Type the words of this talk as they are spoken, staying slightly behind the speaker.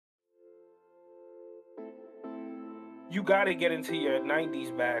you got to get into your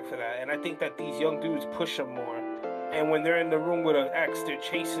 90s bag for that. And I think that these young dudes push them more. And when they're in the room with an ex, they're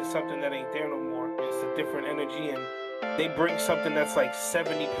chasing something that ain't there no more. It's a different energy, and they bring something that's like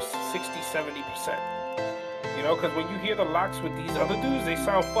 70%, 60, 70%. You know, because when you hear the locks with these other dudes, they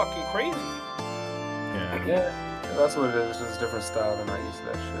sound fucking crazy. Yeah, that's what it is. It's just a different style than I used to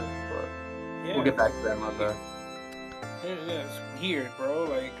that shit. But Yeah. we'll get back to that another. Yeah, it's weird, bro.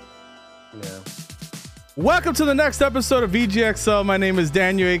 Like, Yeah. Welcome to the next episode of VGXL. My name is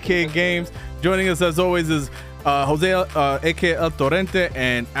Daniel, aka Games. Joining us as always is Jose, aka El Torrente,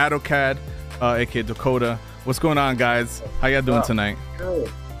 and AutoCAD, aka Dakota. What's going on, guys? How y'all doing tonight?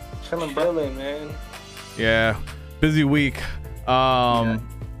 Good. chilling, man. Yeah, busy week.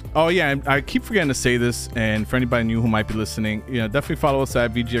 Oh yeah, and I keep forgetting to say this, and for anybody new who might be listening, definitely follow us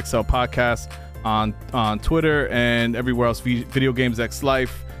at VGXL Podcast on Twitter and everywhere else. Video Games X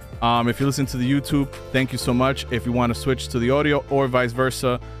Life. If you listen to the YouTube, thank you so much. If you want to switch to the audio or vice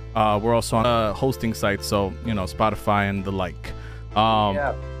versa, we're also on hosting sites, so Spotify and the like.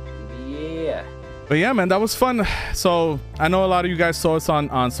 Yeah. But yeah, man, that was fun. So I know a lot of you guys saw us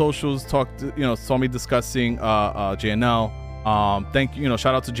on socials, saw me discussing JNL. Thank you,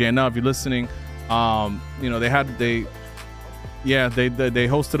 shout out to JNL if you're listening. They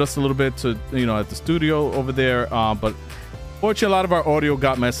hosted us a little bit to at the studio over there, but fortunately a lot of our audio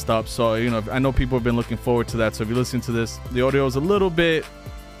got messed up, so I know people have been looking forward to that. So if you're listening to this, the audio is a little bit,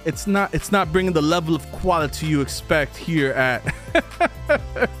 it's not bringing the level of quality you expect here at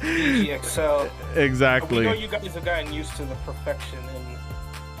VGXL. Exactly. We know you guys have gotten used to the perfection and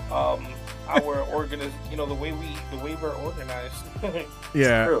our the way we're organized.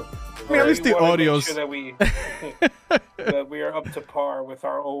 Yeah. True. I mean, at least the audio's sure that we are up to par with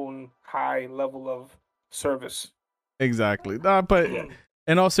our own high level of service. Exactly. But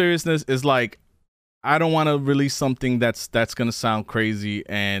in all seriousness, is like, I don't want to release something that's gonna sound crazy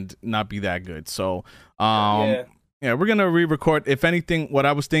and not be that good. So we're gonna re-record. If anything, what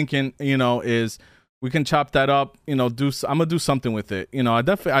I was thinking, is we can chop that up. I'm gonna do something with it. I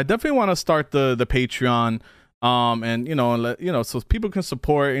definitely want to start the Patreon. So people can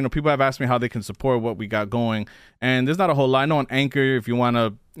support. People have asked me how they can support what we got going, and there's not a whole lot. I know on Anchor, if you want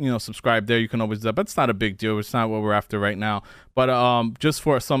to subscribe there, you can always do that, but it's not a big deal. It's not what we're after right now. But just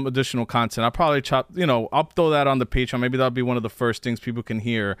for some additional content, I'll probably I'll throw that on the Patreon. Maybe that'll be one of the first things people can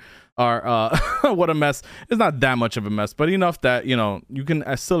hear. Or what a mess. It's not that much of a mess, but enough that you can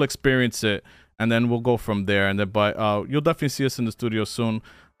still experience it, and then we'll go from there. And then but you'll definitely see us in the studio soon,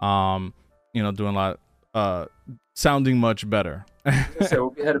 doing a lot, sounding much better. So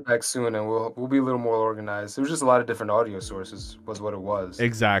we'll be headed back soon, and we'll be a little more organized. There was just a lot of different audio sources, was what it was.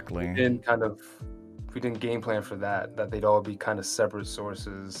 Exactly. We didn't game plan for that they'd all be kind of separate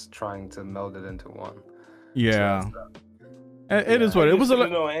sources, trying to meld it into one. Yeah. It is what it was. I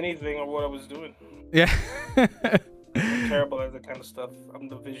didn't know anything of what I was doing. Yeah. I'm terrible at that kind of stuff. I'm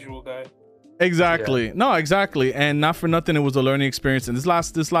the visual guy. Exactly. Yeah. No, exactly. And not for nothing, it was a learning experience. And this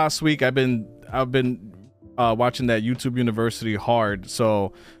last week, I've been watching that YouTube University hard.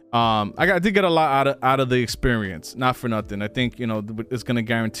 So I did get a lot out of the experience. Not for nothing. I think it's gonna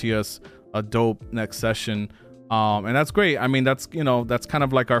guarantee us a dope next session. And that's great. I mean, that's kind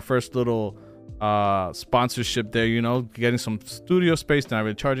of like our first little sponsorship there, getting some studio space, not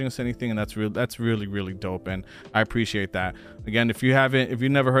really charging us anything, and that's really, really dope, and I appreciate that. Again, if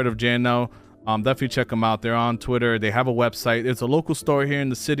you've never heard of JNL, definitely check them out. They're on Twitter. They have a website. It's a local store here in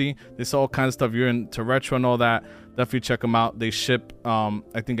the city. They sell all kinds of stuff. You're into retro and all that, definitely check them out. They ship I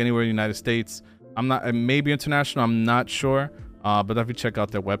think anywhere in the United States. Maybe international, I'm not sure, but definitely check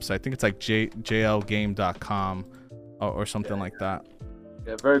out their website. I think it's like jlgame.com or something like that.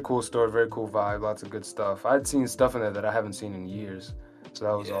 Yeah, very cool store, very cool vibe, lots of good stuff. I'd seen stuff in there that I haven't seen in years, so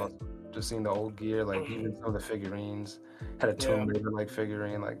that was awesome. Just seeing the old gear, like even some of the figurines. Had a Tomb Raider like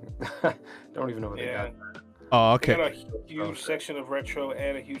figurine, like don't even know what they got. Oh, okay. They got a huge section of retro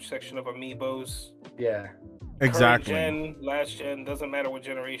and a huge section of amiibos. Yeah, exactly. Current gen, last gen, doesn't matter what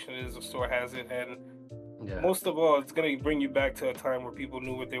generation it is, the store has it, and most of all, it's gonna bring you back to a time where people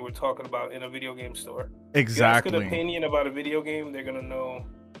knew what they were talking about in a video game store. Exactly. If you ask an opinion about a video game, they're gonna know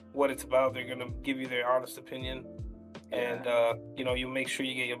what it's about. They're gonna give you their honest opinion, and you make sure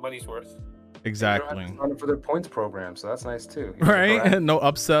you get your money's worth. Exactly. Running for their points program, so that's nice too. Right? No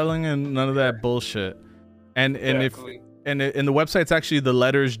upselling and none of that bullshit. And exactly. in the website's actually the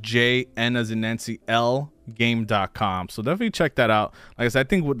letters JN as in Nancy L game.com. So definitely check that out. Like I said, I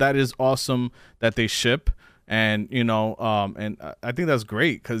think that is awesome that they ship, and and I think that's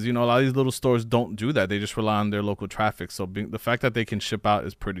great because a lot of these little stores don't do that. They just rely on their local traffic. So the fact that they can ship out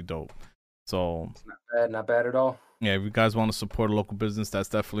is pretty dope. So it's not bad at all. Yeah, if you guys want to support a local business, that's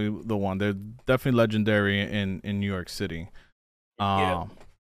definitely the one. They're definitely legendary in New York City. Yeah.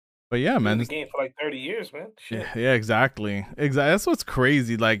 But yeah, Been in man. the game for like 30 years, man. Shit. Yeah, exactly. That's what's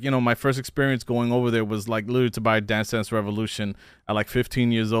crazy. Like, my first experience going over there was like literally to buy Dance Dance Revolution at like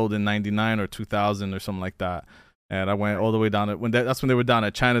 15 years old in 99 or 2000 or something like that. And I went all the way down that's when they were down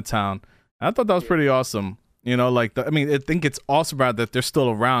at Chinatown. I thought that was pretty awesome. Like I think it's awesome about that they're still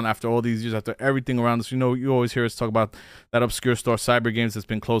around after all these years, after everything around us. You always hear us talk about that obscure store, Cyber Games, that's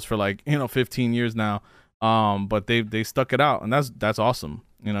been closed for like 15 years now. But they stuck it out, and that's awesome.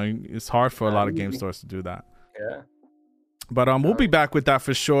 It's hard for a lot of game stores to do that. Yeah. But we'll be back with that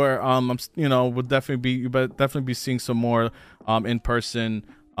for sure. We'll definitely be seeing some more in person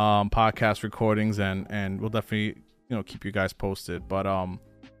podcast recordings, and we'll definitely keep you guys posted. But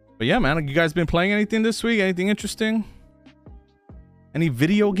yeah, man, you guys been playing anything this week? Anything interesting? Any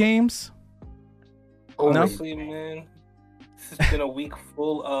video games? Honestly, man, this has been a week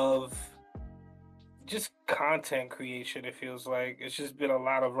full of just content creation. It feels like it's just been a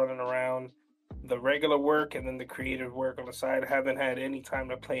lot of running around, the regular work and then the creative work on the side. I haven't had any time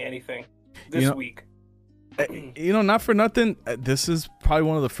to play anything this week. Not for nothing, this is probably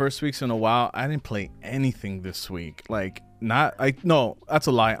one of the first weeks in a while I didn't play anything this week. No, that's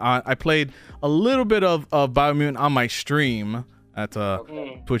a lie. I played a little bit of Biomutant on my stream at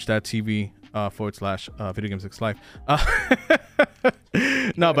twitch.tv / Video Games X Life.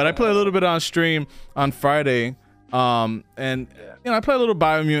 No, but I played a little bit on stream on Friday. I played a little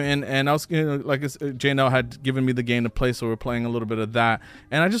Biomutant, and I was, like JNL had given me the game to play, so we're playing a little bit of that.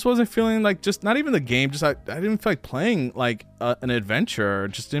 And I just wasn't feeling like, just not even the game, just I didn't feel like playing like an adventure, or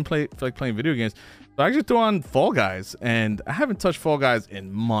just didn't feel like playing video games. So I actually threw on Fall Guys, and I haven't touched Fall Guys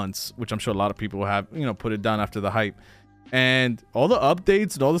in months, which I'm sure a lot of people have, put it down after the hype. And all the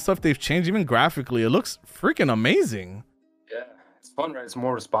updates and all the stuff they've changed, even graphically, it looks freaking amazing. Yeah, it's fun, right? It's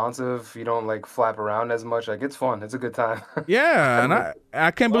more responsive. You don't like flap around as much. Like, it's fun. It's a good time. Yeah, and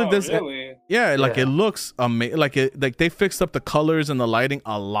I can't believe this. Really? Yeah, like it looks amazing. Like they fixed up the colors and the lighting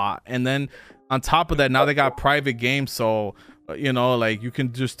a lot, and then on top of that, now they got private games, so like you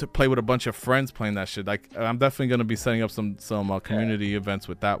can just play with a bunch of friends playing that shit. Like, I'm definitely gonna be setting up some community events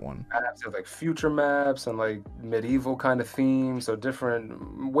with that one. I have to have like future maps and like medieval kind of themes, so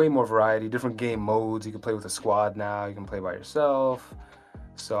different, way more variety, different game modes. You can play with a squad now. You can play by yourself.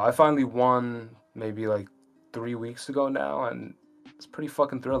 So I finally won maybe like 3 weeks ago now, and it's pretty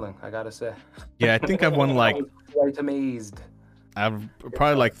fucking thrilling, I gotta say. Yeah, I think I've won like. I was quite amazed. I've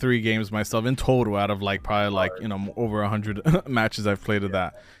probably like 3 games myself in total out of like probably like over 100 matches I've played of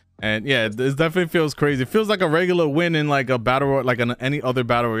that. And yeah, it definitely feels crazy. It feels like a regular win in like a battle royale, like any other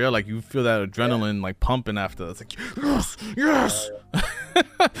battle royale. Like you feel that adrenaline like pumping after. It's like yes.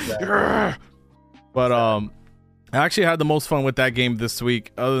 Yeah. But I actually had the most fun with that game this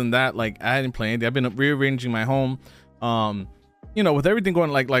week. Other than that, like I hadn't played anything. I've been rearranging my home. With everything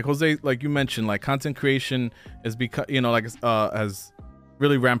going, like Jose, like you mentioned, like content creation is because has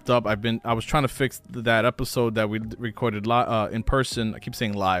really ramped up. I was trying to fix that episode that we recorded in person. I keep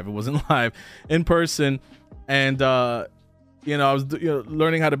saying live, it wasn't live, in person, and I was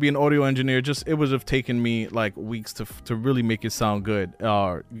learning how to be an audio engineer. It would have taken me like weeks to really make it sound good,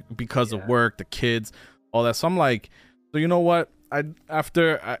 because of work, the kids, all that. So I'm like, so you know what?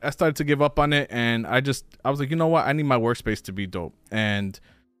 After I started to give up on it, and I was like, you know what? I need my workspace to be dope. And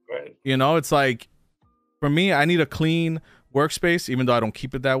right. It's like, for me, I need a clean workspace, even though I don't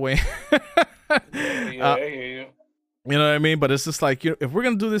keep it that way. I hear you. You know what I mean? But it's just like, if we're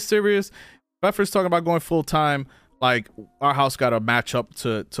gonna do this serious, if I first talking about going full time, like our house gotta match up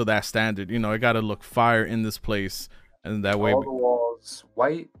to that standard. It gotta look fire in this place, and that way all the walls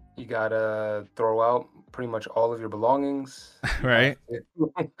white. You gotta throw out pretty much all of your belongings. Right.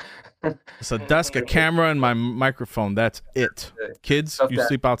 It's a desk, a camera, and my microphone. That's it. Kids, you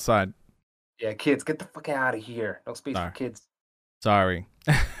sleep outside. Yeah, kids, get the fuck out of here. No space for kids. Sorry.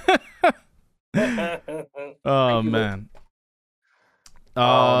 Oh man.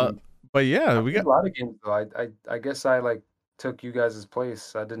 But yeah, we got a lot of games though. I guess I like took you guys'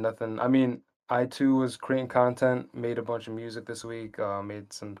 place. I did nothing. I mean, I too was creating content, made a bunch of music this week,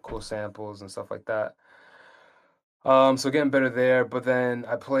 made some cool samples and stuff like that. So getting better there. But then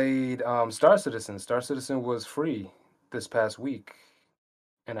I played Star Citizen. Star Citizen was free this past week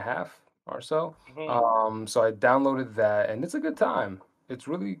and a half or so. Mm-hmm. So I downloaded that, and it's a good time. It's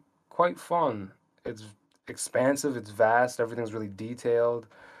really quite fun. It's expansive. It's vast. Everything's really detailed.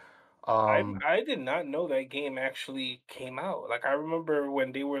 I did not know that game actually came out. Like, I remember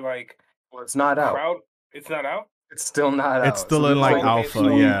when they were like, well, it's not out. It's not out? It's still not out. It's still in like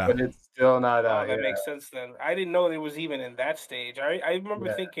alpha, yeah. But it's Still not Oh, out. that Yeah, makes sense then. I didn't know it was even in that stage. I remember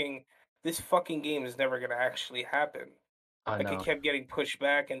yeah, thinking this fucking game is never gonna actually happen. I Like it know. kept getting pushed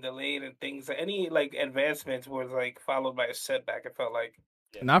back and delayed and things. Any like advancements was like followed by a setback. It felt like.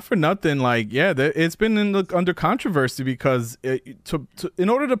 Yeah, Not for nothing, like yeah, it's been under controversy because in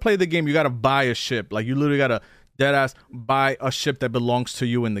order to play the game, you got to buy a ship. Like you literally got to dead ass buy a ship that belongs to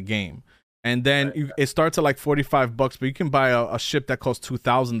you in the game, and then right. it starts at like $45, but you can buy a ship that costs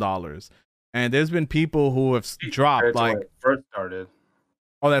 $2,000. And there's been people who have dropped Compared to when like, it first started.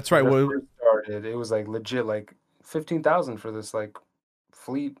 oh, that's right. When it Well, first started, it was like legit like 15,000 for this like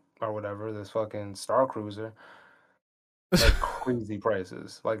fleet or whatever, this fucking Star Cruiser. Like crazy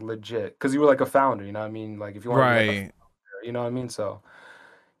prices, like legit. Because you were like a founder, you know what I mean? Like if you want to be like a right. founder, you know what I mean? So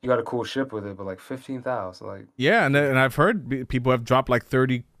you got a cool ship with it, but like 15,000, like Yeah, and I've heard people have dropped like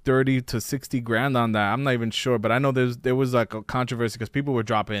 30 to 60 grand on that. I'm not even sure, but I know there was like a controversy because people were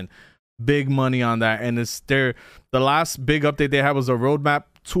dropping big money on that, and the last big update they had was a roadmap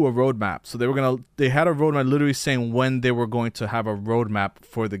to a roadmap. So they had a roadmap literally saying when they were going to have a roadmap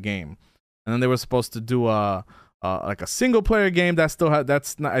for the game, and then they were supposed to do a like a single player game that still had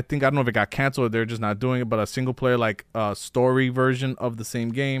that's not, I don't know if it got canceled or they're just not doing it, but a single player like story version of the same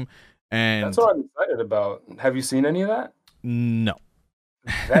game. And that's what I'm excited about. Have you seen any of that? no.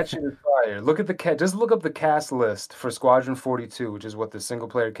 That shit is fire. Look at the cat. Just look up the cast list for Squadron 42, which is what the single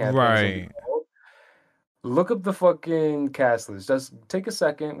player campaign is gonna be Right. called. Look up the fucking cast list. Just take a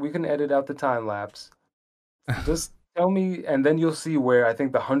second. We can edit out the time lapse. Just tell me, and then you'll see where I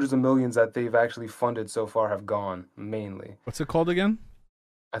think the hundreds of millions that they've actually funded so far have gone, mainly. What's it called again?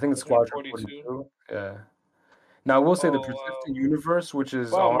 I think it's Squadron Squadron 42. 42. Yeah. Now, I will say the Oh Persistent Universe, which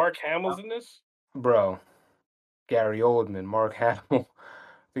is wow, on, Mark Hamill's in this. bro, Gary Oldman, Mark Hamill.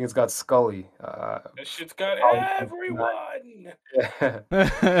 I think it's got Scully. That shit's got Colin everyone. yeah.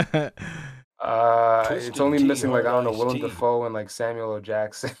 It's Twisted only Tea, missing like I don't hard know iced Willem tea. Dafoe and like Samuel L.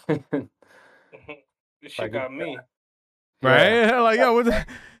 Jackson. This shit Like got me. yeah, Right? Like, yo,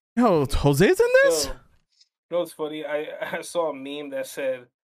 yo, Jose's in this? Yo, you know what's funny? I saw a meme that said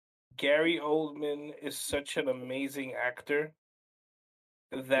Gary Oldman is such an amazing actor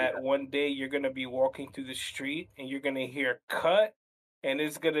that one day you're gonna be walking through the street and you're gonna hear cut, and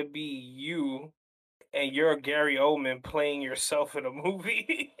it's gonna be you, and you're Gary Oldman playing yourself in a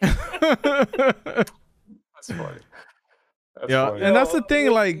movie. that's funny. That's Yeah, funny. and that's the Yo,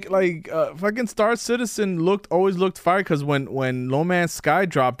 thing. Fucking Star Citizen always looked fire because when No Man's Sky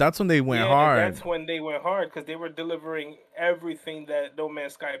dropped, that's when they went yeah, hard. that's when they went hard because they were delivering everything that No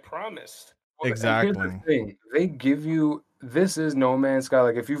Man's Sky promised. Well, and here's the Exactly. thing: they give you this is No Man's Sky.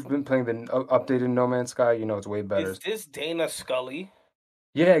 Like if you've been playing the updated No Man's Sky, you know it's way better. Is this Dana Scully?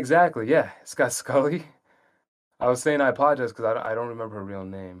 Yeah, exactly. Yeah, it's got Scully. I was saying I apologize because I don't remember her real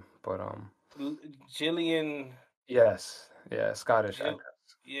name, but Jillian. yes, yeah, Scottish Jill,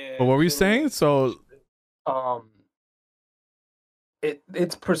 actress. yeah. But what were you Jillian. saying? So Um,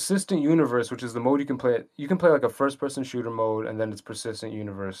 it's Persistent Universe, which is the mode you can play. You can play like a first person shooter mode, and then it's Persistent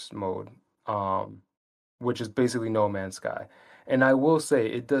Universe mode, which is basically No Man's Sky. And I will say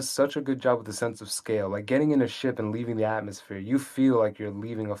it does such a good job with the sense of scale. Like getting in a ship and leaving the atmosphere, you feel like you're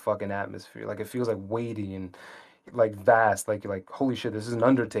leaving a fucking atmosphere. Like it feels like weighty and like vast. Like you're like, holy shit, this is an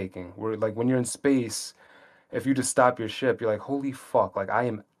undertaking. Where like when you're in space, if you just stop your ship, you're like, holy fuck, like I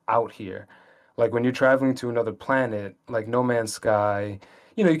am out here. Like when you're traveling to another planet, like No Man's Sky,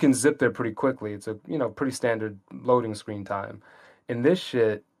 you can zip there pretty quickly. It's a, pretty standard loading screen time. In this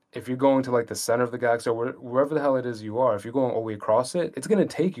shit, if you're going to like the center of the galaxy or wherever the hell it is you are, if you're going all the way across it, it's gonna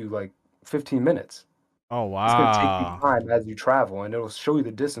take you like 15 minutes. oh It's gonna take you wow. time as you travel, and it'll show you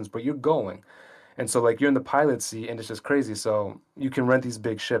the distance, but you're going. And so like you're in the pilot seat, and it's just crazy. So you can rent these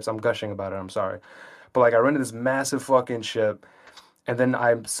big ships. I'm gushing about it. I'm sorry. But like I rented this massive fucking ship, and then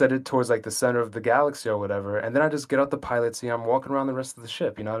I set it towards like the center of the galaxy or whatever, and then I just get out the pilot seat. I'm walking around the rest of the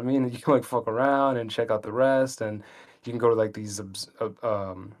ship. You know what I mean? And you can like fuck around and check out the rest, and you can go to like these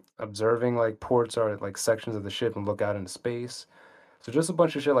observing like ports or like sections of the ship and look out into space. So just a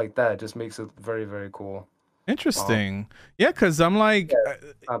bunch of shit like that just makes it very very cool. Interesting. Yeah, because I'm like, Yeah,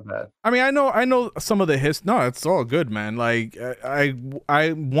 not bad. I mean, I know some of the No, it's all good, man. Like, I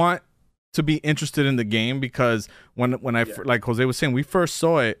want to be interested in the game because when like Jose was saying, we first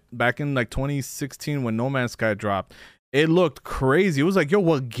saw it back in like 2016 when No Man's Sky dropped. It looked crazy. It was like, yo,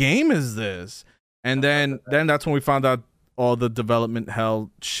 what game is this? And then that's when we found out all the development hell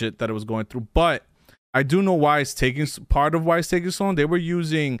shit that it was going through. But I do know why it's taking part of why it's taking so long. They were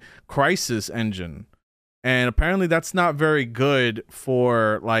using Crysis engine. And apparently that's not very good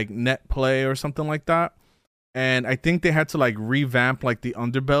for like net play or something like that. and I think they had to like revamp like the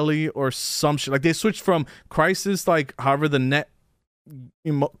underbelly or some shit. Like they switched from Crisis, like however the net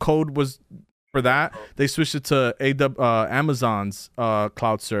code was for that, they switched it to Amazon's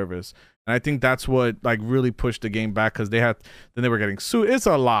cloud service. And I think that's what like really pushed the game back, because they were getting sued. It's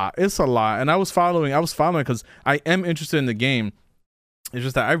a lot. And I was following because I am interested in the game. It's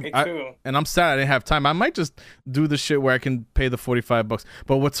just that and I'm sad I didn't have time. I might just do the shit where I can pay the $45.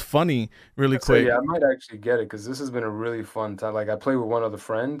 But what's funny, really quick. Yeah, I might actually get it, because this has been a really fun time. Like I play with one other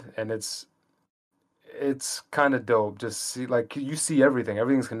friend, and it's kind of dope. Just see, like, you see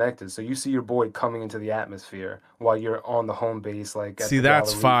everything's connected. So you see your boy coming into the atmosphere while you're on the home base. Like, see,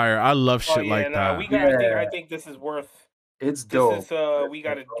 that's gallery. fire. I love shit like that. I think this is worth. It's dope. We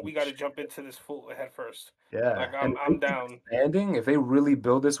gotta jump into this full head first. Yeah, like I'm down. Expanding, if they really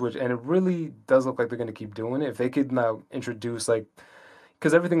build this, and it really does look like they're gonna keep doing it. If they could now introduce, like,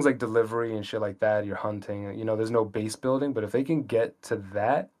 because everything's like delivery and shit like that, you're hunting. You know, there's no base building, but if they can get to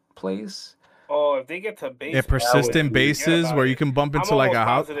that place. Oh, if they get to base, yeah, persistent bases where you can bump into like a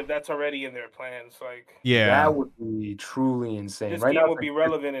house. Positive that's already in their plans. Like, yeah, that would be truly insane. This game will be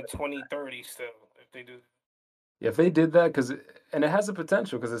relevant in 2030 still if they do. Yeah, if they did that, and it has the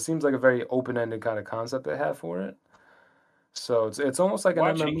potential, because it seems like a very open-ended kind of concept they have for it. So it's almost like an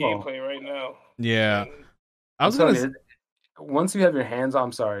MMO. Gameplay right now. Yeah, I was gonna say, once you have your hands on,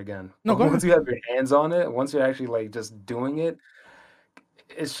 I'm sorry again. No, go once you have your hands on it, once you're actually like just doing it,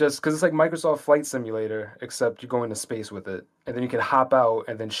 it's just because it's like Microsoft Flight Simulator, except you go into space with it, and then you can hop out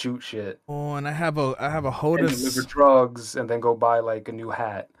and then shoot shit. Oh, and I have a HOTAS. And deliver drugs, and then go buy like a new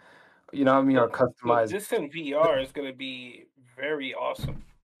hat. You know what I mean? Or customized. This in VR is gonna be very awesome.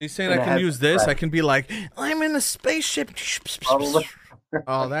 He's saying I can use this. I can be like, I'm in a spaceship.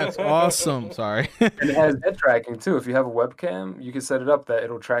 Oh, that's awesome. Sorry. And it has head tracking too. If you have a webcam, you can set it up that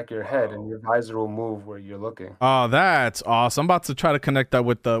it'll track your head, and your visor will move where you're looking. Oh, that's awesome. I'm about to try to connect that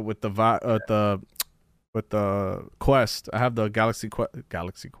with the Quest. I have the Galaxy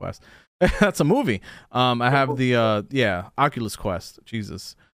Quest. That's a movie. I have the Oculus Quest.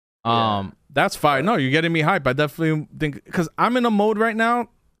 Jesus. That's fine. No, you're getting me hype. I definitely think, because I'm in a mode right now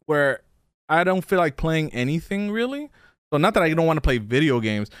where I don't feel like playing anything really. So not that I don't want to play video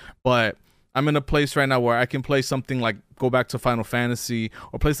games, but I'm in a place right now where I can play something like go back to Final Fantasy,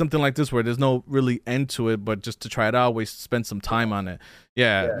 or play something like this where there's no really end to it, but just to try it out, spend some time on it.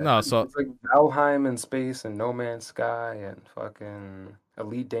 No, so it's like Valheim in space, and No Man's Sky, and fucking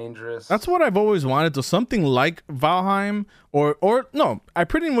Elite Dangerous. That's what I've always wanted. To something like Valheim, or no, I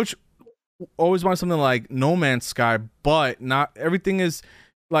pretty much always wanted something like No Man's Sky, but not everything is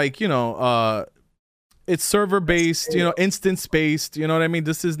like, it's server based, instance based. You know what I mean?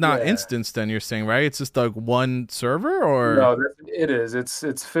 This is not instance. Then you're saying, right? It's just like one server, or no? It is.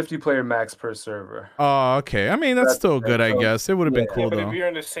 It's 50 player max per server. Oh, okay. I mean, that's still good. I guess it would have been cool but though. If you're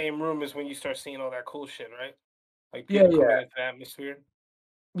in the same room is when you start seeing all that cool shit, right? Like people coming into the atmosphere.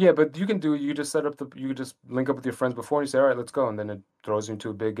 Yeah, but you just set up you just link up with your friends before, and you say, all right, let's go, and then it throws you into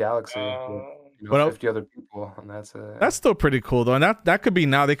a big galaxy. With, 50 other people, and that's it. That's still pretty cool though, and that could be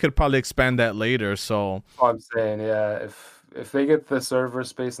now. They could probably expand that later. So I'm saying, yeah, if they get the server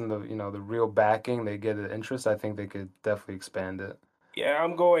space and the the real backing, they get an interest. I think they could definitely expand it. Yeah,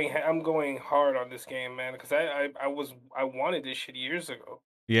 I'm going hard on this game, man, because I wanted this shit years ago.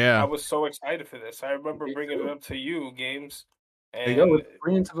 Yeah, I was so excited for this. I remember bringing it up to you, Games. And it's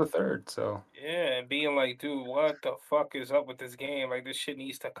 3 into the 3rd, so yeah, and being like, dude, what the fuck is up with this game? Like, this shit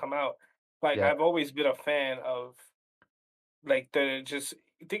needs to come out. Like, I've always been a fan of, like, just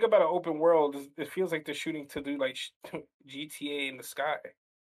think about an open world. It feels like they're shooting to do like GTA in the sky.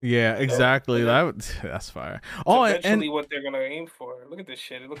 Yeah, exactly. That's fire. Oh, eventually what they're gonna aim for. Look at this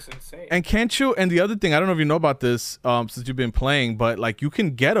shit. It looks insane. And can't you? And the other thing, I don't know if you know about this, since you've been playing, but like you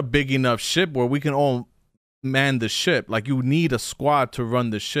can get a big enough ship where we can all man the ship. Like you need a squad to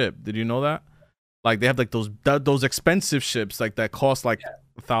run the ship. Did you know that? Like they have like those expensive ships like that cost like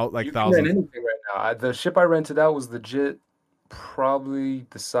thousands. You can rent anything right now. The ship I rented out was legit, probably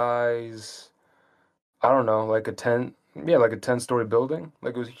the size, I don't know, like a 10-story building.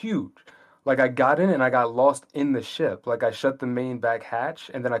 Like it was huge. Like I got in and I got lost in the ship. Like I shut the main back hatch,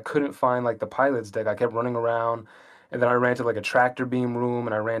 and then I couldn't find like the pilot's deck. I kept running around. And then I ran to like a tractor beam room,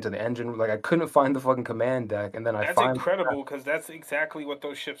 and I ran to the engine room. Like I couldn't find the fucking command deck, and then that's incredible, because that's exactly what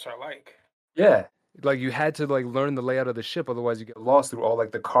those ships are like. Yeah, like you had to like learn the layout of the ship, otherwise you get lost through all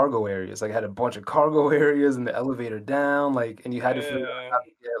like the cargo areas. Like I had a bunch of cargo areas and the elevator down, like, and you had to figure out how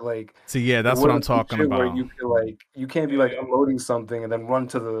to get like. So yeah, that's what I'm talking about. Where you feel like you can't be like unloading something and then run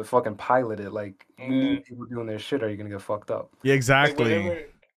to the fucking pilot it. Like you need people doing their shit, or you're gonna get fucked up. Yeah, exactly.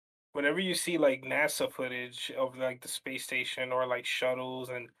 whenever you see like NASA footage of like the space station or like shuttles,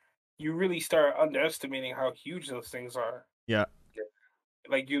 and you really start underestimating how huge those things are. Yeah.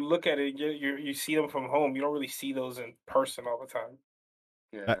 Like you look at it, you see them from home. You don't really see those in person all the time.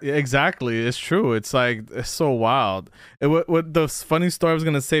 Yeah. Exactly, it's true. It's like it's so wild. What the funny story I was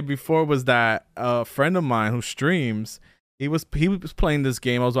gonna say before was that a friend of mine who streams, he was playing this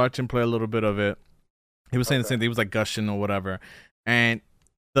game. I was watching him play a little bit of it. He was saying the same thing. He was like gushing or whatever, and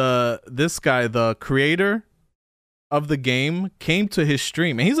this guy, the creator of the game, came to his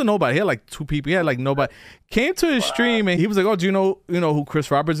stream, and he's a nobody. He had like 2 people. He had like nobody. Came to his stream, and he was like, "Oh, do you know who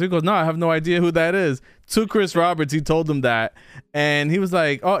Chris Roberts is?" He goes, "No, I have no idea who that is." To Chris Roberts, he told him that, and he was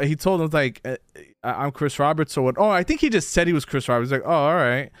like, "Oh," he told him like, "I'm Chris Roberts," or what? Oh, I think he just said he was Chris Roberts. He's like, "Oh, all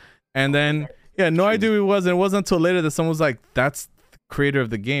right," and then yeah, no idea who he was, and it wasn't until later that someone was like, "That's the creator of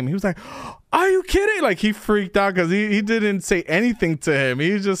the game." He was like, "Are you kidding?" Like he freaked out because he didn't say anything to him.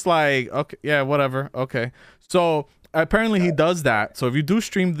 He was just like, "Okay, yeah, whatever, okay." So apparently he does that. So if you do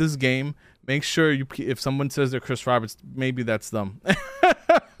stream this game, make sure if someone says they're Chris Roberts, maybe that's them.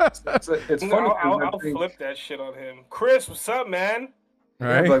 It's funny. I'll flip that shit on him. Chris, what's up, man?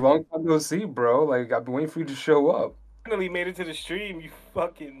 Right? Like long time no see, bro. Like I've been waiting for you to show up. Finally made it to the stream, you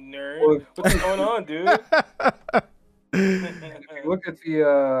fucking nerd. What's going on, dude? If you look at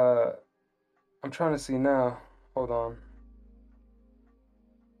the I'm trying to see now. Hold on.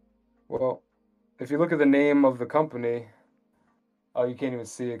 Well, if you look at the name of the company, oh, you can't even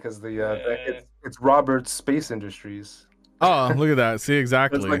see it because it's Roberts Space Industries. Oh, look at that. See,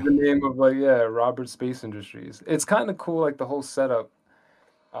 exactly. It's like the name of Roberts Space Industries. It's kind of cool, like the whole setup.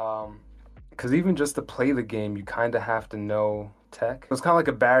 Because even just to play the game, you kind of have to know tech. It's kind of like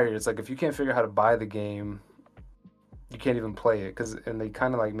a barrier. It's like if you can't figure out how to buy the game, you can't even play it. And they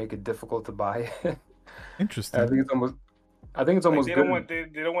kind of like make it difficult to buy it. Interesting. I think it's almost they good.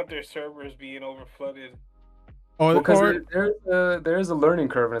 They don't want their servers being over flooded. There's a learning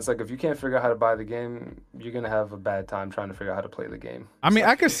curve, and it's like if you can't figure out how to buy the game, you're gonna have a bad time trying to figure out how to play the game. I mean,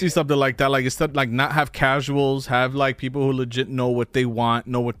 I could see something like that. Like instead, like not have casuals, have like people who legit know what they want,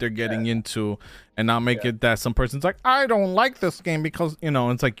 know what they're getting into, and not make it that some person's like, I don't like this game because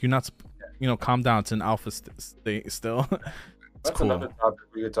it's like you're not, calm down. It's an alpha state still. That's cool. Another topic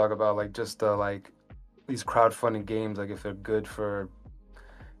we could talk about, like just like these crowdfunding games, like if they're good for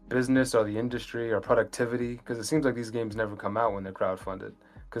business or the industry or productivity, because it seems like these games never come out when they're crowdfunded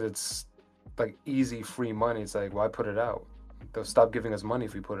because it's like easy free money. It's like, why put it out? They'll stop giving us money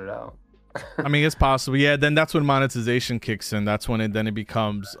if we put it out. I mean, it's possible. Yeah, then that's when monetization kicks in. That's when it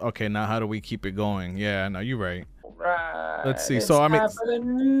becomes okay. Now how do we keep it going? Yeah, no, you're right. Right. Let's see. So I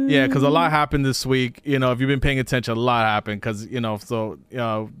mean, yeah, because a lot happened this week. If you've been paying attention, a lot happened because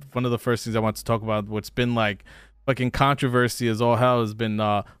one of the first things I want to talk about, what's been like fucking controversy as all hell, has been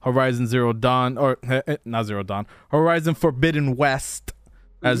Horizon Zero Dawn, or not Zero Dawn, Horizon Forbidden West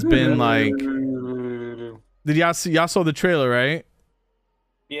has been like. Did y'all saw the trailer, right?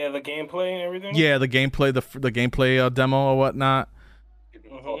 Yeah, the gameplay and everything. Yeah, the gameplay, the gameplay demo or whatnot.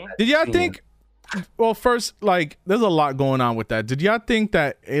 Mm-hmm. Did y'all think? Well, first, like, there's a lot going on with that. Did y'all think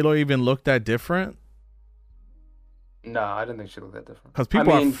that Aloy even looked that different? No, I didn't think she looked that different. Because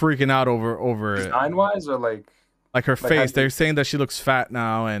people are freaking out over it. Design-wise, or like her face. They're saying that she looks fat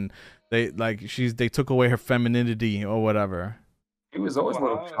now, and they took away her femininity or whatever. She was always a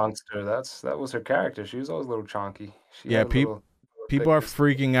little chunkster. That was her character. She was always a little chonky. People are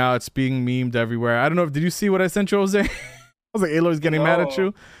freaking out. It's being memed everywhere. I don't know. Did you see what I sent you, Jose? I was like, Aloy's getting mad at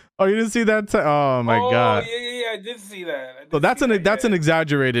you. Oh, you didn't see that? Oh my god. Yeah, I did see that. So that's an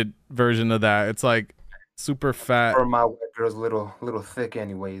exaggerated version of that. It's like super fat. Or my white girl's little thick,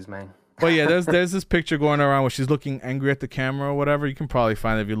 anyways, man. But yeah, there's this picture going around where she's looking angry at the camera or whatever. You can probably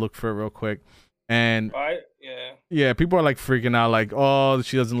find it if you look for it real quick. And yeah, people are like freaking out, like, oh,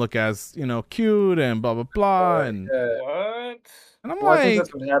 she doesn't look as cute and blah blah blah. And what? And I'm like, I think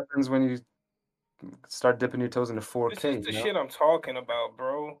that's what happens when you start dipping your toes into 4K. This is the shit I'm talking about,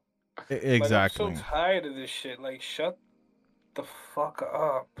 bro. Exactly. Like, I'm so tired of this shit. Like, shut the fuck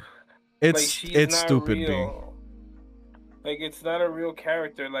up. It's stupid, real. Like, it's not a real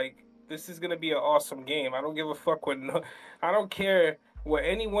character. Like, this is gonna be an awesome game. I don't give a fuck I don't care what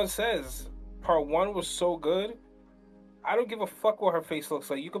anyone says. Part 1 was so good. I don't give a fuck what her face looks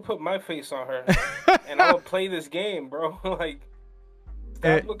like. You could put my face on her, and I would play this game, bro. Like,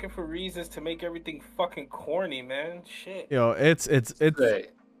 stop looking for reasons to make everything fucking corny, man. Shit. Yo, it's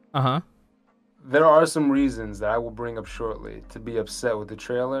There are some reasons that I will bring up shortly to be upset with the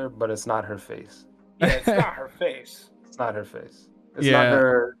trailer, but it's not her face. Yeah, it's not her face. It's not her face. It's not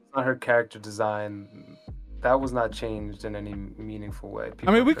her character design. that was not changed in any meaningful way.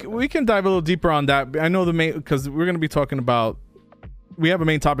 I mean, People we can dive a little deeper on that. I know the main, because we're gonna be talking about, we have a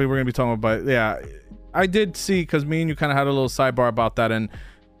main topic we're gonna be talking about. But yeah, I did see, because me and you kind of had a little sidebar about that, and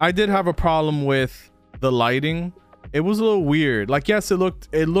I did have a problem with the lighting. It was a little weird. Like, yes, it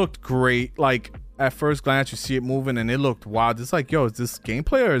looked great. Like, at first glance, you see it moving, and it looked wild. It's like, yo, is this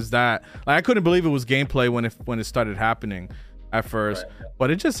gameplay or is that? Like, I couldn't believe it was gameplay when it started happening at first, right.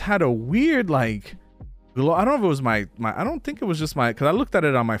 But it just had a weird, like, glow. I don't know if it was my. I don't think it was just my, because I looked at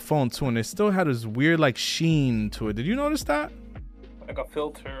it on my phone too, and it still had this weird, like, sheen to it. Did you notice that? Like a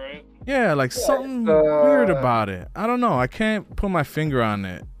filter, right? Yeah, like something weird about it. I don't know. I can't put my finger on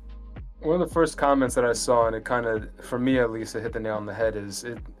it. One of the first comments that I saw, and it kind of, for me at least, it hit the nail on the head, is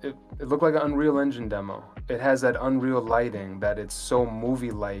it looked like an Unreal Engine demo. It has that Unreal lighting that it's so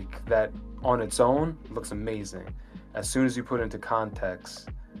movie-like that on its own it looks amazing. As soon as you put it into context,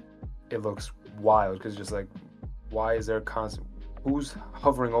 it looks wild, because just like, why is there constant, who's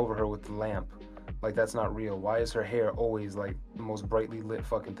hovering over her with the lamp? Like, that's not real. Why is her hair always like the most brightly lit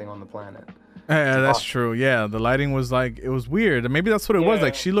fucking thing on the planet? Yeah, that's true. Yeah, the lighting was like, it was weird. Maybe that's what it was.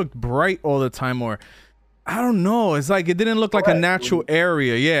 Like, she looked bright all the time, or I don't know. It's like, it didn't look like a natural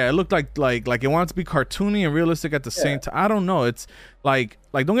area. Yeah, it looked like it wanted to be cartoony and realistic at the same time. I don't know. It's like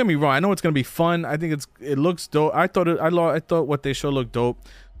don't get me wrong. I know it's gonna be fun. I think it looks dope. I thought what they showed looked dope.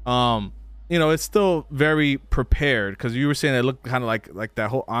 You know, it's still very prepared, because you were saying it looked kind of like that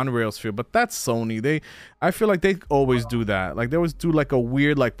whole on rails feel, but that's Sony. I feel like they always do that. Like, they always do like a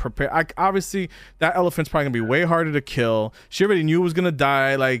weird, like, prepare. Obviously that elephant's probably gonna be way harder to kill. She already knew it was gonna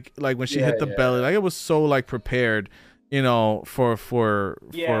die. Like when she hit the belly, like, it was so like prepared, you know, for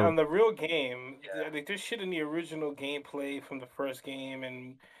on the real game. Like, there's shit in the original gameplay from the first game,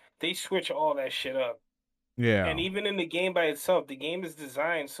 and they switch all that shit up. Yeah. And even in the game by itself, the game is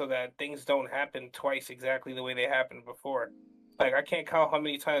designed so that things don't happen twice exactly the way they happened before. Like, I can't count how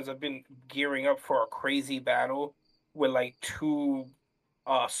many times I've been gearing up for a crazy battle with like 2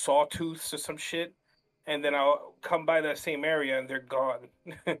 sawtooths or some shit, and then I'll come by that same area and they're gone.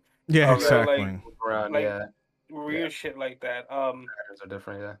 Yeah, exactly. Weird shit like that. Patterns are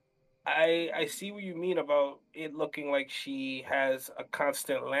different, yeah. I see what you mean about it looking like she has a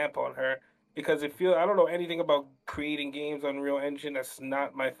constant lamp on her. Because I don't know anything about creating games on Unreal Engine. That's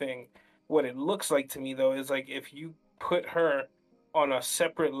not my thing. What it looks like to me, though, is like if you put her on a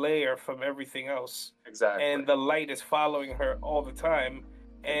separate layer from everything else. Exactly. And the light is following her all the time.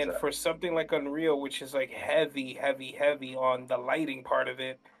 And for something like Unreal, which is like heavy on the lighting part of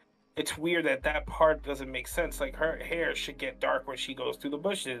it, it's weird that part doesn't make sense. Like, her hair should get dark when she goes through the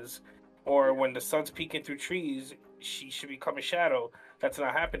bushes. Or when the sun's peeking through trees, she should become a shadow. That's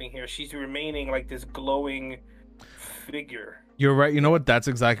not happening here. She's remaining like this glowing figure. You're right. You know what? That's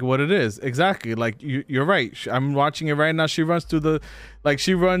exactly what it is. Exactly. Like, you're right. I'm watching it right now. She runs through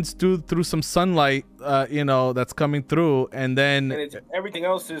through some sunlight, you know, that's coming through, and then everything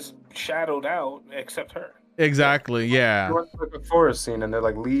else is shadowed out except her. Exactly. Yeah. You want like a forest scene, and they're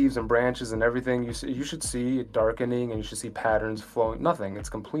like leaves and branches and everything. You should see it darkening, and you should see patterns flowing. Nothing. It's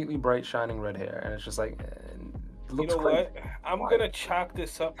completely bright, shining red hair, and it's just like. You know what? I'm gonna chalk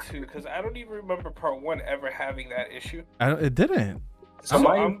this up to, because I don't even remember part 1 ever having that issue. It didn't. So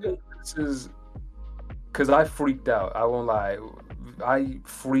this is because I freaked out. I won't lie. I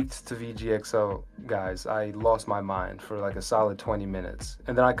freaked to VGXO, guys. I lost my mind for like a solid 20 minutes,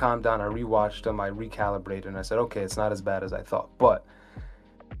 and then I calmed down. I rewatched them. I recalibrated, and I said, okay, it's not as bad as I thought.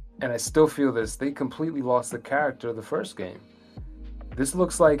 And I still feel this. They completely lost the character of the first game. This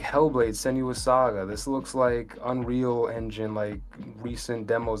looks like Hellblade: Senua's Saga. This looks like Unreal Engine, like recent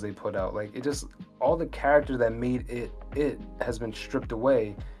demos they put out. Like, it just, all the character that made it has been stripped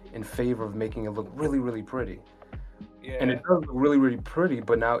away in favor of making it look really, really pretty. Yeah. And it does look really, really pretty,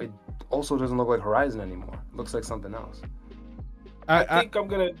 but now it also doesn't look like Horizon anymore. It looks like something else. I think I'm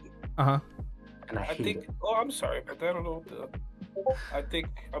gonna. And I think. It. Oh, I'm sorry, but I don't know. I think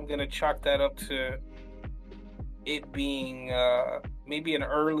I'm gonna chalk that up to it being maybe an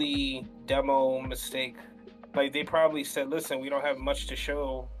early demo mistake. Like, they probably said, listen, we don't have much to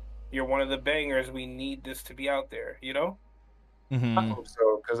show. You're one of the bangers. We need this to be out there, you know? Mm-hmm. I hope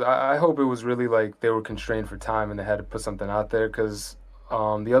so, because I hope it was really like they were constrained for time and they had to put something out there, because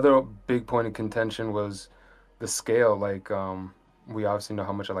the other big point of contention was the scale. Like, we obviously know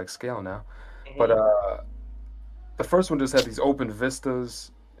how much I like scale now. Mm-hmm. But the first one just had these open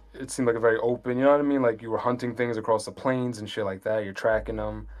vistas. It seemed like a very open, you know what I mean? Like, you were hunting things across the plains and shit like that. You're tracking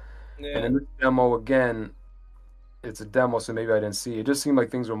them. Yeah. And in this demo, again, it's a demo, so maybe I didn't see it. It just seemed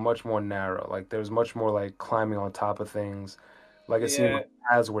like things were much more narrow. Like, there was much more, like, climbing on top of things. Like, it seemed like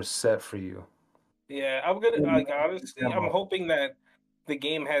paths were set for you. Yeah, I'm gonna like honestly, I'm Demo. hoping that the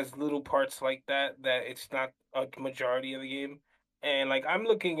game has little parts like that, that it's not a majority of the game. And like I'm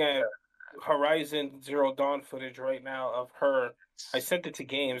looking at Horizon Zero Dawn footage right now of her. I sent it to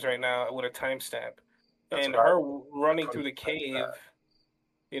Games right now with a timestamp. That's And what I her want. running through the cave,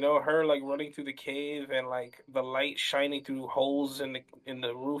 her like running through the cave and like the light shining through holes in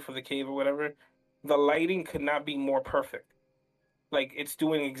the roof of the cave or whatever. The lighting could not be more perfect. Like it's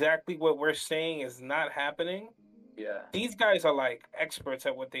doing exactly what we're saying is not happening. Yeah. These guys are like experts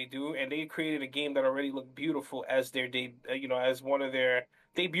at what they do, and they created a game that already looked beautiful as as one of their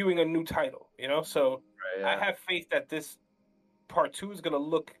debuting a new title. So Right, I yeah. have faith that this part two is gonna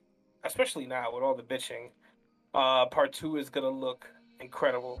look, especially now with all the bitching, part two is gonna look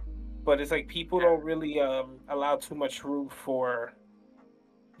incredible. But it's like people don't really allow too much room for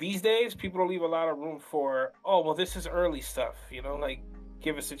these days. People don't leave a lot of room for, oh well, this is early stuff, like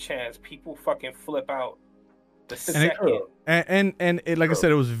give us a chance. People fucking flip out the second. And it, like I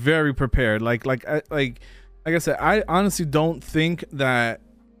said, it was very prepared. Like I said, I honestly don't think that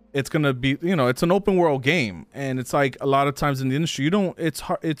it's gonna be, it's an open world game, and it's like a lot of times in the industry,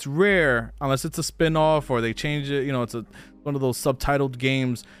 it's rare unless it's a spin-off or they change it. It's one of those subtitled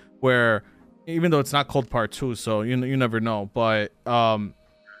games where, even though it's not called part two, so you never know, but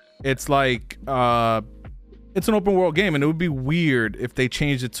it's like it's an open world game, and it would be weird if they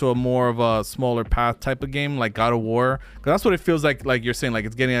changed it to a more of a smaller path type of game like God of War, because that's what it feels like you're saying, like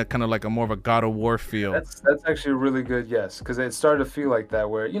it's getting a kind of like a more of a God of War feel. That's actually really good, yes, because it started to feel like that,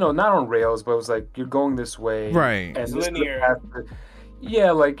 where not on rails, but it was like you're going this way, Right. And It's this is the linear. path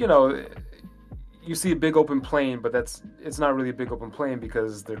yeah, like you see a big open plain, but it's not really a big open plain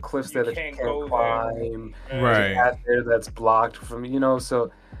because there are cliffs there that you can't can't go climb. there. Right. There's a path there that's blocked from so.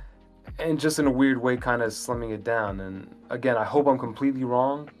 And just in a weird way, kind of slimming it down. And again, I hope I'm completely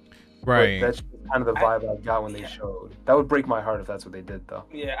wrong. Right. But that's kind of the vibe I got when they showed. That would break my heart if that's what they did, though.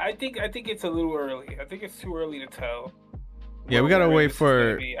 Yeah, I think it's a little early. I think it's too early to tell. Yeah, we gotta where wait this is for.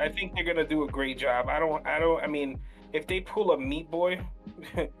 gonna be. I think they're gonna do a great job. I mean, if they pull a Meat Boy,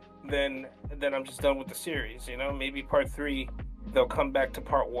 then I'm just done with the series. Maybe part three, they'll come back to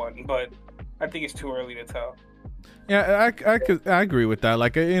part one. But I think it's too early to tell. Yeah, I agree with that.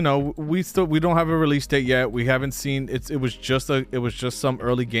 Like, we don't have a release date yet. We haven't seen it was just some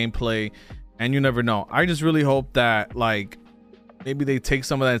early gameplay, and you never know. I just really hope that like maybe they take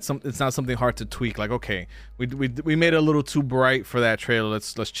some of that. It's not something hard to tweak. Like, okay, we made it a little too bright for that trailer.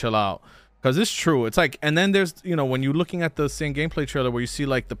 Let's chill out. Because it's true. It's like, and then there's, when you're looking at the same gameplay trailer where you see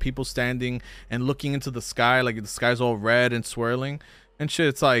like the people standing and looking into the sky, like the sky's all red and swirling and shit.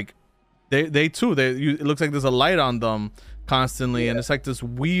 It's like, it looks like there's a light on them constantly, and it's like this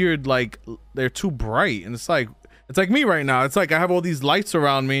weird, like they're too bright, and it's like me right now. It's like I have all these lights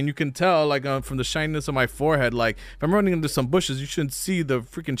around me, and you can tell like from the shininess of my forehead. Like if I'm running into some bushes, you shouldn't see the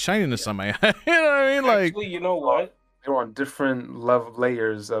freaking shininess on my head. You know what I mean? Like, actually, you know what? They were on different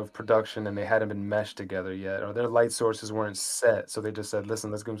layers of production, and they hadn't been meshed together yet, or their light sources weren't set. So they just said,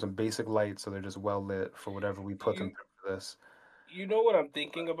 "Listen, let's give them some basic light, so they're just well lit for whatever we put them through for this." You know what I'm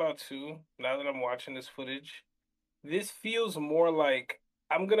thinking about too? Now that I'm watching this footage, this feels more like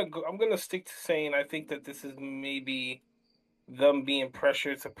I'm gonna stick to saying I think that this is maybe them being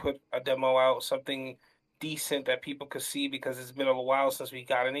pressured to put a demo out, something decent that people could see, because it's been a while since we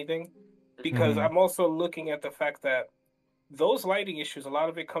got anything. Because Mhm. I'm also looking at the fact that those lighting issues, a lot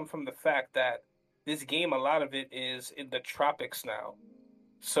of it come from the fact that this game, a lot of it is in the tropics now.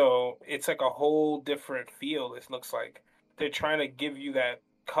 So it's like a whole different feel. It looks like they're trying to give you that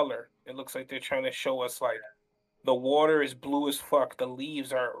color. It looks like they're trying to show us like the water is blue as fuck, the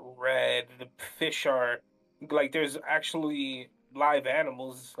leaves are red, the fish are like, there's actually live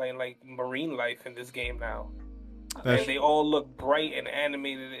animals, like marine life in this game now, and they all look bright and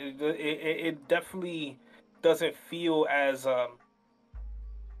animated. It definitely doesn't feel as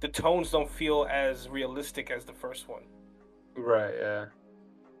the tones don't feel as realistic as the first one. Right. Yeah.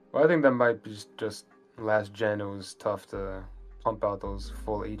 Well, I think that might be just last gen. It was tough to pump out those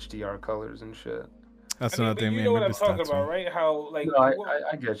full HDR colors and shit. That's I mean, another but thing. you know what I'm talking about, right? How like No,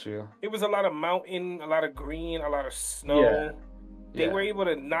 I get you. it was a lot of mountain, a lot of green, a lot of snow. Yeah. They were able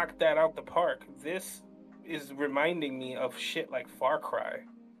to knock that out the park. This is reminding me of shit like Far Cry.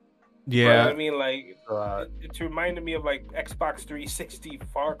 Yeah. Right? I mean, like Uh, it's reminded me of like Xbox 360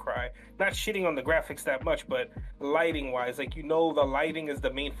 Far Cry. Not shitting on the graphics that much, but lighting wise, like the lighting is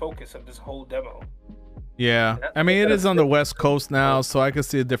the main focus of this whole demo. Yeah, I mean, it is on the West Coast now, so I can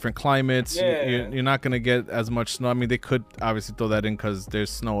see the different climates. Yeah. You're not gonna get as much snow. I mean, they could obviously throw that in because there's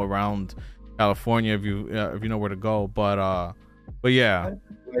snow around California if you know where to go. But But yeah,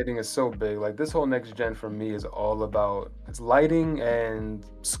 Lighting is so big. Like this whole next gen for me is all about it's lighting and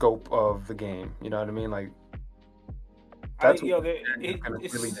scope of the game. You know what I mean? Like that's what is gonna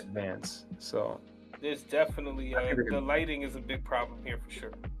really advance. So there's definitely the lighting is a big problem here for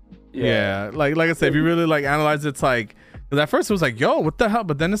sure. Yeah, like I said, if you really like analyze it, it's like, because at first it was like, yo, what the hell?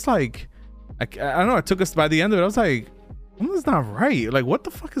 But then it's like, I don't know, it took us by the end of it, I was like, something's not right. Like, what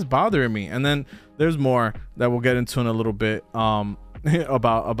the fuck is bothering me? And then there's more that we'll get into in a little bit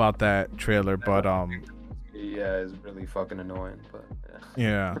about that trailer. But yeah, it's really fucking annoying. But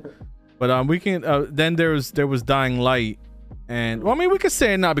yeah. But we can then there was Dying Light. And well, I mean, we could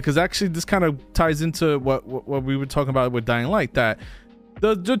say it now because actually this kind of ties into what we were talking about with Dying Light, that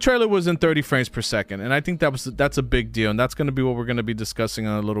the trailer was in 30 frames per second, and I think that's a big deal, and that's going to be what we're going to be discussing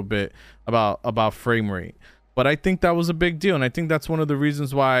in a little bit about frame rate. But I think that was a big deal, and I think that's one of the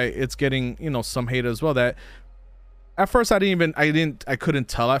reasons why it's getting, you know, some hate as well. That at first I couldn't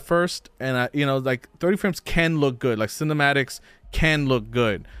tell at first, and you know, like 30 frames can look good, like cinematics can look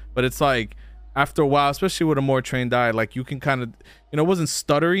good, but it's like after a while, especially with a more trained eye, like you can kind of, you know, it wasn't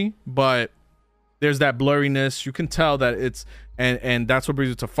stuttery, but there's that blurriness. You can tell that it's, and that's what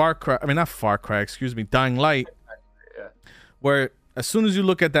brings it to Dying Light, where as soon as you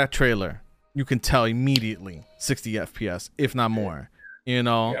look at that trailer, you can tell immediately 60 FPS, if not more, you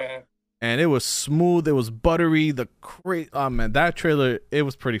know. And it was smooth, it was buttery. Oh man, that trailer, it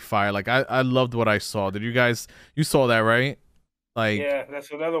was pretty fire. Like I loved what I saw. Did you saw that, right? Like, yeah,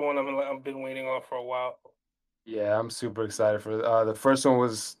 that's another one I've been waiting on for a while. Yeah, I'm super excited for the first one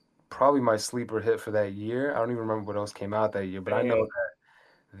was probably my sleeper hit for that year. I don't even remember what else came out that year, but I know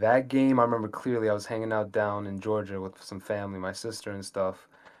that game I remember clearly. I was hanging out down in Georgia with some family, my sister and stuff.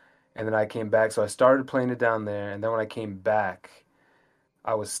 And then I came back, so I started playing it down there, and then when I came back,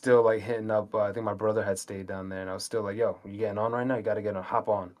 I was still like hitting up I think my brother had stayed down there, and I was still like, "Yo, you getting on right now? You got to get on, hop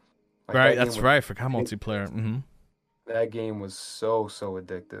on." Like, right, that's right. For multiplayer. That game was so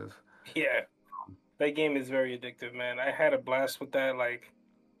addictive. Yeah, that game is very addictive, man. I had a blast with that. Like,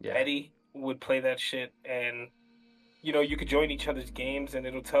 Eddie would play that shit, and you know, you could join each other's games, and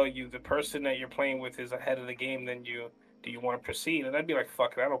it'll tell you the person that you're playing with is ahead of the game than you. Do you want to proceed? And I'd be like,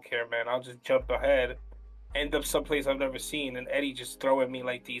 fuck it, I don't care, man. I'll just jump ahead, end up someplace I've never seen, and Eddie just throw at me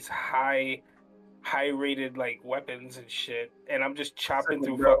like these high rated like weapons and shit, and I'm just chopping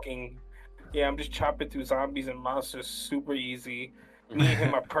through I'm just chopping through zombies and monsters super easy. Me and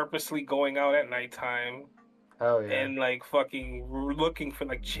him are purposely going out at nighttime. Oh yeah. And like fucking looking for,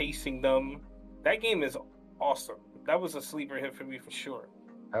 like, chasing them. That game is awesome. That was a sleeper hit for me for sure.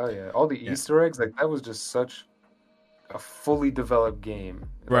 Oh yeah. All the Easter eggs, like that was just such a fully developed game.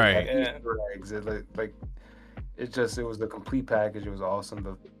 Right. Easter eggs. It was the complete package. It was awesome.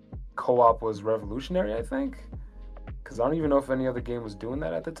 The co-op was revolutionary, I think. Because I don't even know if any other game was doing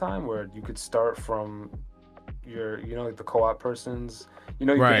that at the time, where you could start from like the co-op persons, you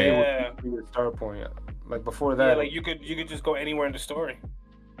could your start point. Like before that, like you could just go anywhere in the story.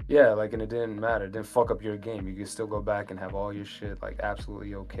 Yeah, like, and it didn't matter. It didn't fuck up your game. You could still go back and have all your shit like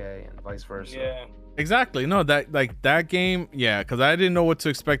absolutely okay, and vice versa. Yeah. Exactly. No, that game, yeah, because I didn't know what to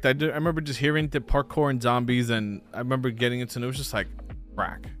expect. I remember just hearing the parkour and zombies, and I remember getting into it. It was just like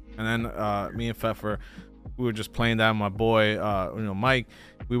crack. And then me and Pfeffer, we were just playing that with my boy, Mike.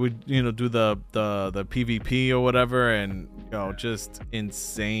 We would, do the PvP or whatever, and just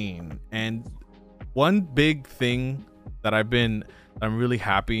insane. And one big thing that I'm really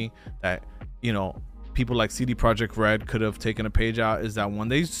happy that people like CD Projekt Red could have taken a page out is that when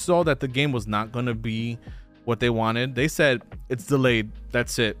they saw that the game was not going to be what they wanted, they said it's delayed.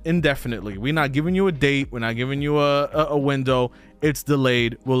 That's it, indefinitely. We're not giving you a date. We're not giving you a window. It's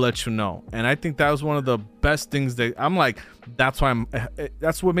delayed. We'll let you know. And I think that was one of the best things that's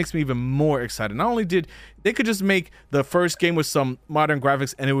what makes me even more excited. Not only did they could just make the first game with some modern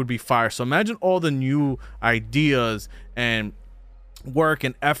graphics and it would be fire. So imagine all the new ideas and work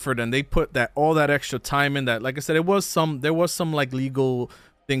and effort, and they put all that extra time in that. Like I said, there was some like legal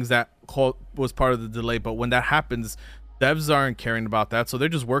things that was part of the delay, but when that happens, devs aren't caring about that, so they're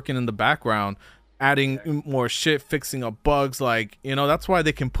just working in the background, adding more shit, fixing up bugs. That's why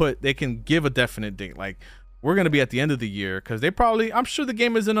they can give a definite date, like we're gonna be at the end of the year, because I'm sure the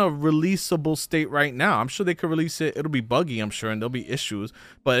game is in a releasable state right now. I'm sure they could release it. It'll be buggy, I'm sure, and there'll be issues,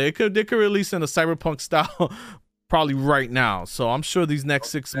 but they could release in a cyberpunk style probably right now. So I'm sure these next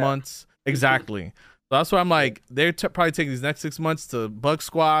 6 months, exactly. So that's why I'm like, they're probably taking these next 6 months to bug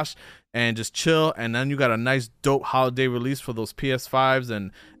squash and just chill, and then you got a nice dope holiday release for those PS5s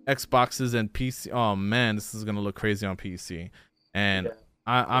and Xboxes and PC. Oh man, this is gonna look crazy on PC, and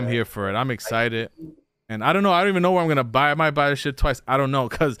I'm here for it. I'm excited, And I don't know. I don't even know where I'm gonna buy. I might buy this shit twice. I don't know,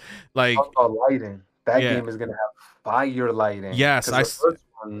 cause like Talk about lighting. That yeah, game is gonna have fire lighting. yes, Because the first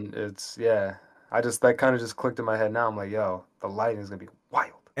one, it's that kind of just clicked in my head. Now I'm like, yo, the lighting is gonna be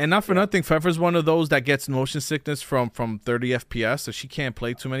wild. and not for nothing, Pfeffer's one of those that gets motion sickness from 30 FPS, so she can't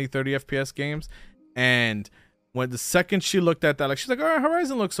play too many 30 FPS games. And when the second she looked at that, like she's like, all right,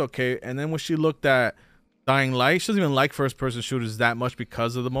 Horizon looks okay. And then when she looked at Dying Light, she doesn't even like first person shooters that much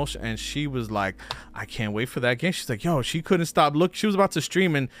because of the motion, and she was like, I can't wait for that game. She's like, yo, she couldn't stop. Look, she was about to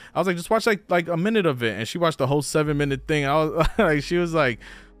stream, and I was like, just watch like a minute of it, and she watched the whole 7-minute thing. I was like, she was like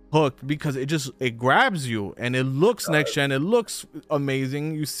hooked because it grabs you, and it looks next gen, it looks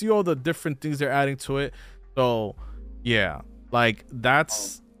amazing. You see all the different things they're adding to it. So yeah, like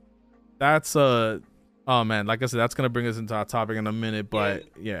that's oh man, like I said, that's gonna bring us into our topic in a minute, but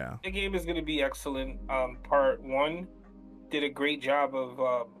yeah. The game is gonna be excellent. Part 1 did a great job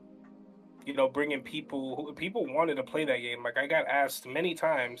of bringing people wanted to play that game. Like I got asked many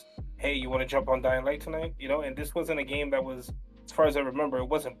times, hey, you want to jump on Dying Light tonight? And this wasn't a game that was, as far as I remember, it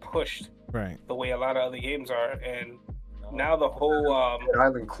wasn't pushed right the way a lot of other games are. And now the whole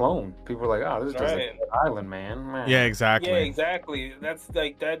Island clone, people are like, oh, this is just right. like Dead Island, man. Yeah, exactly. Yeah, exactly. That's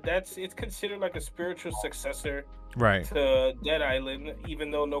like that. It's considered like a spiritual successor Right. to Dead Island,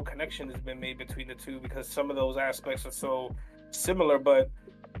 even though no connection has been made between the two because some of those aspects are so similar. But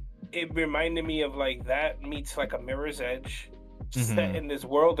it reminded me of like that meets like a Mirror's Edge set in this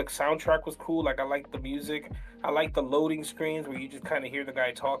world. The soundtrack was cool. Like I like the music. I like the loading screens where you just kind of hear the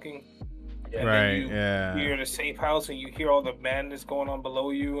guy talking. And right. you're in a safe house and you hear all the madness going on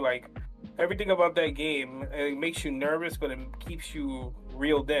below you. Like everything about that game, it makes you nervous, but it keeps you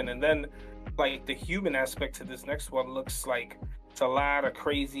reeled in. And then, like the human aspect to this next one looks like it's a lot of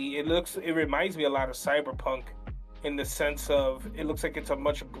crazy. It reminds me a lot of Cyberpunk, in the sense of it looks like it's a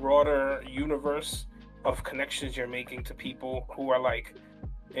much broader universe of connections you're making to people who are like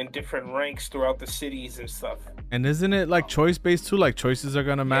in different ranks throughout the cities and stuff. And isn't it like choice based too? Like choices are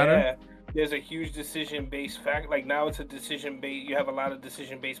gonna matter. Yeah. There's a huge decision-based fact. Like now, it's a decision-based. You have a lot of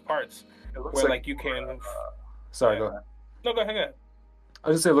decision-based parts where, like, you can. Sorry, go ahead. No, go ahead. I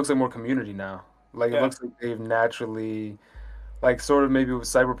was just say it looks like more community now. Like it looks like they've naturally, like sort of maybe what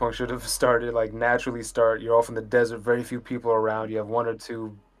Cyberpunk should have started. Like naturally start. You're off in the desert, very few people around. You have one or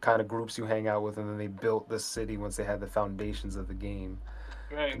two kind of groups you hang out with, and then they built the city once they had the foundations of the game.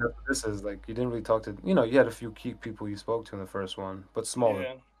 Right. This is like you didn't really talk to. You had a few key people you spoke to in the first one, but smaller.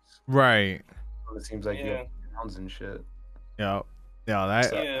 Yeah. Right. It seems like you have towns and shit. Yeah.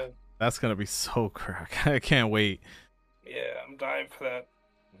 That's gonna be so crack. I can't wait. Yeah, I'm dying for that.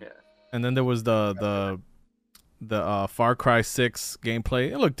 Yeah. And then there was the Far Cry 6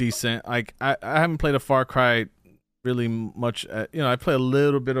 gameplay. It looked decent. Like I haven't played a Far Cry really much. I play a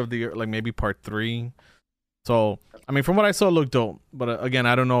little bit of the like maybe part 3. So I mean, from what I saw, it looked dope. But again,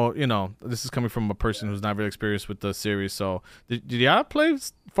 I don't know. This is coming from a person who's not very experienced with the series. So did y'all play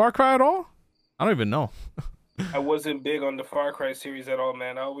Far Cry at all? I don't even know. I wasn't big on the Far Cry series at all,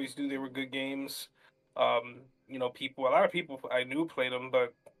 man. I always knew they were good games. A lot of people I knew played them,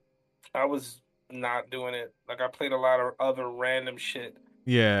 but I was not doing it. Like I played a lot of other random shit.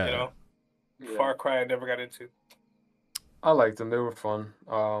 Yeah. Far Cry I never got into. I liked them. They were fun.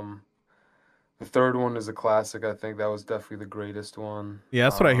 The third one is a classic. I think that was definitely the greatest one. Yeah,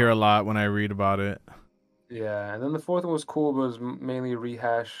 that's what I hear a lot when I read about it. Yeah, and then the fourth one was cool, but it was mainly a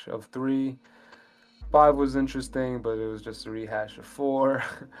rehash of 3. 5 was interesting, but it was just a rehash of 4.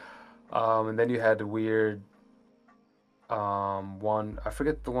 And then you had the weird one. I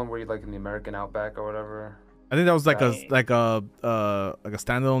forget the one where you like in the American Outback or whatever. I think that was like a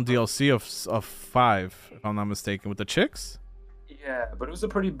standalone DLC of 5, if I'm not mistaken, with the chicks. Yeah, but it was a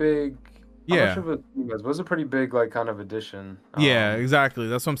pretty big. Yeah, it was a pretty big like kind of addition. Yeah, exactly.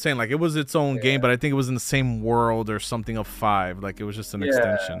 That's what I'm saying. Like it was its own game, but I think it was in the same world or something of 5. Like it was just an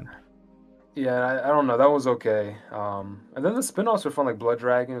extension. Yeah, I don't know. That was okay. And then the spin-offs were fun, like Blood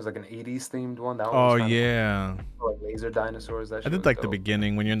Dragon. It was like an 80s themed one. That one was like laser dinosaurs. That shit I did was like dope. the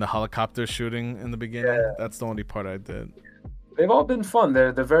beginning when you're in the helicopter shooting in the beginning. Yeah. That's the only part I did. They've all been fun.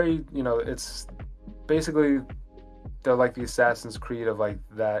 They're very, it's basically they're like the Assassin's Creed of like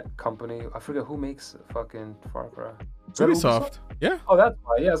that company. I forget who makes fucking Far Cry. Ubisoft. Yeah. Oh, that's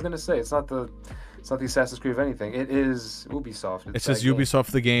why. Yeah, I was gonna say it's not the Assassin's Creed of anything. It is Ubisoft. It's just Ubisoft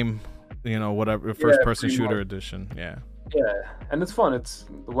the game. Whatever first person shooter edition. Yeah. Yeah, and it's fun.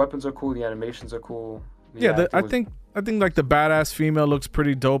 The weapons are cool. The animations are cool. I think like the badass female looks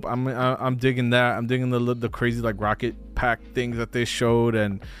pretty dope. I'm digging that. I'm digging the crazy like rocket pack things that they showed,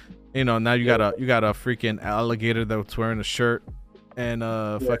 and now you got a freaking alligator that's wearing a shirt. and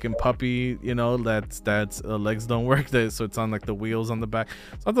Yeah. fucking puppy, you know, that's legs don't work, so it's on like the wheels on the back.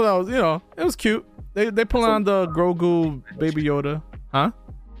 So I thought that was, you know, it was cute. They pull on the Grogu Baby Yoda, huh?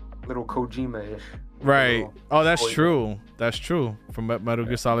 Little Kojima-ish. Right. Oh, that's toy. true. That's true. From Metal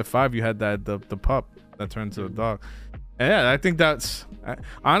Gear Solid 5, you had that the pup that turned to a dog. And yeah, I think that's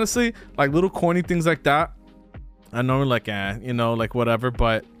honestly like little corny things like that. I know, like, you know, like whatever,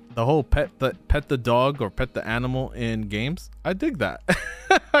 but the whole pet the dog or pet the animal in games, I dig that.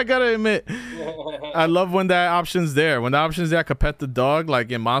 I gotta admit, I love when that option's there. When the option's there, I could pet the dog.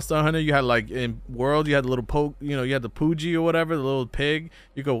 Like in Monster Hunter, you had like in World, you had the little you had the Poogie or whatever, the little pig.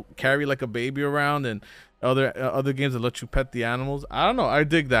 You go carry like a baby around, and other games that let you pet the animals. I don't know. I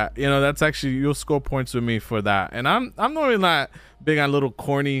dig that. You know, that's actually, you'll score points with me for that. And I'm normally not big on little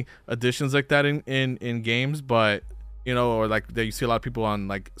corny additions like that in games, but you know, or like that you see a lot of people on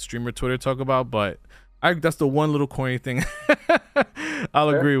like streamer Twitter talk about, but that's the one little corny thing I'll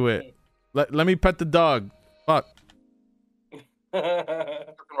agree with. Let me pet the dog. Fuck.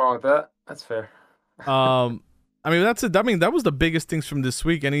 Nothing wrong with that. That's fair. I mean, that's it. I mean, that was the biggest things from this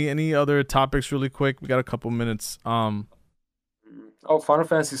week. Any other topics really quick? We got a couple minutes. Oh, Final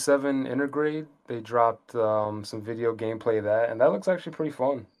Fantasy VII Intergrade. They dropped some video gameplay of that, and that looks actually pretty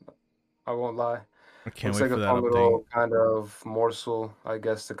fun. I won't lie. I can't Looks wait like for a that fun update. little kind of morsel, I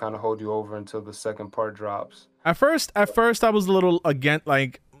guess, to kind of hold you over until the second part drops. At first I was a little against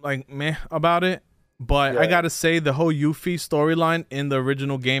like meh about it, but I Yeah. gotta say the whole Yuffie storyline in the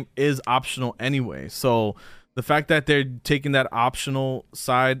original game is optional anyway. So the fact that they're taking that optional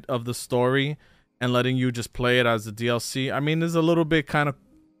side of the story and letting you just play it as a DLC, I mean, is a little bit kind of,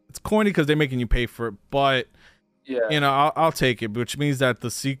 it's corny because they're making you pay for it, but Yeah. you know, I'll take it, which means that the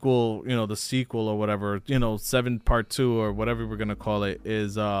sequel, you know, the sequel or whatever, you know, 7 part 2 or whatever we're gonna call it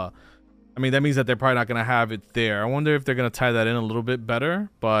is I mean, that means that they're probably not gonna have it there. I wonder if they're gonna tie that in a little bit better,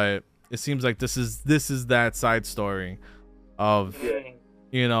 but it seems like this is that side story of,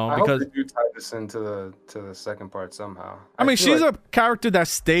 you know, I because hope they do tie this into the second part somehow. I mean, feel she's like a character that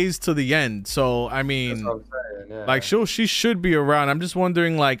stays to the end, so I that's mean, what I'm saying, yeah. like she should be around. I'm just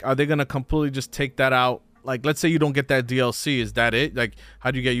wondering, like, are they gonna completely just take that out? Like, let's say you don't get that DLC, is that it? Like,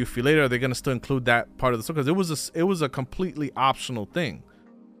 how do you get Yuffie later? Are they gonna still include that part of the story? Because it was a completely optional thing.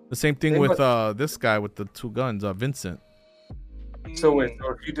 The same thing They with must- this guy with the 2 guns, Vincent. So wait,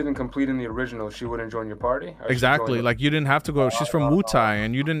 so if you didn't complete in the original, she wouldn't join your party? Or she'd Exactly. join- Like, you didn't have to go. She's from Wutai,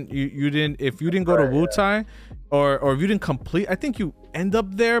 and you didn't if you didn't go to Right, yeah. Wutai, or if you didn't complete, I think you end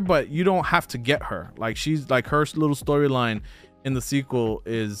up there, but you don't have to get her. Like, she's like, her little storyline in the sequel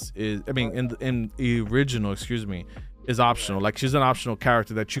is I mean, in the original, excuse me, is optional. Like, she's an optional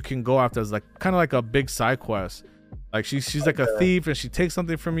character that you can go after as like kind of like a big side quest. Like, she's like a thief and she takes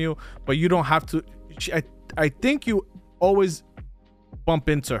something from you, but you don't have to. I think you always bump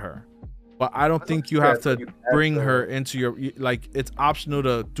into her, but I don't think you yeah, have I think to you have bring to- her into your, like, it's optional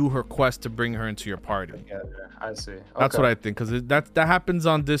to do her quest to bring her into your party. Yeah, I see. That's Okay. what I think, because that happens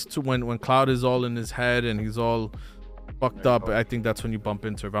on this too, when Cloud is all in his head and he's all fucked up. I think that's when you bump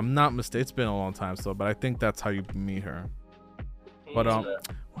into her. If I'm not mistaken, it's been a long time still, but I think that's how you meet her. But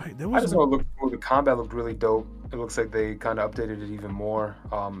wait, there I was just know it looked cool. The combat looked really dope. It looks like they kind of updated it even more.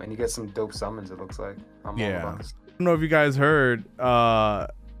 And you get some dope summons, it looks like. I'm all Yeah. about this. I don't know if you guys heard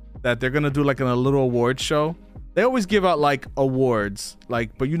that they're gonna do like a little award show. They always give out like awards,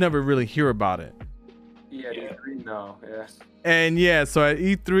 like, but you never really hear about it. Yeah, E3 no, yeah. And yeah, so at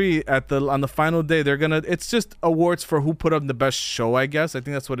E3 on the final day, it's just awards for who put up the best show, I guess. I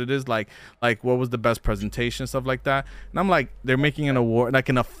think that's what it is. Like what was the best presentation, stuff like that. And I'm like, they're making an award, like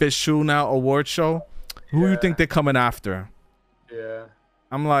an official now award show. Who you think they're coming after? Yeah.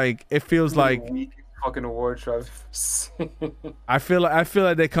 I'm like, it feels like Weak fucking award show I've seen. I feel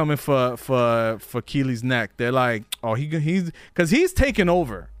like they're coming for Keely's neck. They're like, oh, he's because he's taking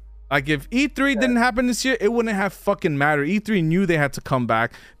over. Like, if E3 didn't happen this year, it wouldn't have fucking mattered. E3 knew they had to come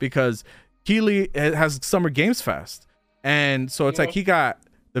back because Keely has Summer Games Fest, and so it's like he got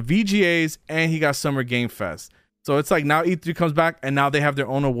the VGAs and he got Summer Game Fest. So it's like now E3 comes back and now they have their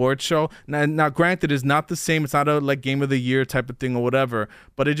own award show. Now granted, it's not the same. It's not a like Game of the Year type of thing or whatever,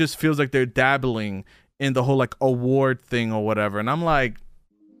 but it just feels like they're dabbling in the whole like award thing or whatever. And I'm like,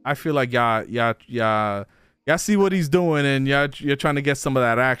 I feel like y'all see what he's doing and you're trying to get some of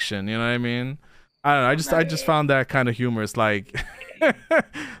that action. You know what I mean? I don't know. I just found that kind of humorous. Like,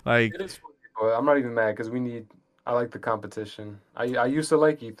 like It is funny, but I'm not even mad because I like the competition. I used to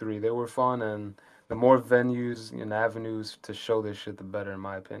like E3. They were fun, and the more venues and avenues to show this shit, the better, in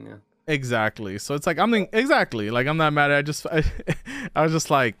my opinion. Exactly. So it's like exactly like I'm not mad at it. I was just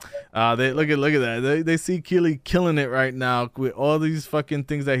like they look at that. They see Keely killing it right now with all these fucking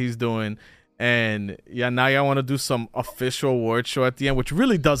things that he's doing. And yeah, now y'all want to do some official award show at the end, which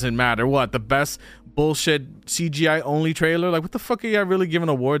really doesn't matter. What, the best bullshit CGI only trailer? Like, what the fuck are y'all really giving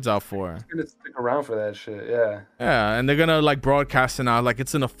awards out for? It's gonna stick around for that shit, yeah. Yeah, and they're gonna like broadcast it now, like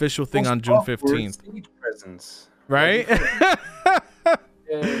it's an official thing on June 15th. Stage presence, right?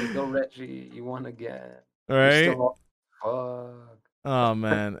 Yeah, go Reggie, you won again. Right? Fuck. Oh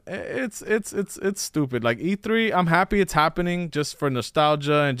man, it's stupid. Like E3, I'm happy it's happening just for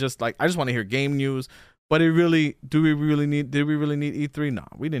nostalgia and just like I just want to hear game news. But did we really need E3? No,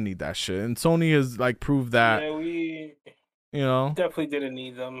 we didn't need that shit. And Sony has like proved that. Yeah, we definitely didn't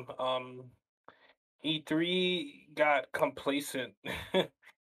need them. E3 got complacent.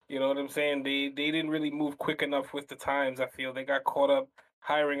 You know what I'm saying? They didn't really move quick enough with the times. I feel they got caught up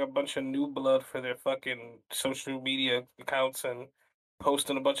hiring a bunch of new blood for their fucking social media accounts and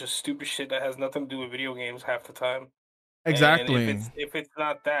posting a bunch of stupid shit that has nothing to do with video games half the time. Exactly. And if it's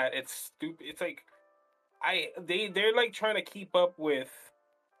not that, it's stupid. It's like they're like trying to keep up with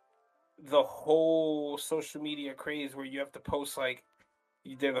the whole social media craze where you have to post like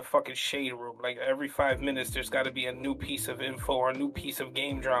they're the fucking shade room. Like every 5 minutes there's got to be a new piece of info or a new piece of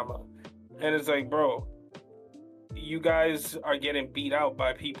game drama. And it's like, bro, you guys are getting beat out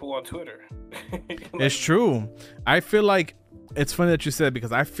by people on Twitter. Like, it's true. I feel like it's funny that you said,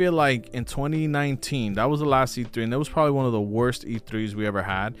 because I feel like in 2019 that was the last E3 and that was probably one of the worst E3s we ever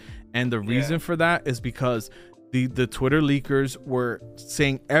had. And the reason for that is because the Twitter leakers were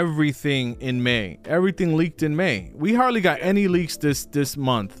saying everything in May. Everything leaked in May. We hardly got any leaks this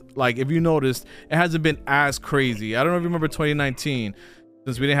month. Like if you noticed, it hasn't been as crazy. I don't know if you remember 2019,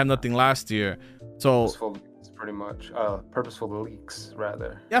 since we didn't have nothing last year. So pretty much purposeful leaks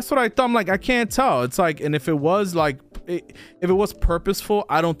rather. That's what I thought. I'm like, I can't tell. It's like, and if it was like if it was purposeful,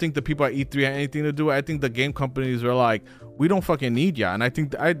 I don't think the people at E3 had anything to do with it. I think the game companies were like, we don't fucking need ya. And I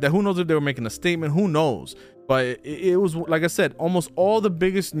think who knows if they were making a statement, who knows. But it was, like I said, almost all the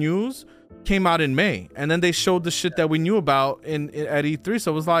biggest news came out in May, and then they showed the shit that we knew about at E3.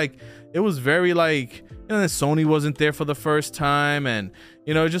 So it was like, it was very like, Sony wasn't there for the first time, and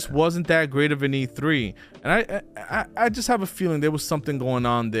it just wasn't that great of an E3. And I just have a feeling there was something going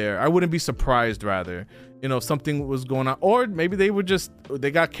on there. I wouldn't be surprised, rather, something was going on, or maybe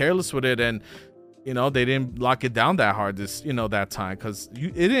they got careless with it and they didn't lock it down that hard that time, because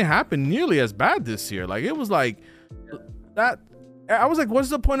it didn't happen nearly as bad this year. Like it was like that. I was like, what's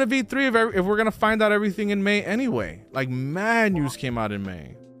the point of E3 if we're gonna find out everything in May anyway? Like mad news came out in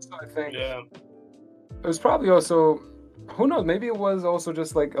May. So I think it was probably also, who knows, maybe it was also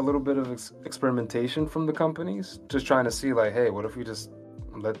just like a little bit of experimentation from the companies, just trying to see like, hey, what if we just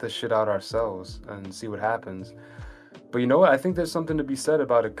let this shit out ourselves and see what happens. But you know what? I think there's something to be said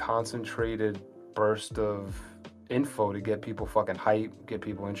about a concentrated burst of info to get people fucking hype, get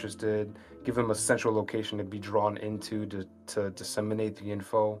people interested, give them a central location to be drawn into to disseminate the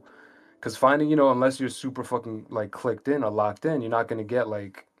info. Because finding, unless you're super fucking like clicked in or locked in, you're not going to get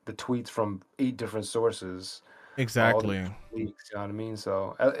like the tweets from 8 different sources. Exactly. Leaks, you know what I mean?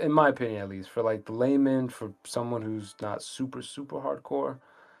 So in my opinion, at least, for like the layman, for someone who's not super hardcore,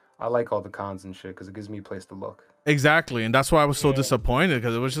 I like all the cons and shit because it gives me a place to look. Exactly. And that's why I was so disappointed,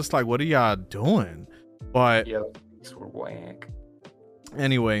 because it was just like, what are y'all doing? But yeah, these were whack.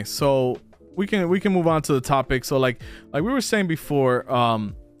 Anyway, so we can move on to the topic. So like we were saying before,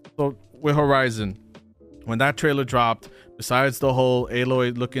 so with Horizon, when that trailer dropped, besides the whole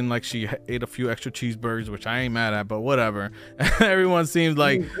Aloy looking like she ate a few extra cheeseburgers, which I ain't mad at, but whatever. Everyone seems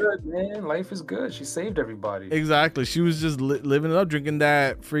like good, man. Life is good. She saved everybody. Exactly. She was just living it up, drinking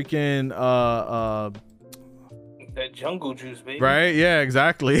that freaking that jungle juice, baby. Right? Yeah,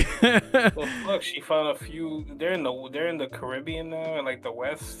 exactly. Well, look, she found a few. They're in the Caribbean now, and like the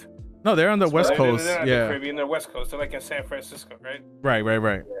West. No, they're on the West Coast. They're not yeah, the Caribbean, they're West Coast. They're like in San Francisco, right? Right.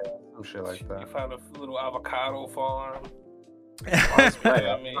 Yeah, some shit like that. She found a little avocado farm. I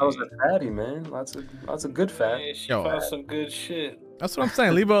was a fatty, man. Lots of good fat. Yeah, she found some good shit. That's what I'm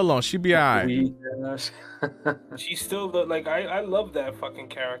saying. Leave her alone. She be alright. She's still like I love that fucking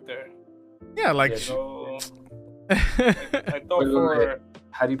character. Yeah, like. So, I thought for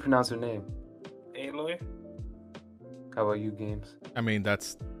how do you pronounce her name? Aloy. How about you, Games? I mean,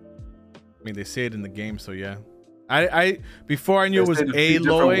 they say it in the game, so yeah. I before I knew it was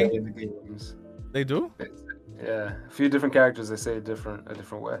Aloy. They do? Yeah, a few different characters. They say a different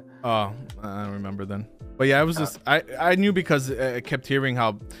way. Oh, I don't remember then. But yeah, I was just I knew because I kept hearing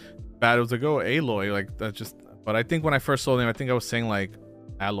how bad it was. Like, oh, Aloy, like that just. But I think when I first saw them, I think I was saying like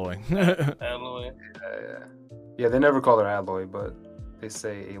Alloy. Alloy. Yeah, they never call her Alloy, but they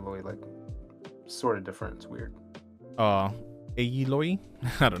say Aloy, like sort of different. It's weird. Aloy?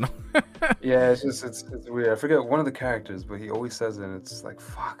 I don't know. Yeah, it's just it's weird. I forget one of the characters, but he always says it, and it's like,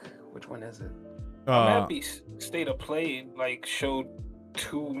 fuck, which one is it? I'm happy State of Play like showed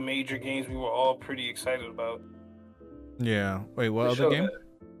 2 major games we were all pretty excited about. Yeah. Wait, what other game?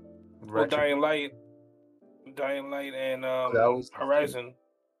 Well, Dying Light and Horizon.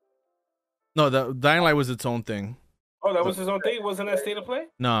 No, the Dying Light was its own thing. Oh, that was his own thing? Wasn't that State of Play?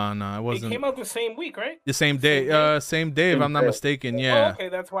 No, it wasn't. It came out the same week, right? The same day. Same day, if I'm not mistaken. Yeah. Oh, okay,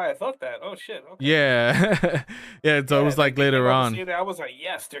 that's why I thought that. Oh shit. Okay. Yeah. Yeah, so it was like later on. I was like,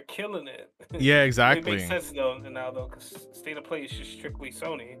 yes, they're killing it. Yeah, exactly. It makes sense though now because State of Play is just strictly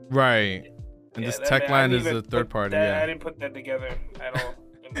Sony. Right. And this Techland is a third party. Yeah. I didn't put that together at all.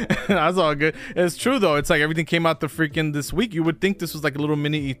 That's all good. It's true though. It's like everything came out the freaking this week. You would think this was like a little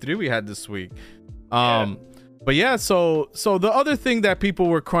mini E3 we had this week. But yeah, so the other thing that people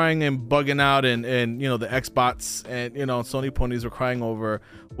were crying and bugging out and you know the Xbox and you know Sony ponies were crying over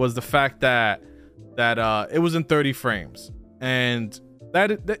was the fact that it was in 30 frames. And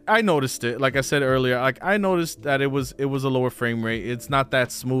that I noticed it. Like I said earlier, like I noticed that it was a lower frame rate. It's not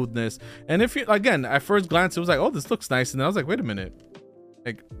that smoothness. And if you again at first glance it was like, oh, this looks nice, and then I was like, wait a minute.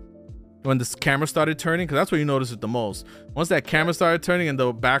 Like when this camera started turning, because that's where you notice it the most. Once that camera started turning and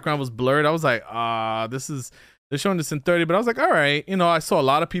the background was blurred, I was like, they're showing this in 30, but I was like, all right, you know, I saw a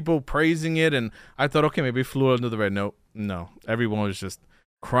lot of people praising it, and I thought, okay, maybe it flew under the red. Nope, no, everyone was just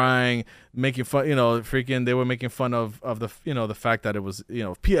crying, making fun, you know, freaking, they were making fun of the, you know, the fact that it was, you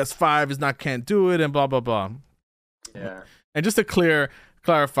know, PS5 can't do it and blah, blah, blah. Yeah. And just to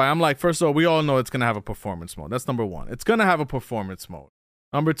clarify, I'm like, first of all, we all know it's going to have a performance mode. That's number one. It's going to have a performance mode.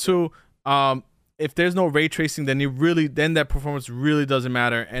 Number two, if there's no ray tracing, then that performance really doesn't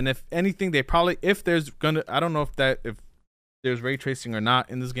matter. And if anything, I don't know if there's ray tracing or not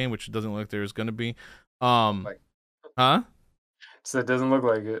in this game, which it doesn't look like there's gonna be. Huh? So it doesn't look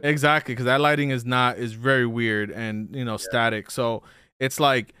like it. Exactly, because that lighting is very weird and static. So it's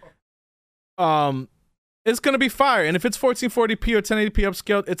like, it's gonna be fire. And if it's 1440p or 1080p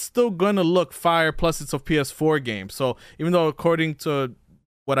upscaled, it's still gonna look fire. Plus, it's a PS4 game. So even though according to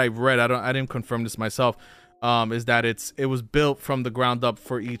what I've read, I didn't confirm this myself, is that it was built from the ground up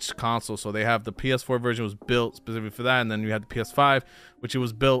for each console. So they have the PS4 version was built specifically for that, and then you had the PS5, which it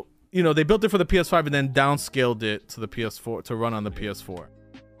was built, they built it for the PS5 and then downscaled it to the PS4 to run on the PS4.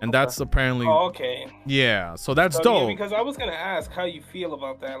 And that's apparently okay. Yeah, so that's dope. Yeah, because I was gonna ask how you feel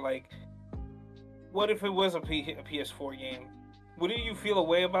about that. Like, what if it was a PS4 game? Wouldn't you feel a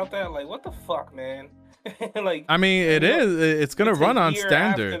way about that? Like, what the fuck, man? Like, I mean, it's gonna run on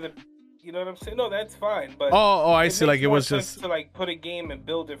standard. You know what I'm saying? No, that's fine. But I see. Like, it was just to like put a game and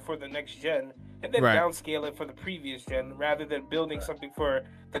build it for the next gen, and then downscale it for the previous gen, rather than building something for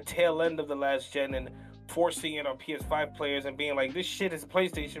the tail end of the last gen and forcing it on PS5 players and being like, this shit is a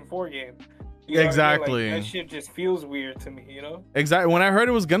PlayStation 4 game. Exactly. Like, that shit just feels weird to me, Exactly. When I heard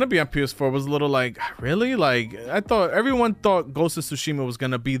it was gonna be on PS4, it was a little like, really? Like, everyone thought Ghost of Tsushima was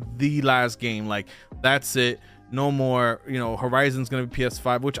gonna be the last game. Like, that's it. No more. Horizon's gonna be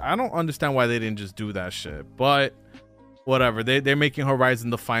PS5, which I don't understand why they didn't just do that shit. But whatever. They're making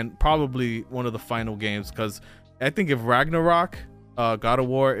Horizon probably one of the final games, because I think if Ragnarok, God of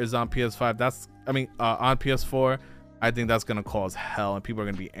War is on PS5, on PS4. I think that's gonna cause hell, and people are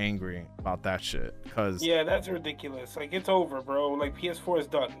gonna be angry about that shit. Yeah, that's ridiculous. Like, it's over, bro. Like, PS4 is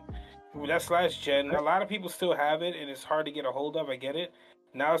done. That's last gen. A lot of people still have it, and it's hard to get a hold of. I get it.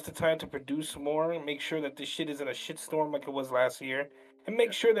 Now is the time to produce more and make sure that this shit isn't a shitstorm like it was last year, and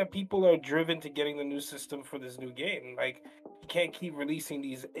make sure that people are driven to getting the new system for this new game. Like, you can't keep releasing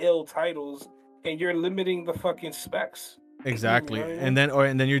these ill titles, and you're limiting the fucking specs. Exactly. And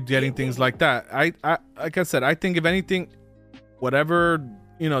then you're getting things like that. I like I said, I think if anything, whatever,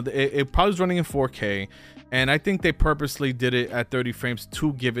 it probably is running in 4K, and I think they purposely did it at 30 frames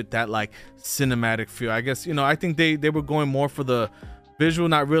to give it that like cinematic feel. I guess, I think they were going more for the visual,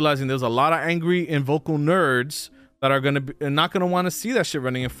 not realizing there's a lot of angry and vocal nerds that are not gonna want to see that shit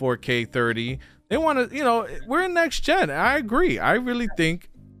running in 4K 30. They want to, we're in next gen. I agree. I really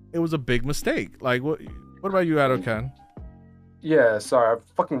think it was a big mistake. Like, what about you, Adokan? Yeah, sorry, I'm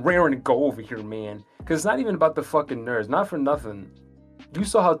fucking raring to go over here, man. Because it's not even about the fucking nerds. Not for nothing. You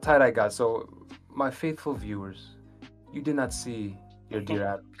saw how tight I got. So, my faithful viewers, you did not see your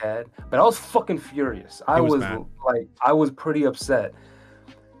dear Adocad, but I was fucking furious. I was pretty upset.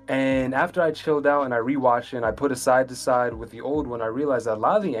 And after I chilled out and I rewatched it and I put it side to side with the old one, I realized that a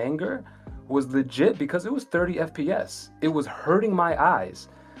lot of the anger was legit because it was 30 FPS. It was hurting my eyes.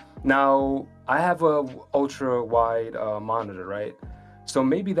 Now, I have a ultra wide monitor, right? So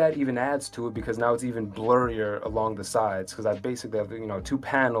maybe that even adds to it because now it's even blurrier along the sides because I basically have, two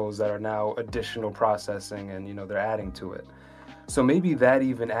panels that are now additional processing and, they're adding to it. So maybe that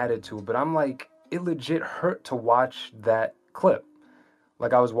even added to it, but I'm like, it legit hurt to watch that clip.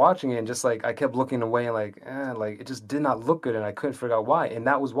 Like I was watching it and just like I kept looking away and like it just did not look good and I couldn't figure out why. And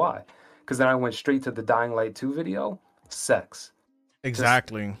that was why. Because then I went straight to the Dying Light 2 video. Sex. Just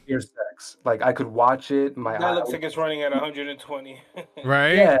Exactly. pure sex. Like I could watch it. My That eye, looks like it's running at 120.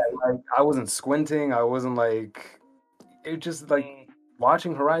 Right? yeah, like I wasn't squinting. I wasn't like it just like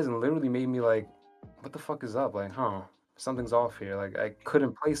watching Horizon literally made me like, what the fuck is up? Like, something's off here. Like I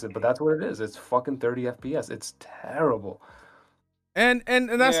couldn't place it, but that's what it is. It's fucking 30 FPS. It's terrible. And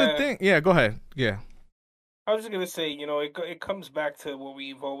that's the Yeah. thing. Yeah, go ahead. Yeah. I was just gonna say, it comes back to what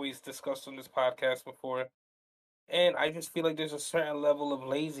we've always discussed on this podcast before, and I just feel like there's a certain level of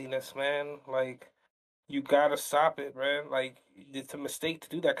laziness, man. Like, you gotta stop it, man. Like, it's a mistake to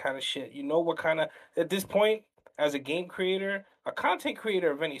do that kind of shit. You know what kind of at this point, as a game creator, a content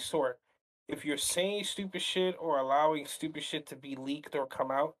creator of any sort, if you're saying stupid shit or allowing stupid shit to be leaked or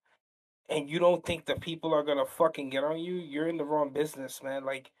come out, and you don't think that people are gonna fucking get on you, you're in the wrong business, man.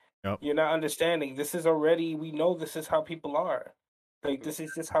 Like, Yep. you're not understanding. This is already we know this is how people are. Like, this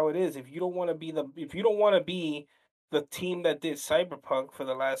is just how it is. If you don't want to be the team that did Cyberpunk for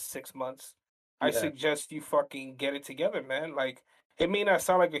the last 6 months, I Yeah. suggest you fucking get it together, man. Like, it may not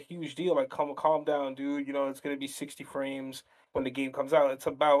sound like a huge deal. Like, calm down, dude. It's gonna be 60 frames when the game comes out. It's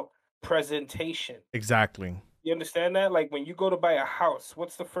about presentation. Exactly. You understand that? Like when you go to buy a house,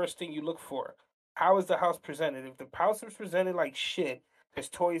 what's the first thing you look for? How is the house presented? If the house is presented like shit, there's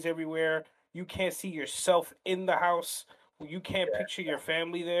toys everywhere, you can't see yourself in the house, you can't picture your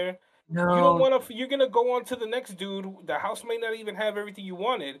family there. You don't No. want to. You're gonna go on to the next dude. The house may not even have everything you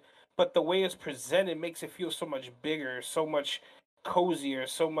wanted, but the way it's presented makes it feel so much bigger, so much cozier,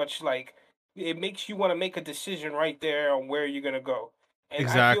 so much like it makes you want to make a decision right there on where you're gonna go. And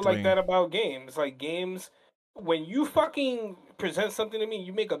I feel like Exactly. that about games. Like games, when you fucking present something to me,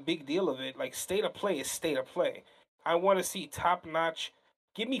 you make a big deal of it. Like state of play is state of play. I want to see top notch.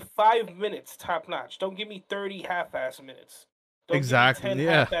 Give me 5 minutes top notch. Don't give me 30 half ass minutes. Don't give me 10 Exactly.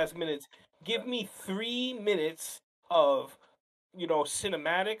 Yeah. half-ass minutes. Give me 3 minutes of,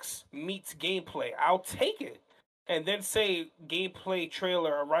 cinematics meets gameplay. I'll take it. And then say gameplay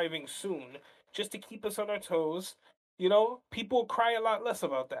trailer arriving soon, just to keep us on our toes. People cry a lot less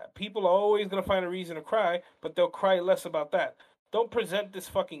about that. People are always gonna find a reason to cry, but they'll cry less about that. Don't present this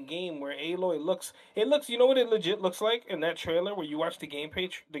fucking game where Aloy looks. It looks. You know what it legit looks like in that trailer where you watch the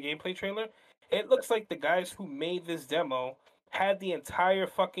gameplay trailer. It looks like the guys who made this demo had the entire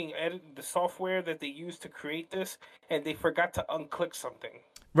fucking the software that they used to create this, and they forgot to unclick something.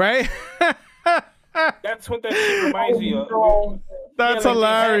 Right? That's what that shit reminds me of. That's like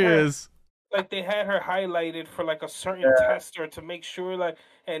hilarious. They had her highlighted for like a certain tester to make sure,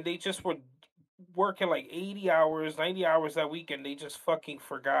 and they just were working like 80 hours, 90 hours that week, and they just fucking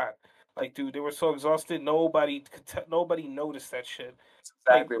forgot. Like, dude, they were so exhausted. Nobody noticed that shit. That's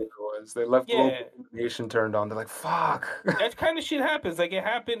exactly what it was. They left Yeah. local illumination turned on. They're like, fuck. That kind of shit happens. Like, it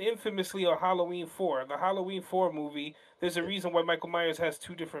happened infamously on Halloween 4. The Halloween 4 movie, there's a reason why Michael Myers has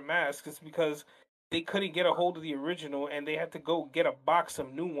two different masks. It's because they couldn't get a hold of the original, and they had to go get a box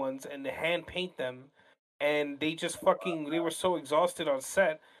of new ones and to hand paint them. And they they were so exhausted on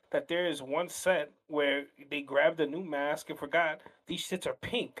set that there is one set where they grabbed a new mask and forgot these shits are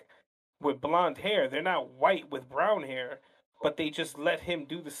pink with blonde hair. They're not white with brown hair, but they just let him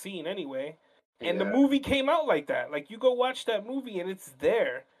do the scene anyway. And the movie came out like that. Like, you go watch that movie and it's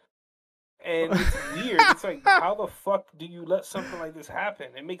there. And it's weird. It's like, how the fuck do you let something like this happen?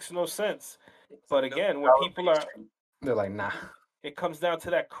 It makes no sense. But again, when people are, they're like, nah. it comes down to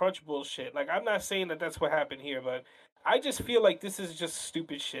that crunch bullshit. Like, I'm not saying that that's what happened here, but I just feel like this is just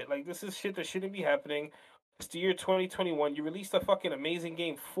stupid shit. Like, this is shit that shouldn't be happening. It's the year 2021. You released a fucking amazing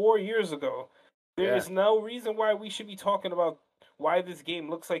game 4 years ago. There is no reason why we should be talking about why this game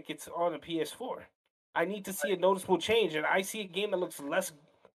looks like it's on a PS4. I need to see a noticeable change, and I see a game that looks less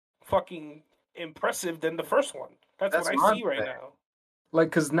fucking impressive than the first one. That's what I see right now. Like,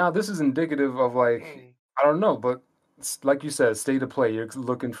 because now this is indicative of, like, I don't know, but like you said, state of play. You're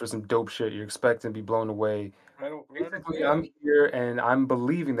looking for some dope shit. You're expecting to be blown away. Basically, I'm here and I'm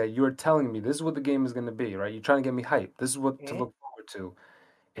believing that you're telling me this is what the game is going to be, right? You're trying to get me hyped. This is what to look forward to.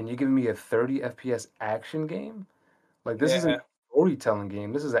 And you're giving me a 30 FPS action game? Like, this isn't a storytelling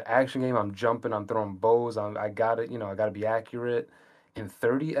game. This is an action game. I'm jumping, I'm throwing bows. I got it, I got to be accurate. in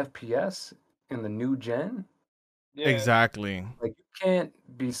 30 FPS in the new gen. Yeah. Exactly. Like you can't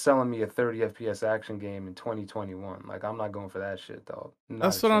be selling me a 30 FPS action game in 2021. Like I'm not going for that shit, dog. Not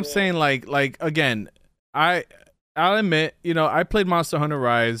That's a what I'm chance. saying. Like again, I'll admit, I played Monster Hunter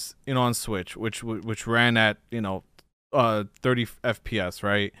Rise, on Switch, which ran at 30 FPS,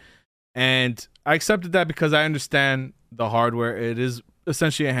 right? And I accepted that because I understand the hardware. It is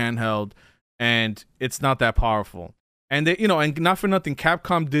essentially a handheld, and it's not that powerful. And they, and not for nothing,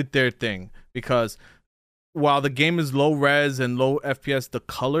 Capcom did their thing because while the game is low res and low FPS, the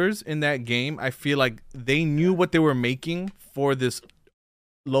colors in that game, I feel like they knew what they were making for this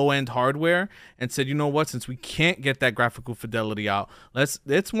low end hardware and said, you know what, since we can't get that graphical fidelity out, it's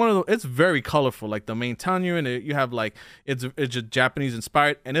very colorful. Like the main town you're in, you have like it's just Japanese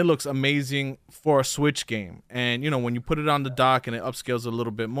inspired, and it looks amazing for a Switch game. And when you put it on the dock and it upscales a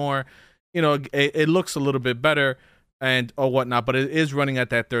little bit more, it looks a little bit better and or whatnot, but it is running at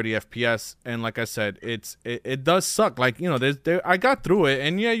that 30 FPS. And like I said, it does suck. Like, I got through it,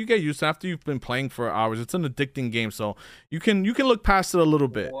 and yeah, you get used to it after you've been playing for hours. It's an addicting game, so you can look past it a little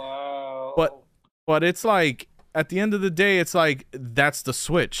bit. Wow. But it's like at the end of the day, it's like that's the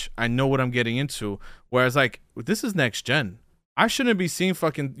Switch. I know what I'm getting into. Whereas like this is next gen. I shouldn't be seeing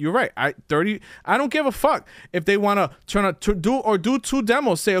fucking. You're right. I don't give a fuck if they want to do 2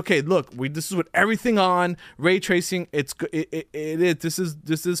 demos. Say, okay, look, this is with everything on ray tracing. This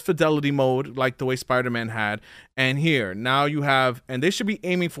is fidelity mode like the way Spider-Man had. And here now you have, and they should be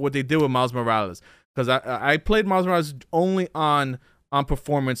aiming for what they did with Miles Morales, because I played Miles Morales only on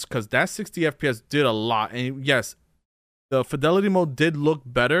performance because that 60 FPS did a lot. And yes, the fidelity mode did look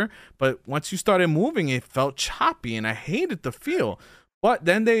better, but once you started moving, it felt choppy, and I hated the feel. But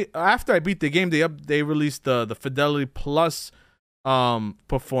then after I beat the game, they released the Fidelity Plus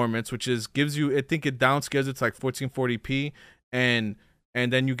performance, which gives you, I think it downscales it to like 1440p, and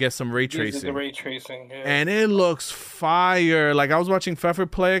then you get some ray tracing. The ray tracing, yeah. And it looks fire. Like I was watching Pfeffer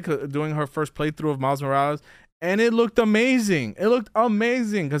play, doing her first playthrough of Miles Morales, and it looked amazing. It looked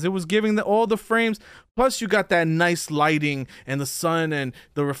amazing because it was giving all the frames. Plus, you got that nice lighting and the sun and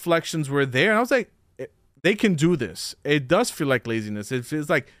the reflections were there. And I was like, they can do this. It does feel like laziness. It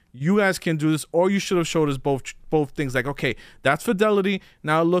feels like you guys can do this, or you should have showed us both things. Like, okay, that's fidelity.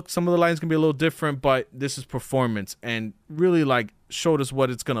 Now look, some of the lines can be a little different, but this is performance, and really like showed us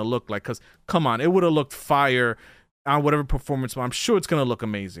what it's gonna look like. Because come on, it would have looked fire on whatever performance. But I'm sure it's gonna look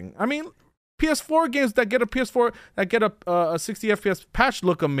amazing. I mean, PS4 games that get a PS4 that get a 60 FPS patch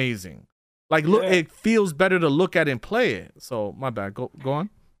look amazing. Like look, It feels better to look at and play it. So my bad. Go on.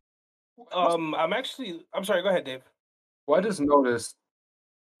 I'm sorry. Go ahead, Dave. Well, I just noticed,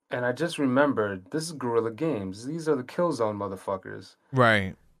 and I just remembered, this is Guerrilla Games. These are the Killzone motherfuckers.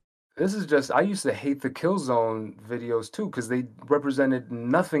 Right. This is just, I used to hate the Killzone videos too, because they represented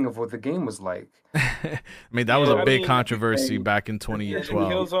nothing of what the game was like. I mean, that was a big controversy back in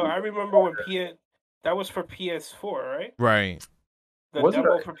 2012. Killzone, I remember when that was for PS4, right? Right. The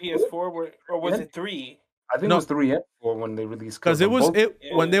demo for PS4, or was it 3? I think it was 3 and 4 when they released. Because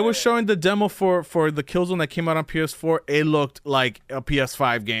when they were showing the demo for the Killzone that came out on PS4, it looked like a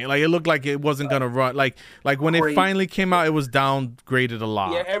PS5 game. Like it looked like it wasn't gonna run. Like when it finally came out, it was downgraded a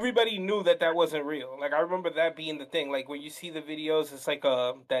lot. Yeah, everybody knew that wasn't real. Like I remember that being the thing. Like when you see the videos, it's like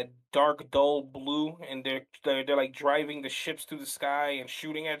that dark, dull blue, and they're like driving the ships through the sky and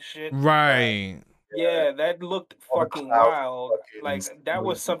shooting at shit. Right. Yeah, that looked fucking wild. Like that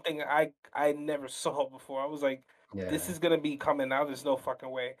was something I never saw before. I was like, this is gonna be coming out. There's no fucking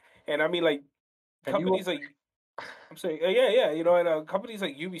way. And I mean, like companies like I'm saying, and companies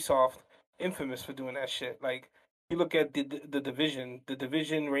like Ubisoft, infamous for doing that shit. Like you look at the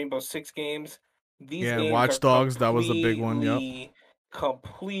Division, Rainbow Six games. These games Watch Dogs, that was a big one. Yep.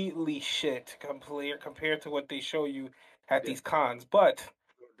 Completely shit, compared to what they show you at these cons, but.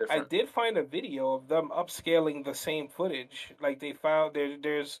 I did find a video of them upscaling the same footage. Like they found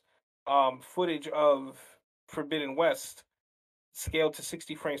there's footage of Forbidden West scaled to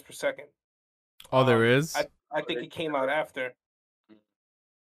 60 frames per second. Oh, there is? I think it came out after.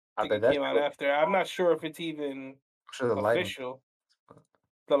 I think it came out after. I'm not sure if it's even official.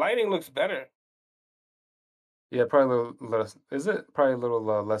 The lighting looks better. Yeah, probably a little less. Is it probably a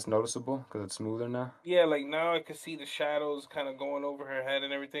little less noticeable because it's smoother now? Yeah, like now I can see the shadows kind of going over her head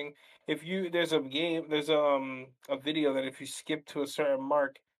and everything. There's a video that if you skip to a certain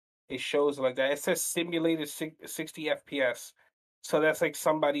mark, it shows like that. It says simulated 60 FPS, so that's like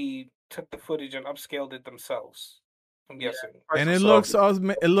somebody took the footage and upscaled it themselves. I'm guessing. And it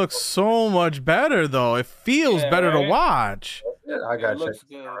looks so much better though. It feels better to watch. Yeah, I gotta check.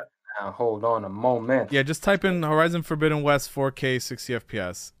 Now, hold on a moment. Yeah, just type in Horizon Forbidden West 4K 60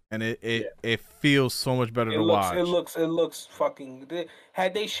 FPS, and Yeah. it feels so much better It to looks, it watch. looks, it looks fucking.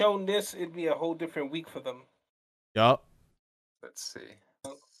 Had they shown this, it'd be a whole different week for them. Yup. Let's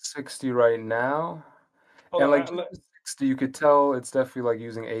see. 60 right now. Hold And on, like just the 60, you could tell it's definitely like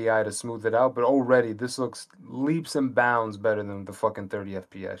using AI to smooth it out, but already this looks leaps and bounds better than the fucking 30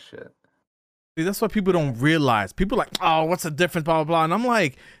 FPS shit. See, that's what people don't realize. People are like, oh, what's the difference? Blah blah blah. And I'm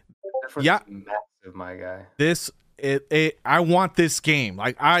like, The difference yeah, is massive, my guy. this I want this game.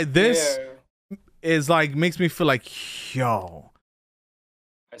 Like this yeah. is like makes me feel like, yo.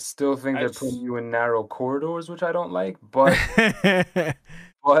 I still think I they're s- putting you in narrow corridors, which I don't like, but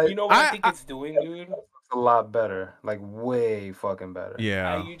You know what I think I- it's doing, dude? it's a lot better. Like way fucking better.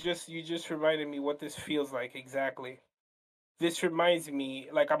 yeah. You just reminded me what this feels like exactly. This reminds me,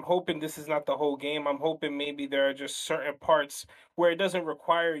 like I'm hoping this is not the whole game. I'm hoping maybe there are just certain parts where it doesn't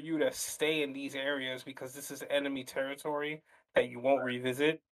require you to stay in these areas because this is enemy territory that you won't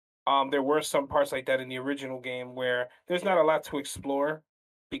revisit. There were some parts like that in the original game where there's not a lot to explore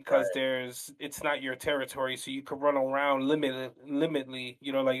because Right. it's not your territory, so you could run around limitly,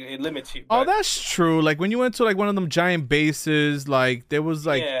 you know, like it limits you. Oh, But that's true. Like when you went to like one of them giant bases, like there was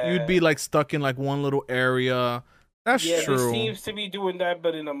like you'd be yeah. like stuck in like one little area. That's Yeah, this true. seems to be doing that,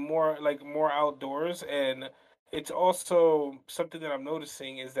 but in a more like more outdoors, and it's also something that I'm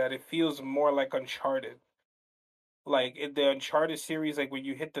noticing is that it feels more like Uncharted. Like in the Uncharted series, like when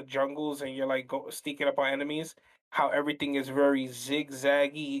you hit the jungles and you're like sneaking up on enemies, how everything is very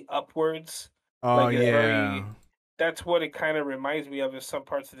zigzaggy upwards. Oh Like it's yeah. very. That's what it kind of reminds me of in some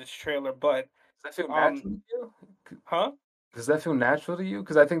parts of this trailer. But Does that feel um, natural to you? huh? Does that feel natural to you?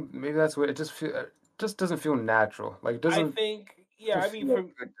 Because I think maybe that's what it just doesn't feel natural. Like it I doesn't think yeah. I doesn't mean, feel like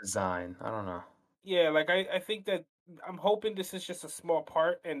for good design. I don't know. yeah, like I think that I'm hoping this is just a small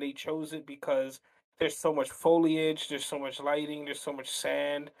part and they chose it because there's so much foliage, there's so much lighting, there's so much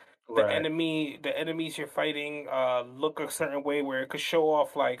sand. Right. The enemies you're fighting look a certain way where it could show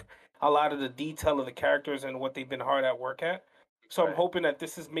off like a lot of the detail of the characters and what they've been hard at work at. So I'm Right. hoping that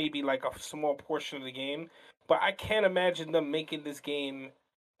this is maybe like a small portion of the game, but I can't imagine them making this game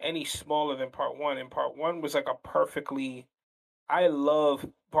any smaller than part 1. And part 1 was like a perfectly I love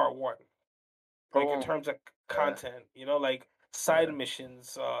part 1 Part like in one. terms of Yeah. content, you know, like Yeah. side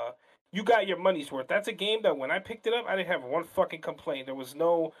missions. You got your money's worth. That's a game that when I picked it up, I didn't have one fucking complaint. There was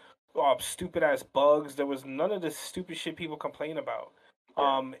no stupid ass bugs. There was none of this stupid shit people complain about.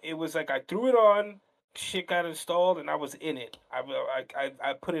 Yeah. It was like I threw it on, shit got installed, and I was in it.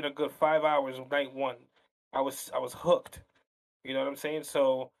 I put in a good 5 hours night one. I was hooked. You know what I'm saying?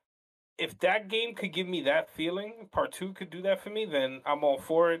 So if that game could give me that feeling, part two could do that for me, then I'm all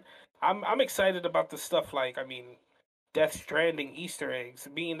for it. I'm excited about the stuff like I mean, Death Stranding Easter eggs,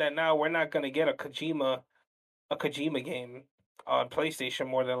 being that now we're not gonna get a Kojima game on PlayStation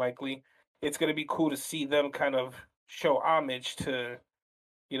more than likely. It's gonna be cool to see them kind of show homage to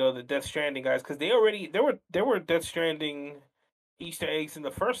the Death Stranding guys because they already there were Death Stranding Easter eggs in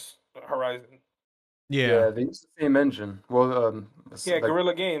the first Horizon. Yeah. Yeah, they use the same engine. Well, Yeah, like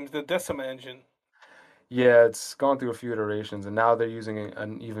Guerrilla Games, the Decima engine. yeah, it's gone through a few iterations, and now they're using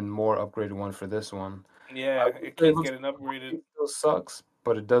an even more upgraded one for this one. I Yeah, would it say it keeps looks getting upgraded. it still sucks,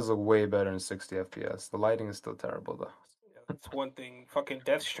 but it does look way better in 60 FPS. The lighting is still terrible though. Yeah, that's one thing. Fucking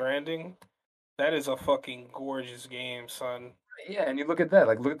Death Stranding, that is a fucking gorgeous game, son. Yeah, and you look at that,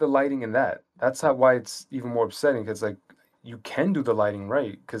 like look at the lighting in that. That's how why it's even more upsetting because like you can do the lighting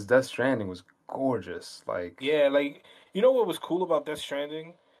right because Death Stranding was gorgeous. Like Yeah, like you know what was cool about Death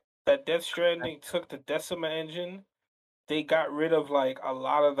Stranding? That Death Stranding took the Decima engine. They got rid of like a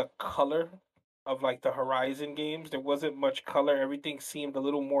lot of the color of like the Horizon games. There wasn't much color. Everything seemed a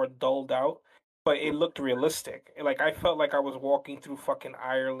little more dulled out, but it looked realistic. Like I felt like I was walking through fucking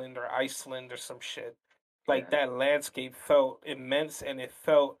Ireland or Iceland or some shit. Like yeah, that landscape felt immense and it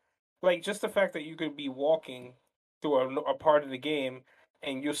felt like just the fact that you could be walking through a part of the game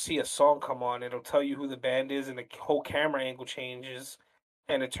and you'll see a song come on, it'll tell you who the band is and the whole camera angle changes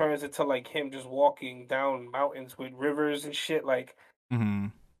and it turns into like him just walking down mountains with rivers and shit. Like, Hmm.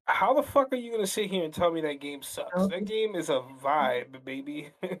 how the fuck are you gonna sit here and tell me that game sucks? don't That be, game is a vibe, baby.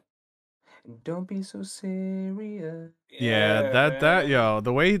 don't be so serious. Yeah, Yeah, that man. yo,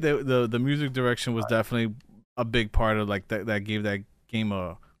 the way the music direction was definitely a big part of like that gave that game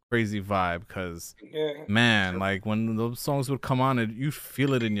a crazy vibe because Yeah, man, like when those songs would come on and you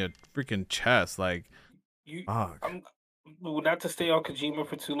feel it in your freaking chest, like you. fuck. I'm well, not to stay on Kojima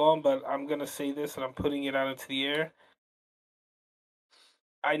for too long, but I'm gonna say this and I'm putting it out into the air.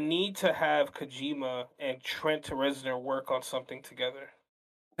 I need to have Kojima and Trent Reznor work on something together.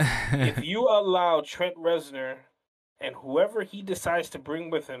 If you allow Trent Reznor and whoever he decides to bring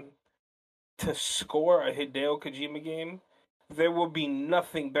with him to score a Hideo Kojima game, there will be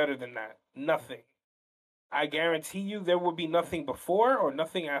nothing better than that. Nothing. I guarantee you there will be nothing before or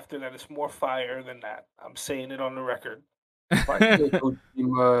nothing after that is more fire than that. I'm saying it on the record. If I could get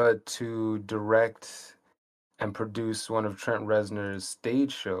Kojima to direct and produce one of Trent Reznor's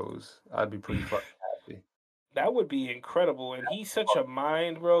stage shows, I'd be pretty fucking happy. That would be incredible. And he's such a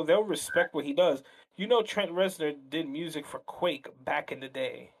mind, bro. They'll respect what he does. You know, Trent Reznor did music for Quake back in the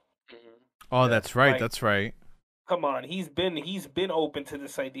day. Oh, that's right. Like, That's right. come on, he's been open to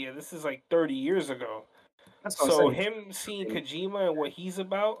this idea. This is like 30 years ago. That's what I'm So saying. him seeing Kojima and what he's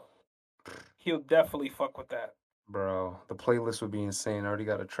about, he'll definitely fuck with that. Bro, the playlist would be insane. I already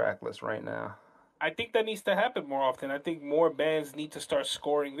got a track list right now. I think that needs to happen more often. I think more bands need to start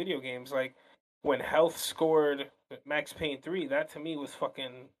scoring video games. Like when Health scored Max Payne 3, that to me was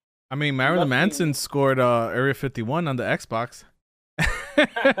fucking. I mean, Marilyn Manson scored Area 51 on the Xbox.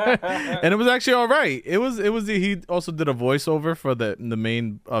 And it was actually all right. It was he also did a voiceover for the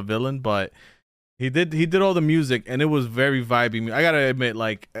main villain, but he did all the music and it was very vibey. I gotta admit,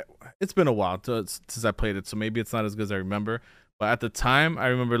 like, it's been a while since I played it, so maybe it's not as good as I remember. But at the time, I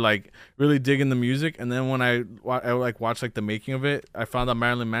remember like really digging the music, and then when I like watched like the making of it, I found out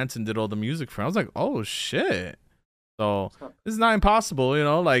Marilyn Manson did all the music for it. I was like, oh shit! So it's not impossible, you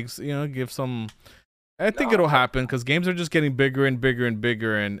know. Like, you know, give some. I think it'll happen because games are just getting bigger and bigger and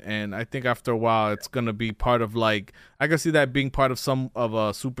bigger, and I think after a while it's gonna be part of, like, I can see that being part of some of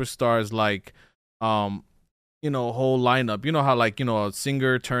superstars, like you know, whole lineup. You know how, like, you know, a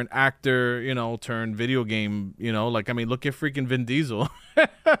singer turned actor, you know, turned video game, you know, like, I mean, look at freaking Vin Diesel.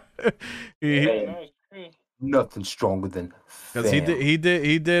 Nothing stronger than because he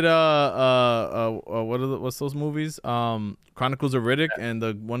did what's those movies, Chronicles of Riddick, and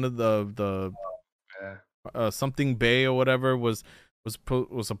the one of the something Bay or whatever was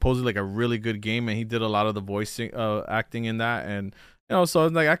supposedly like a really good game, and he did a lot of the voicing acting in that. And you know, so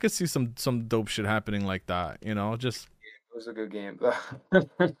like I could see some dope shit happening like that, you know. Just it was a good game.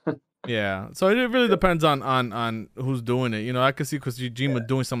 yeah, so it really depends on who's doing it, you know. I could see Kojima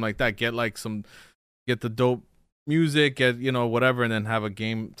doing something like that, get the dope music, get, you know, whatever, and then have a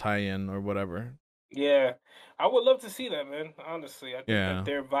game tie-in or whatever. Yeah, I would love to see that, man. Honestly, I think that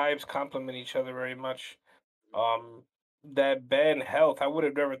their vibes complement each other very much. That band Health, I would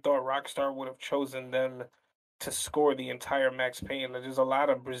have never thought Rockstar would have chosen them to score the entire Max Payne. There's a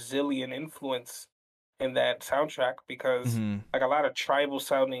lot of Brazilian influence in that soundtrack because like a lot of tribal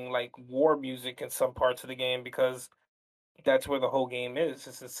sounding like war music in some parts of the game, because that's where the whole game is.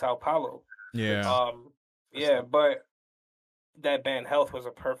 It's in Sao Paulo. Yeah. Yeah, but that band Health was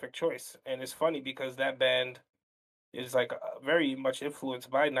a perfect choice. And it's funny because that band is like very much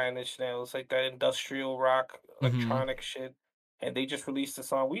influenced by Nine Inch Nails, like that industrial rock, electronic shit. And they just released a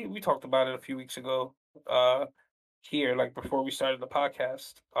song. We talked about it a few weeks ago here, like before we started the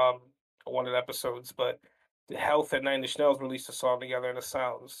podcast, one of the episodes. But Health and Nine Inch Nails released a song together, and it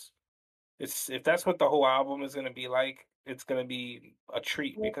sounds, if that's what the whole album is gonna be like, it's gonna be a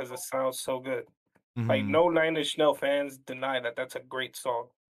treat because it sounds so good. Like, no Nine Inch Nails fans deny that that's a great song.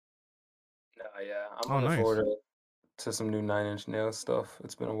 Yeah, I'm looking forward to some new Nine Inch Nails stuff.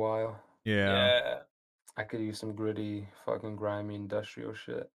 It's been a while. Yeah. I could use some gritty, fucking grimy industrial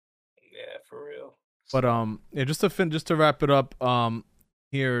shit. Yeah, for real. But yeah, just to wrap it up,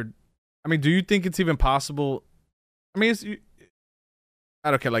 here, I mean, do you think it's even possible? I mean,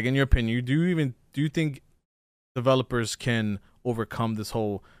 I don't care. Like, in your opinion, do you think developers can overcome this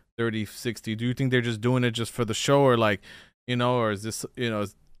whole 30-60? Do you think they're just doing it just for the show, or like, you know, or is this, you know,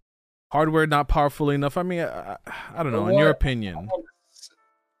 is hardware not powerful enough? I mean, I don't know. In your opinion,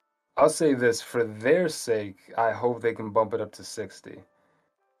 I'll say this: for their sake, I hope they can bump it up to 60,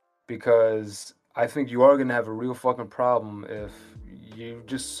 because I think you are gonna have a real fucking problem if you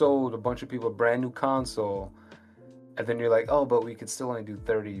just sold a bunch of people a brand new console, and then you're like, oh, but we could still only do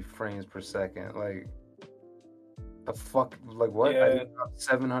 30 frames per second. Like, the fuck, like what? Yeah. I think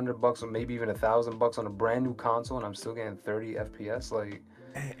 $700 or maybe even $1,000 on a brand new console, and I'm still getting 30 FPS. Like,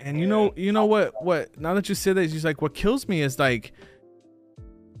 and you know what? Now that you say that, it's just like, what kills me is, like,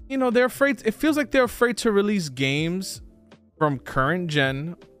 you know, they're afraid. It feels like they're afraid to release games from current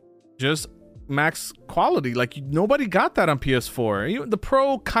gen, just max quality. Like, nobody got that on PS4. The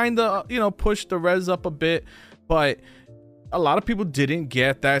Pro kind of, you know, pushed the res up a bit, but a lot of people didn't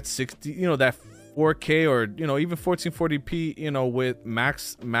get that 60, you know, that 4K or, you know, even 1440p, you know, with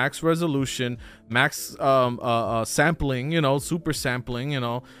max resolution, max sampling, you know, super sampling, you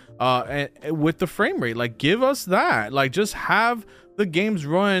know, and with the frame rate. Like, give us that. Like, just have the games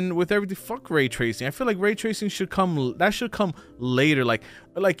run with everything. Fuck ray tracing. I feel like ray tracing should come later. Like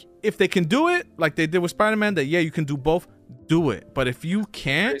if they can do it like they did with Spider-Man, that yeah, you can do both, do it. But if you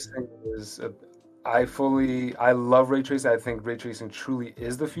can't, I love ray tracing. I think ray tracing truly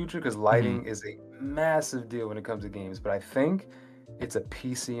is the future because lighting is a massive deal when it comes to games. But I think it's a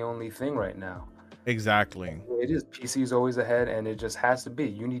PC only thing right now. Exactly. It is. PC is always ahead, and it just has to be.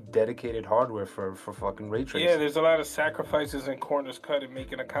 You need dedicated hardware for fucking ray tracing. Yeah, there's a lot of sacrifices and corners cut in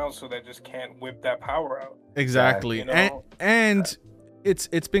making a console that just can't whip that power out. Exactly. You know? And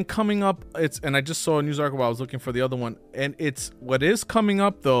it's been coming up. And I just saw a news article while I was looking for the other one. And what is coming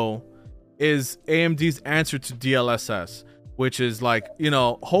up though is AMD's answer to DLSS, which is like,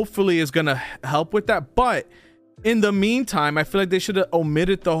 hopefully is gonna help with that. But in the meantime, I feel like they should have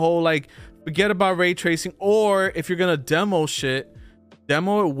omitted the whole like, forget about ray tracing, or if you're gonna demo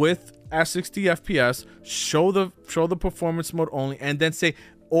it with at 60 FPS, show the performance mode only, and then say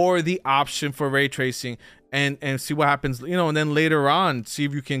or the option for ray tracing, and see what happens, and then later on see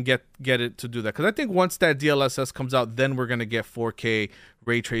if you can get it to do that. Because I think once that DLSS comes out, then we're gonna get 4K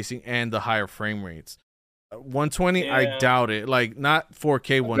ray tracing and the higher frame rates. 120, yeah. I doubt it. Like not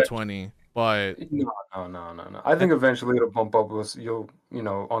 4K 120. But no. I think eventually it'll bump up. You'll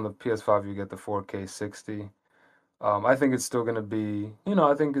on the PS5 you get the 4K 60. I think it's still gonna be,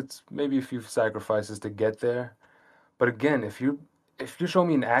 I think it's maybe a few sacrifices to get there. But again, if you show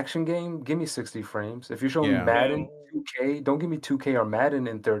me an action game, give me 60 frames. If you show me Madden 2K, don't give me 2K or Madden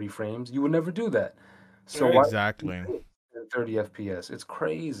in 30 frames. You would never do that. So exactly. 30 FPS. It's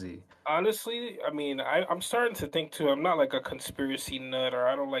crazy. Honestly, I mean, I'm starting to think too. I'm not like a conspiracy nut, or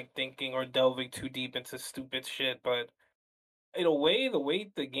I don't like thinking or delving too deep into stupid shit. But in a way, the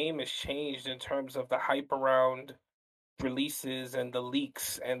way the game has changed in terms of the hype around releases and the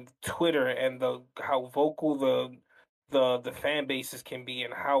leaks and Twitter and how vocal the fan bases can be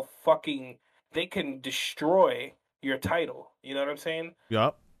and how fucking they can destroy your title. You know what I'm saying?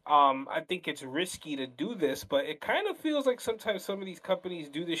 Yep. I think it's risky to do this, but it kind of feels like sometimes some of these companies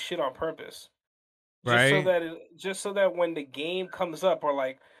do this shit on purpose, right? Just so that when the game comes up, or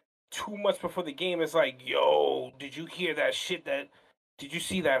like 2 months before the game, it's like, yo, did you hear that shit? Did you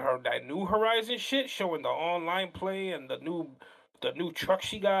see that new Horizon shit showing the online play and the new truck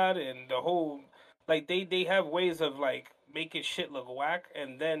she got and the whole, like they have ways of like making shit look whack,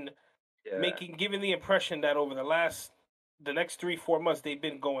 and then giving the impression that over the next 3-4 months they've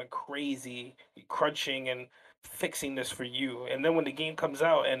been going crazy, crunching and fixing this for you. And then when the game comes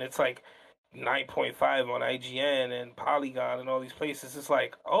out and it's like 9.5 on IGN and Polygon and all these places, it's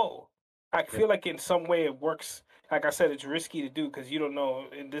like, oh, I feel like in some way it works. Like I said, it's risky to do because you don't know,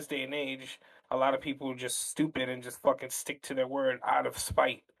 in this day and age, a lot of people are just stupid and just fucking stick to their word out of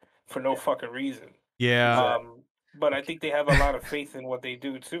spite for no fucking reason. Yeah. But I think they have a lot of faith in what they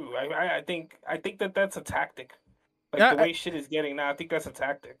do too. I think that's a tactic. Like the way shit is getting now, I think that's a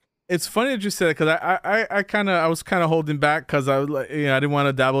tactic. It's funny that you said it, because I was kind of holding back because I was like, I didn't want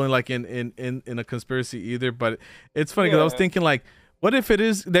to dabble in a conspiracy either. But it's funny because I was thinking like, what if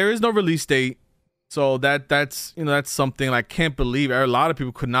there is no release date? So that's something like, can't believe, a lot of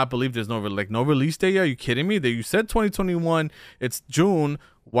people could not believe there's no release date. Are you kidding me? You said 2021, it's June.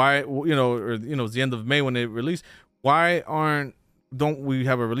 Why, it's the end of May when it released. Why don't we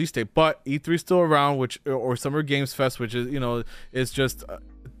have a release date? But E3 is still around, or Summer Games Fest, which is, it's just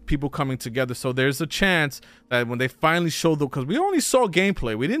people coming together. So there's a chance that when they finally show because we only saw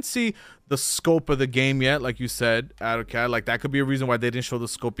gameplay, we didn't see the scope of the game yet, like you said, AutoCAD. Like that could be a reason why they didn't show the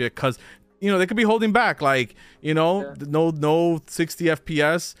scope yet, because they could be holding back, like no 60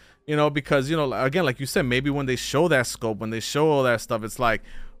 FPS, because again, like you said, maybe when they show that scope, when they show all that stuff, it's like,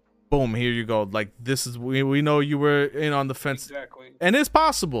 boom, here you go. Like, this is, we know you were on the fence. Exactly. And it's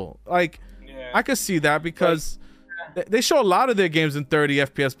possible. Like, I could see that because they show a lot of their games in 30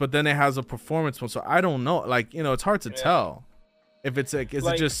 FPS, but then it has a performance one. So I don't know. Like, it's hard to tell if it's like, is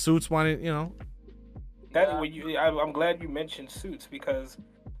it just Suits wanting, I'm glad you mentioned Suits, because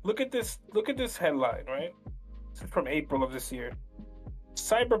look at this headline, right? This is from April of this year.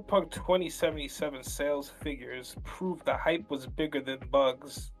 Cyberpunk 2077 sales figures prove the hype was bigger than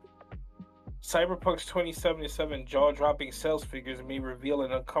bugs. Cyberpunk's 2077 jaw-dropping sales figures may reveal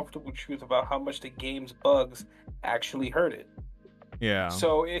an uncomfortable truth about how much the game's bugs actually hurt it. Yeah.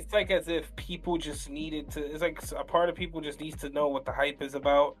 So it's like as if people just it's like a part of people just needs to know what the hype is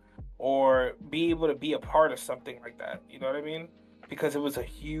about, or be able to be a part of something like that. You know what I mean? Because it was a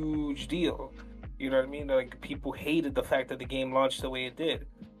huge deal. You know what I mean? Like, people hated the fact that the game launched the way it did.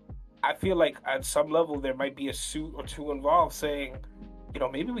 I feel like at some level there might be a suit or two involved saying,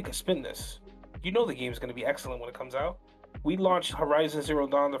 maybe we could spin this. The game's going to be excellent when it comes out. We launched Horizon Zero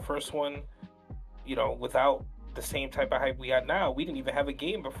Dawn, the first one, you know, without the same type of hype we got now. We didn't even have a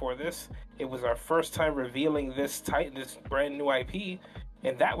game before this. It was our first time revealing this brand new IP,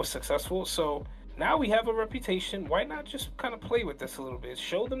 and that was successful. So now we have a reputation. Why not just kind of play with this a little bit?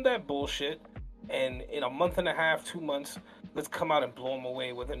 Show them that bullshit, and in a month and a half, 2 months, let's come out and blow them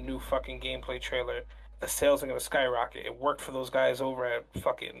away with a new fucking gameplay trailer. The sales are gonna skyrocket. It worked for those guys over at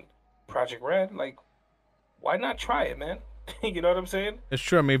fucking Project Red. Like, why not try it, man? You know what I'm saying? It's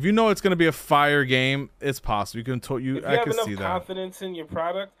true. I mean, if you know it's gonna be a fire game, it's possible. You can If you I have can enough see that. confidence in your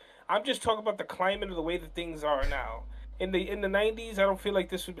product, I'm just talking about the climate of the way that things are now. In the 90s, I don't feel like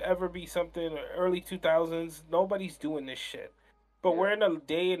this would ever be something. Early 2000s, nobody's doing this shit. But we're in a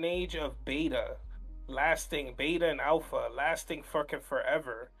day and age of beta and alpha lasting fucking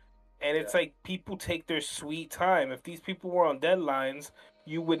forever. And it's like people take their sweet time. If these people were on deadlines,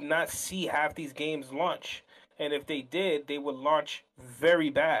 you would not see half these games launch. And if they did, they would launch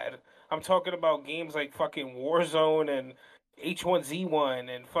very bad. I'm talking about games like fucking Warzone and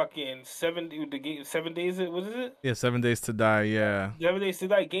H1Z1 and fucking 7 days. What is it? Yeah, 7 Days to Die. Yeah. 7 days to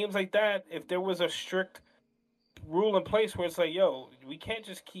Die. Games like that. If there was a strict rule in place where it's like, yo, we can't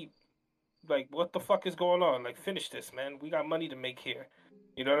just keep like, what the fuck is going on? Like, finish this, man. We got money to make here.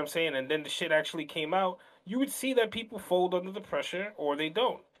 You know what I'm saying? And then the shit actually came out. You would see that people fold under the pressure or they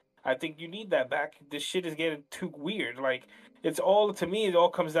don't. I think you need that back. This shit is getting too weird. Like, it's all, to me, it all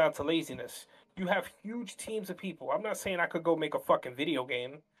comes down to laziness. You have huge teams of people. I'm not saying I could go make a fucking video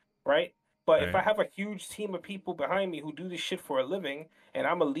game, right? But if I have a huge team of people behind me who do this shit for a living, and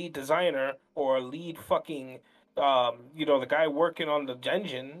I'm a lead designer or a lead fucking, you know, the guy working on the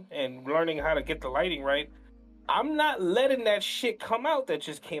engine and learning how to get the lighting right, I'm not letting that shit come out that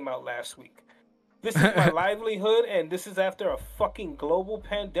just came out last week. This is my livelihood, and this is after a fucking global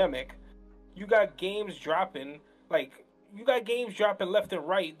pandemic. You got games dropping, like, you got games dropping left and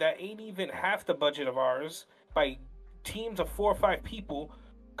right that ain't even half the budget of ours by teams of 4 or 5 people,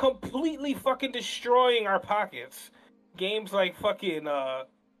 completely fucking destroying our pockets. Games like fucking,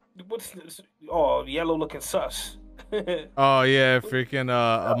 what's this? Oh, Yellow Looking Sus. Oh, yeah, freaking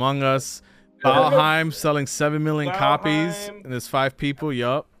Among Us. Valheim selling 7 million copies, and there's 5 people.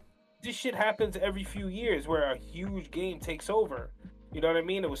 Yup. This shit happens every few years where a huge game takes over. You know what I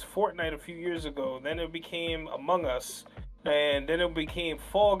mean? It was Fortnite a few years ago. Then it became Among Us. And then it became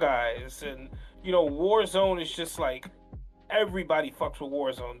Fall Guys. And, you know, Warzone is just like, everybody fucks with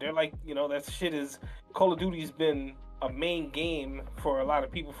Warzone. They're like, you know, that shit is, Call of Duty's been a main game for a lot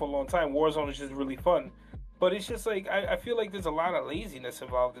of people for a long time. Warzone is just really fun. But it's just like, I feel like there's a lot of laziness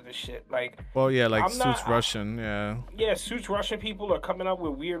involved in this shit. Like, well, yeah, like Suits Russian, yeah. Yeah, Suits Russian people are coming up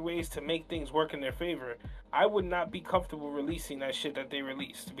with weird ways to make things work in their favor. I would not be comfortable releasing that shit that they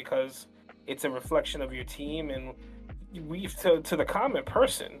released because it's a reflection of your team. And we, to the common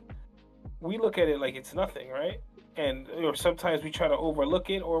person, we look at it like it's nothing, right? And or sometimes we try to overlook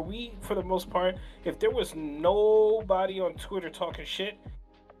it, or we, for the most part, if there was nobody on Twitter talking shit,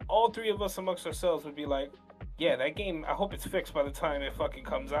 all 3 of us amongst ourselves would be like, yeah, that game, I hope it's fixed by the time it fucking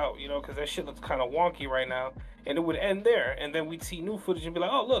comes out, you know, because that shit looks kind of wonky right now. And it would end there. And then we'd see new footage and be like,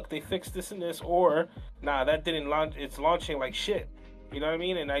 oh, look, they fixed this and this. Or, nah, that didn't launch. It's launching like shit. You know what I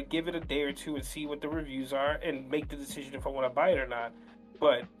mean? And I'd give it a day or two and see what the reviews are and make the decision if I want to buy it or not.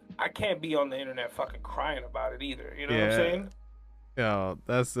 But I can't be on the internet fucking crying about it either. You know what I'm saying? Yeah,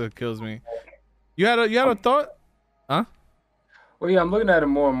 that's what kills me. You had a thought? Huh? Well, yeah, I'm looking at it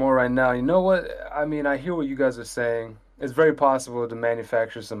more and more right now. You know what? I mean, I hear what you guys are saying. It's very possible to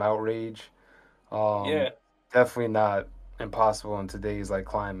manufacture some outrage. Yeah. Definitely not impossible in today's like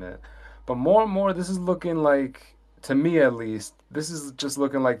climate. But more and more, this is looking like, to me at least, this is just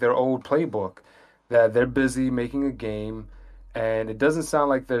looking like their old playbook. That they're busy making a game, and it doesn't sound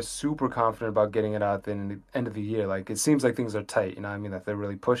like they're super confident about getting it out in the end of the year. Like, it seems like things are tight, you know what I mean? That they're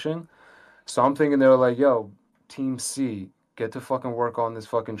really pushing. So I'm thinking they're like, yo, Team C, get to fucking work on this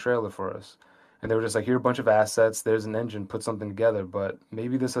fucking trailer for us. And they were just like, here are a bunch of assets, there's an engine, put something together, but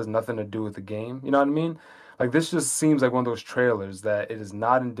maybe this has nothing to do with the game. You know what I mean? Like, this just seems like one of those trailers that it is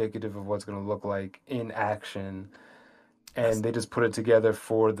not indicative of what's going to look like in action. And they just put it together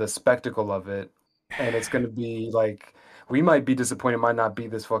for the spectacle of it. And it's going to be like, we might be disappointed, it might not be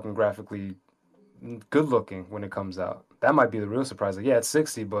this fucking graphically good looking when it comes out. That might be the real surprise. Like, yeah, it's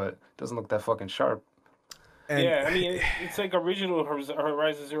 60, but it doesn't look that fucking sharp. And, yeah, I mean, it's like original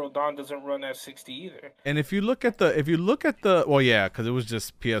Horizon Zero Dawn doesn't run at 60 either. And if you look at the, well, yeah, because it was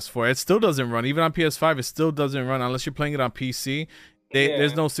just PS4. It still doesn't run. Even on PS5, it still doesn't run unless you're playing it on PC.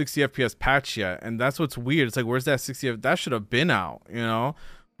 There's no 60 FPS patch yet, and that's what's weird. It's like, where's that 60 FPS? That should have been out, you know?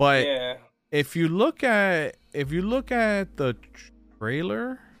 But if you look at the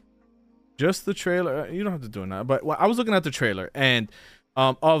trailer, just the trailer, you don't have to do it now, but I was looking at the trailer and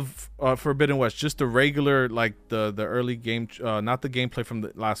of Forbidden West, just the regular, like the early game, not the gameplay from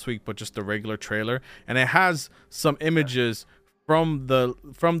the last week, but just the regular trailer, and it has some images from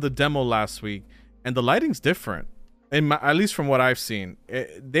the demo last week, and the lighting's different, at least from what I've seen. I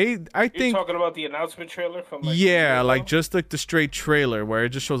think you're talking about the announcement trailer from like just like the straight trailer where it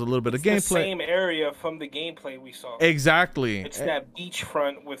just shows a little bit of gameplay. The same area from the gameplay we saw. Exactly. It's that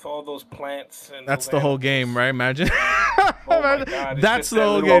beachfront with all those plants and that's the whole game, right? Imagine. Oh my God, that's the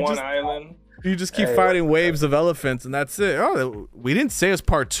whole game. One island. You just keep fighting waves of elephants, and that's it. Oh, we didn't say it's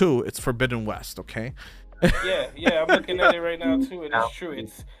part 2. It's Forbidden West, okay? yeah, I'm looking at it right now too, and it's true.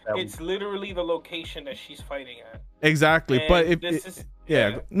 It's literally the location that she's fighting at. Exactly, and but if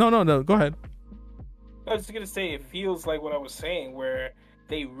no, go ahead. I was just gonna say it feels like what I was saying, where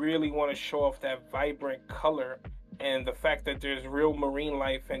they really want to show off that vibrant color and the fact that there's real marine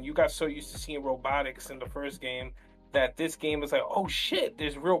life, and you got so used to seeing robotics in the first game that this game is like, oh shit,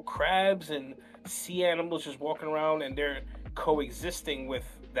 there's real crabs and sea animals just walking around, and they're coexisting with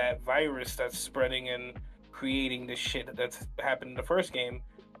that virus that's spreading and creating this shit that's happened in the first game.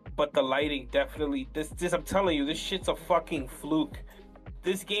 But the lighting definitely, this I'm telling you, this shit's a fucking fluke.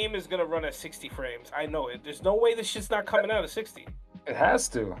 This game is gonna run at 60 frames. I know it. There's no way this shit's not coming out at 60. It has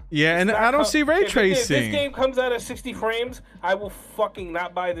to. Yeah, and I don't see ray tracing. If this game comes out at 60 frames, I will fucking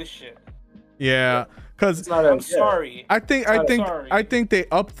not buy this shit. Yeah, because I'm sorry. I think they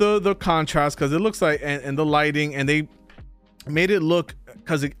upped the contrast, because it looks like, and the lighting, and they made it look,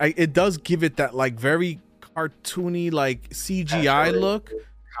 because it does give it that like very cartoony like CGI look.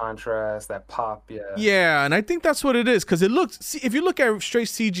 Contrast, that pop, and I think that's what it is, because it looks, if you look at straight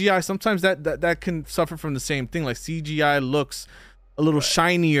CGI, sometimes that can suffer from the same thing. Like CGI looks a little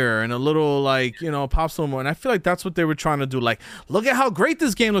shinier and a little like, pops a little more, and I feel like that's what they were trying to do. Like, look at how great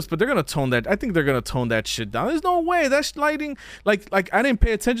this game looks, but they're gonna tone that. I think they're gonna tone that shit down. There's no way. That's lighting, like I didn't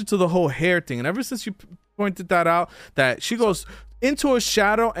pay attention to the whole hair thing, and ever since you pointed that out, that she goes into a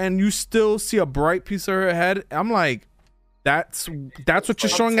shadow and you still see a bright piece of her head, I'm like, that's what you're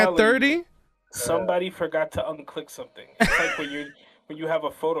showing at 30. Somebody forgot to unclick something. It's like when you have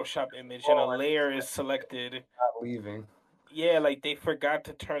a Photoshop image and a layer is selected, not leaving. Yeah, like they forgot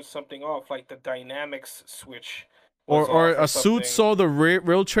to turn something off, like the dynamics switch. Or a suit saw the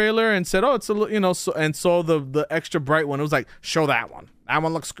real trailer and said, "Oh, it's a and saw the extra bright one." It was like, "Show that one. That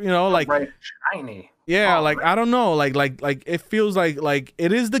one looks, like bright, shiny." Yeah, like I don't know, like it feels like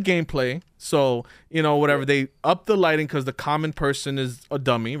it is the gameplay. So whatever, they up the lighting because the common person is a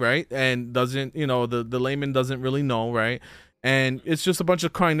dummy, right? And doesn't, the layman doesn't really know, right? And it's just a bunch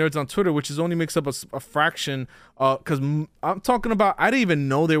of crying nerds on Twitter, which is only makes up a fraction. Because I'm talking about, I didn't even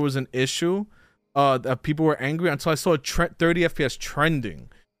know there was an issue that people were angry until I saw 30 FPS trending,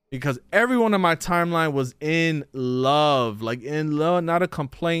 because everyone on my timeline was in love, not a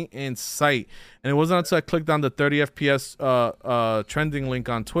complaint in sight. And it wasn't until I clicked on the 30 FPS trending link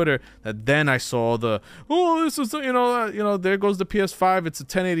on Twitter that then I saw this is there goes the PS5, it's a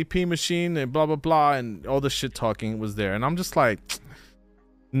 1080p machine and blah blah blah, and all the shit talking was there, and I'm just like,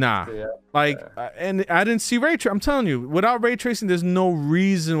 nah. And I didn't see ray tracing. I'm telling you, without ray tracing, there's no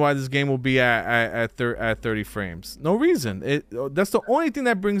reason why this game will be at 30 frames. No reason. That's the only thing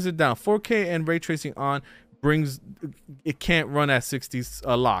that brings it down. 4K and ray tracing on it can't run at 60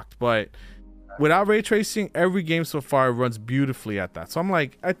 locked, but without ray tracing, every game so far runs beautifully at that. So I'm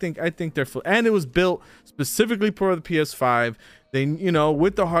like, I think they're full, and it was built specifically for the PS5. They,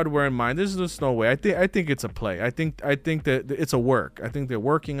 with the hardware in mind, there's just no way. I think it's a play. I think that it's a work. I think they're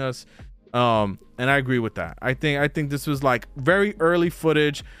working us, and I agree with that. I think this was like very early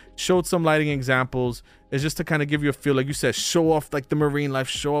footage, showed some lighting examples. It's just to kind of give you a feel, like you said, show off like the marine life,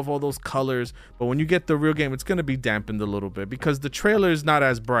 show off all those colors. But when you get the real game, it's gonna be dampened a little bit because the trailer is not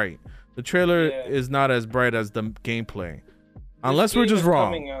as bright. The trailer is not as bright as the gameplay, unless we're just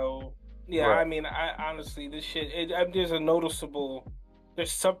wrong. Yeah, right. I mean, I honestly, this shit,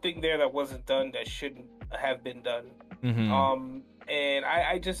 there's something there that wasn't done that shouldn't have been done. Mm-hmm. And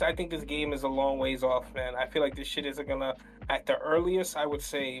I think this game is a long ways off, man. I feel like this shit isn't gonna, at the earliest, I would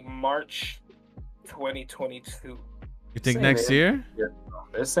say March 2022. You think next year? Yeah.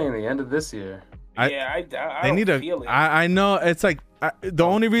 They're saying the end of this year. I don't feel it. I know, it's like, the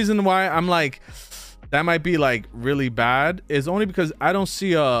only reason why I'm like, that might be like really bad is only because I don't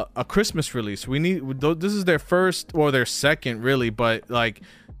see a Christmas release. This is their first, or their second really, but like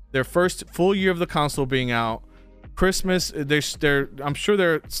their first full year of the console being out. Christmas, I'm sure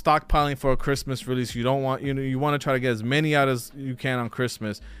they're stockpiling for a Christmas release. You don't want, you want to try to get as many out as you can on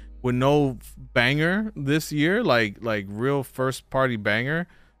Christmas. with no banger this year, like real first party banger,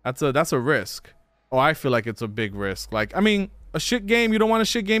 that's a risk. Oh, I feel like it's a big risk. Like, I mean, a shit game, you don't want a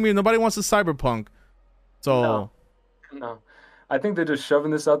shit game. Nobody wants a Cyberpunk. So no. I think they're just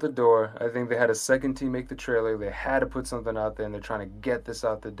shoving this out the door. I think they had a second team make the trailer. They had to put something out there, and they're trying to get this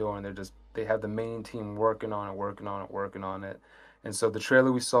out the door. And they have the main team working on it. And so the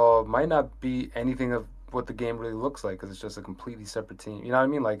trailer we saw might not be anything of what the game really looks like, because it's just a completely separate team. You know what I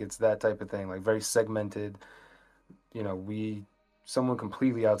mean? Like, it's that type of thing, like very segmented. You know, someone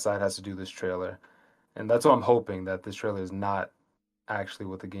completely outside has to do this trailer, and that's what I'm hoping, that this trailer is not actually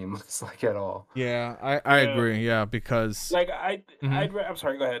what the game looks like at all. yeah, I agree. Yeah, because like I'm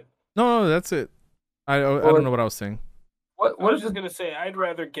sorry. Go ahead. no, that's it. I don't know what I was saying. I was just gonna say, I'd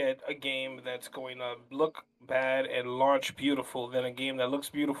rather get a game that's going to look bad and launch beautiful than a game that looks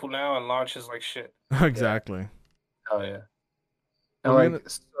beautiful now and launches like shit. Exactly. Yeah. Oh yeah. And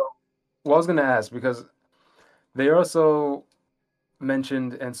so, well, I was gonna ask, because they also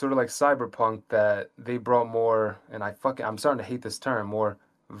mentioned, and sort of like Cyberpunk, that they brought more, and I'm starting to hate this term, more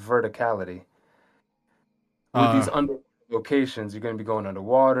verticality. With these under locations, you're gonna be going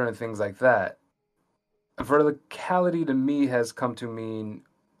underwater and things like that. Verticality to me has come to mean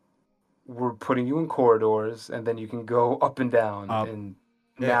we're putting you in corridors, and then you can go up and down in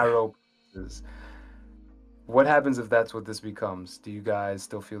narrow places. What happens if that's what this becomes? Do you guys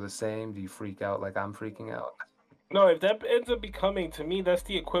still feel the same? Do you freak out like I'm freaking out? No, if that ends up becoming, to me, that's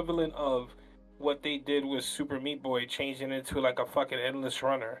the equivalent of what they did with Super Meat Boy, changing it into like a fucking endless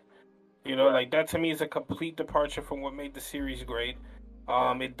runner. You know, like that to me is a complete departure from what made the series great.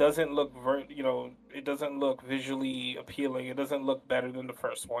 It doesn't look it doesn't look visually appealing. It doesn't look better than the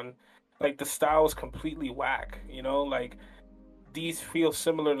first one. Like, the style is completely whack. You know, like, these feel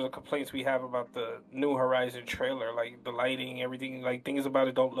similar to the complaints we have about the New Horizon trailer. Like, the lighting, everything, like, things about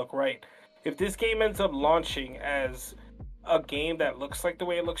it don't look right. If this game ends up launching as a game that looks like the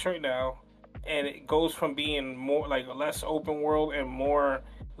way it looks right now, and it goes from being more like less open world and more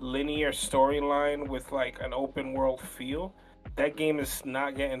linear storyline with like an open world feel, that game is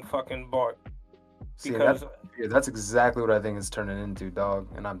not getting fucking bought. Because that's exactly what I think it's turning into, dog,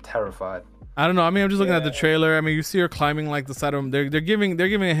 and I'm terrified. I don't know. I mean, I'm just looking at the trailer. I mean, you see her climbing like the side of them. They're giving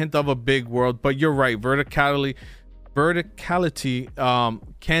a hint of a big world, but you're right. Verticality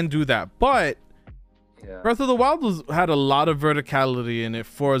can do that. But Breath of the Wild had a lot of verticality in it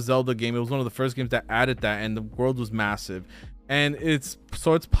for a Zelda game. It was one of the first games that added that, and the world was massive. And it's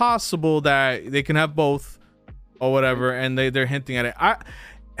possible that they can have both or whatever, and they're hinting at it.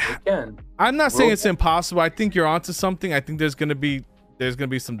 I'm not saying it's impossible. I think you're onto something. I think there's gonna be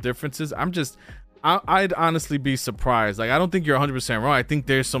some differences. I'd honestly be surprised. Like, I don't think you're 100% wrong. I think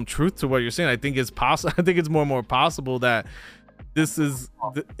there's some truth to what you're saying. I think it's possible. I think it's more and more possible that this is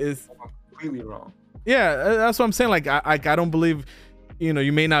completely wrong. Yeah, that's what I'm saying. Like, I don't believe, you know,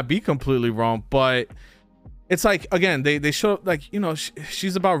 you may not be completely wrong, but it's like, again, they show up, like, you know,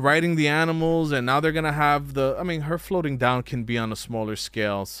 she's about riding the animals, and now they're gonna have I mean, her floating down can be on a smaller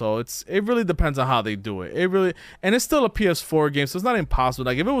scale, so it really depends on how they do it. And it's still a PS4 game, so it's not impossible.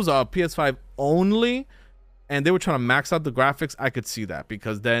 Like, if it was a PS5 only and they were trying to max out the graphics, I could see that,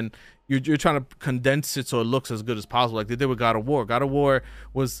 because then you're trying to condense it so it looks as good as possible, like they did with God of War. God of War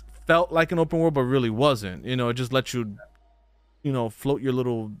felt like an open world, but really wasn't. You know, it just let you know, float your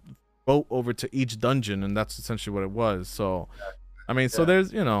little boat over to each dungeon, and that's essentially what it was. So I mean, so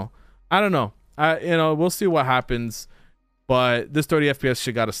there's, you know, I don't know, we'll see what happens, but this 30 FPS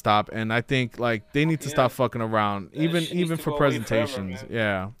shit gotta stop. And I think, like, they need to stop fucking around, even for presentations.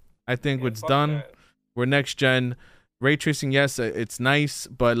 Forever, I think it's done. We're next gen. Ray tracing, yes, it's nice,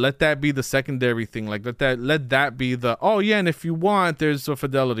 but let that be the secondary thing. Like, let that be the, oh yeah, and if you want, there's a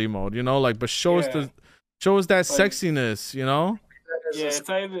fidelity mode, you know, like, but show us that sexiness, you know. Yeah, it's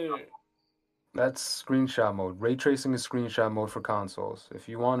either. That's screenshot mode. Ray tracing is screenshot mode for consoles. If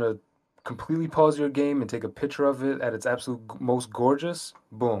you want to completely pause your game and take a picture of it at its absolute most gorgeous,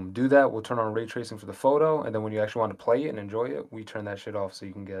 boom, do that. We'll turn on ray tracing for the photo, and then when you actually want to play it and enjoy it, we turn that shit off so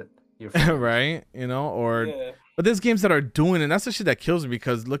you can get your right, you know, but there's games that are doing it, and that's the shit that kills me,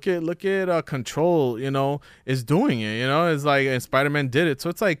 because look at Control, you know, is doing it, you know. It's like, and Spider-Man did it, so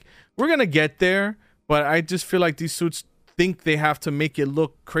it's like, we're gonna get there, but I just feel like these suits think they have to make it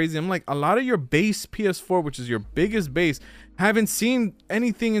look crazy. I'm like, a lot of your base PS4, which is your biggest base, haven't seen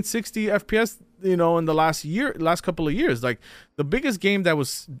anything in 60 FPS, you know, in the last couple of years. Like, the biggest game that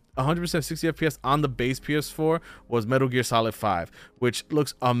was 100% 60 FPS on the base PS4 was Metal Gear Solid 5, which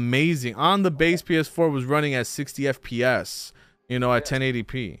looks amazing. On the base PS4 was running at 60 FPS, you know, at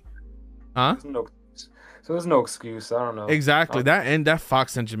 1080p. Huh? So So there's no excuse. I don't know. Exactly. That and that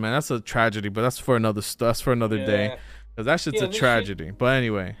Fox engine, man, that's a tragedy, but that's for another that's for another day. Yeah, Because that shit's yeah. a tragedy. But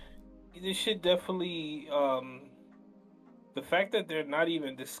anyway. This should definitely the fact that they're not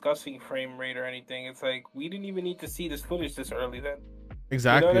even discussing frame rate or anything. It's like we didn't even need to see this footage this early. Then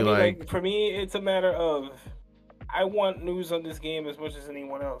Exactly. you know what I mean? Like For me, it's a matter of I want news on this game as much as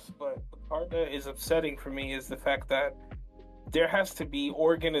anyone else. But the part that is upsetting for me is the fact that there has to be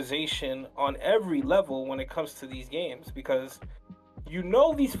organization on every level when it comes to these games because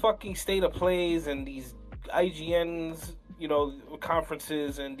these fucking state of plays and these IGNs,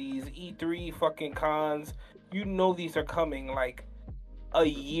 conferences and these E3 fucking cons, these are coming like a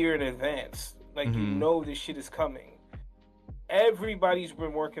year in advance. Like this shit is coming. Everybody's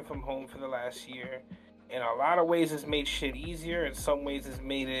been working from home for the last year. In a lot of ways it's made shit easier, in some ways it's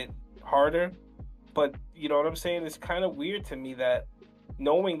made it harder. But you know what I'm saying? It's kind of weird to me that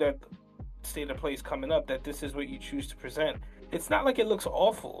knowing that state of play is coming up, that this is what you choose to present. It's not like it looks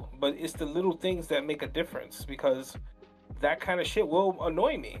awful, but it's the little things that make a difference because that kind of shit will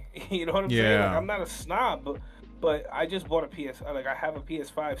annoy me. You know what I'm saying? Like, I'm not a snob, but I just bought a I have a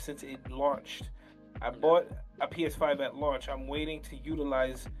PS5 since it launched. I bought a PS5 at launch. I'm waiting to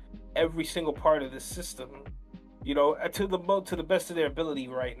utilize every single part of the system, to the best of their ability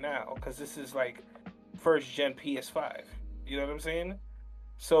right now, because this is like first gen PS5. You know what I'm saying?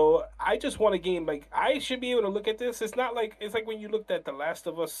 So I just want a game like I should be able to look at this. It's not like it's like when you looked at The Last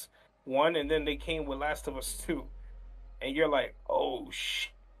of Us 1 and then they came with Last of Us 2, and you're like, oh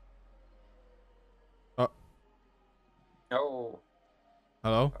shit. Oh.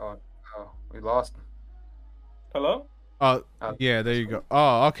 Hello? Oh, we lost him. Hello? Yeah, there you go.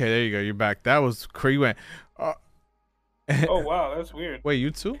 Oh, okay, there you go. You're back. That was crazy. You went. Oh wow, that's weird. Wait,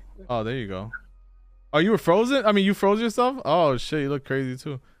 you too? Oh, there you go. Oh, you were frozen? I mean, you froze yourself? Oh shit, you look crazy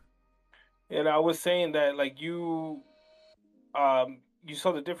too. And I was saying that like you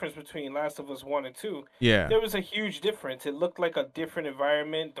saw the difference between Last of Us 1 and 2. Yeah. There was a huge difference. It looked like a different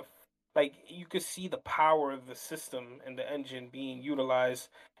environment. Like you could see the power of the system and the engine being utilized,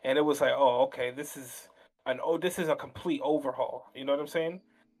 and it was like, oh, okay, this is a complete overhaul. You know what I'm saying?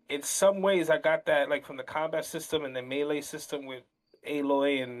 In some ways, I got that like from the combat system and the melee system with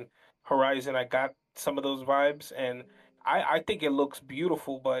Aloy and Horizon. I got some of those vibes, and I think it looks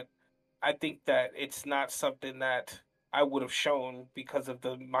beautiful, but I think that it's not something that I would have shown because of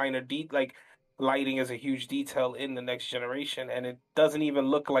the minor like lighting is a huge detail in the next generation, and it doesn't even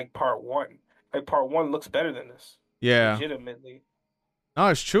look like part one. Like part one looks better than this. Yeah. Legitimately. No,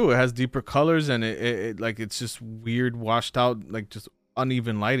 it's true. It has deeper colors and it like it's just weird, washed out, like just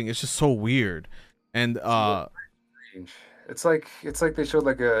uneven lighting. It's just so weird. And it's like they showed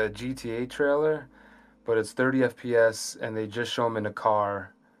like a GTA trailer, but it's 30 FPS and they just show him in a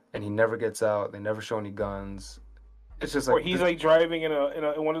car and he never gets out. They never show any guns. It's just like, or he's like driving in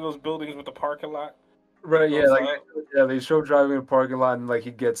one of those buildings with the parking lot. Right, yeah, like they show driving in a parking lot and like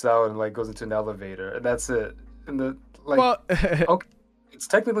he gets out and like goes into an elevator and that's it. And the like, well, okay, it's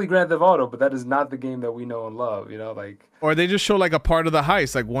technically Grand Theft Auto, but that is not the game that we know and love. Like. Or they just show like a part of the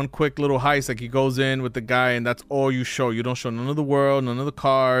heist, like one quick little heist, like he goes in with the guy and that's all you show. You don't show none of the world, none of the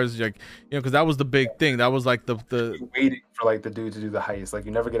cars, like because that was the big thing. That was like the You're waiting for like the dude to do the heist. Like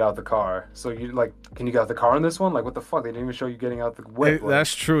you never get out the car, so you like, can you get out the car in this one? Like what the fuck? They didn't even show you getting out the whip.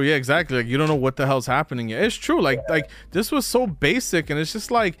 That's true. Yeah, exactly. Like you don't know what the hell's happening yet. It's true. Like this was so basic, and it's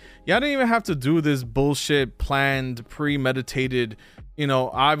just like y'all didn't even have to do this bullshit planned, premeditated,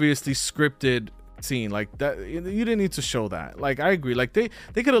 obviously scripted scene like that. You didn't need to show that. Like I agree. Like they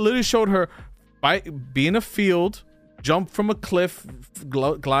could have literally showed her be in a field, jump from a cliff,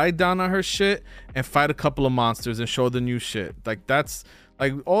 glide down on her shit, and fight a couple of monsters and show the new shit. Like that's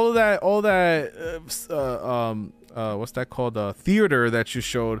like all that what's that called, theater that you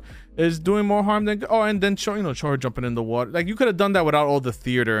showed is doing more harm than and then show her jumping in the water. Like you could have done that without all the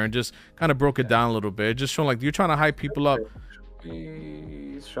theater and just kind of broke it down a little bit. Just showing like you're trying to hype people up.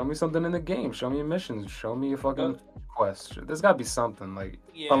 Show me something in the game. Show me missions. Show me a fucking quest. There's gotta be something like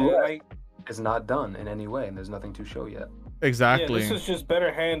it's not done in any way, and there's nothing to show yet. Exactly. Yeah, this is just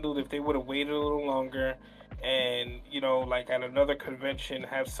better handled if they would have waited a little longer, and like at another convention,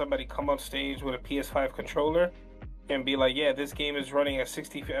 have somebody come on stage with a PS5 controller and be like, "Yeah, this game is running at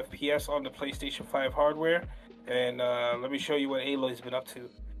 60 FPS on the PlayStation 5 hardware, and let me show you what Aloy's been up to,"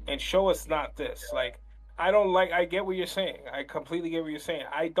 and show us not this like. I get what you're saying. I completely get what you're saying.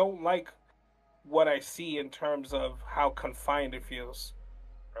 I don't like what I see in terms of how confined it feels.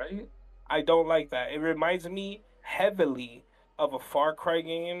 Right? I don't like that. It reminds me heavily of a Far Cry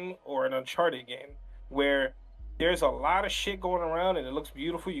game or an Uncharted game where there's a lot of shit going around and it looks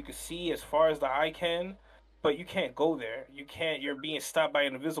beautiful. You can see as far as the eye can, but you can't go there. You can't. You're being stopped by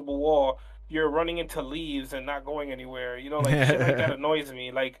an invisible wall. You're running into leaves and not going anywhere. You know, like shit like that annoys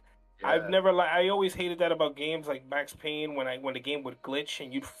me. Like I've Yeah. never like I always hated that about games like Max Payne when the game would glitch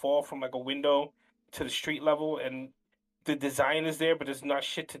and you'd fall from like a window to the street level and the design is there but there's not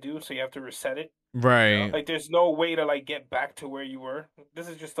shit to do so you have to reset it. Yeah. Right. Like there's no way to like get back to where you were. This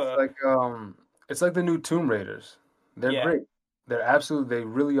is just It's a like it's like the new Tomb Raiders. They're yeah. great. They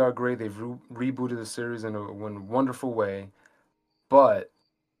really are great. They've rebooted the series in a wonderful way, but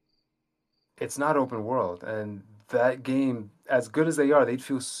it's not open world. And that game, as good as they are, they'd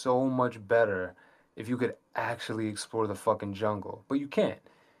feel so much better if you could actually explore the fucking jungle. But you can't.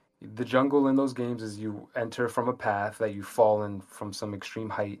 The jungle in those games is you enter from a path that you've fallen from some extreme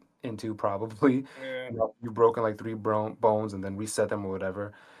height into, probably. Yeah. You've broken like three bones and then reset them or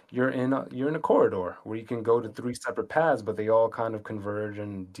whatever. You're in a corridor where you can go to three separate paths, but they all kind of converge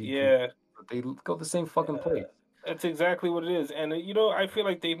and decon. Yeah. But they go the same fucking place. That's exactly what it is. And you know, I feel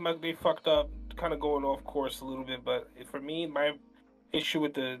like they fucked up kind of going off course a little bit, but for me, my issue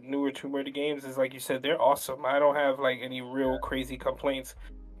with the newer Tomb Raider games is like you said, they're awesome. I don't have like any real crazy complaints.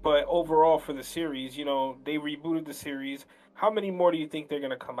 But overall for the series, you know, they rebooted the series. How many more do you think they're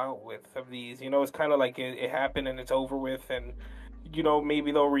gonna come out with of these? You know, it's kind of like it happened and it's over with, and you know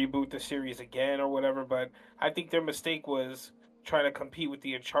maybe they'll reboot the series again or whatever. But I think their mistake was trying to compete with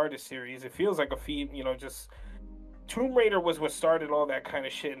the Uncharted series. It feels like a feed, you know, just Tomb Raider was what started all that kind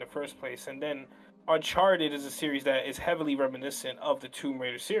of shit in the first place, and then Uncharted is a series that is heavily reminiscent of the Tomb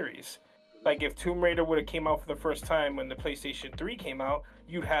Raider series. Like if Tomb Raider would have came out for the first time when the PlayStation 3 came out,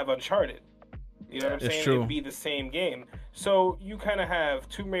 you'd have Uncharted. You know what Yeah. I'm It's saying? It'd true. be the same game. So you kind of have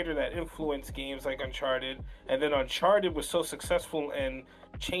Tomb Raider that influenced games like Uncharted, and then Uncharted was so successful and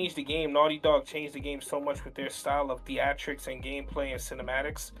changed the game. Naughty Dog changed the game so much with their style of theatrics and gameplay and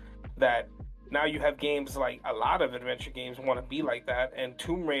cinematics that now you have games like a lot of adventure games want to be like that. And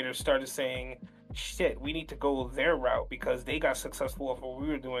Tomb Raider started saying, shit, we need to go their route because they got successful off what we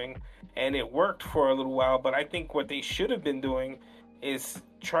were doing and it worked for a little while. But I think what they should have been doing is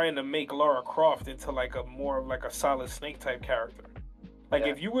trying to make Lara Croft into like a more of like a Solid Snake type character. Like Yeah.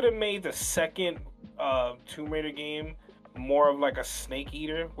 if you would have made the second Tomb Raider game more of like a Snake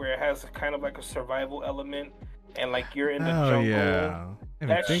Eater, where it has kind of like a survival element, and like you're in the Oh jungle, yeah. I didn't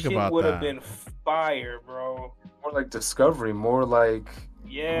that think shit about would have that. been fire, bro. More like discovery, more like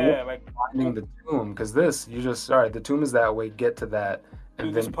Yeah, like finding the tomb. Because this, you just all right. The tomb is that way. Get to that, do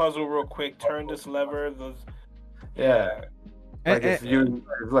and this then puzzle real quick, turn this lever, those yeah. yeah, Like Eh, if you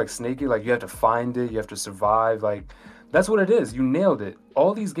if like Snakey, like you have to find it, you have to survive. Like that's what it is. You nailed it.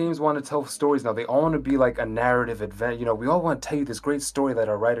 All these games want to tell stories now. They all want to be like a narrative adventure. You know, we all want to tell you this great story that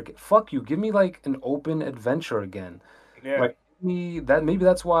our writer. Fuck you. Give me like an open adventure again. yeah, Like give me that. Maybe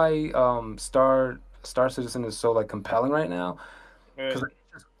that's why Star Citizen is so like compelling right now yeah. because it's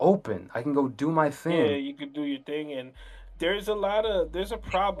just open. I can go do my Yeah, thing. you could do your thing, and there's a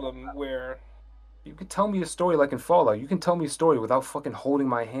problem where You could tell me a story like in Fallout. You can tell me a story without fucking holding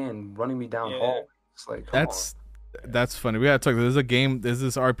my hand, running me down yeah, hall. It's like, come on. that's funny. We gotta talk. There's a game. There's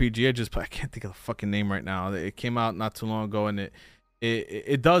this RPG. I can't think of the fucking name right now. It came out not too long ago, and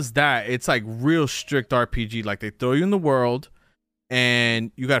it does that. It's like real strict RPG. Like they throw you in the world,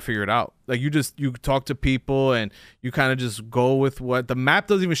 and you gotta figure it out. Like you talk to people, and you kind of just go with what the map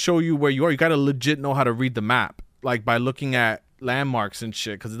doesn't even show you where you are. You gotta legit know how to read the map, like by looking at landmarks and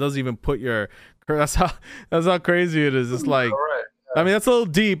shit, because it doesn't even put your. That's how crazy it is. It's like All right. I mean, that's a little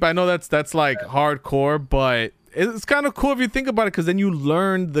deep. I know that's like hardcore, but it's kind of cool if you think about it, because then you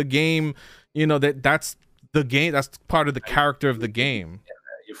learn the game. You know that's the game. That's part of the character of the game.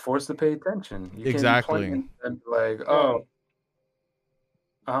 You're forced to pay attention. You Exactly. can't be playing and be like, yeah,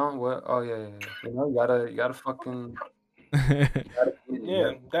 what? Oh yeah. You know, you gotta fucking, you gotta,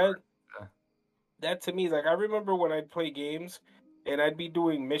 yeah. That yeah. that to me is like I remember when I'd play games and I'd be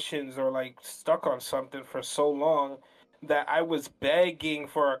doing missions or like stuck on something for so long that I was begging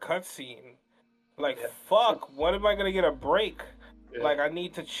for a cutscene. Like Yeah. fuck, when am I gonna get a break? Yeah. Like I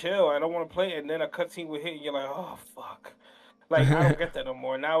need to chill. I don't want to play, and then a cutscene would hit, and you're like, oh fuck. Like I don't get that no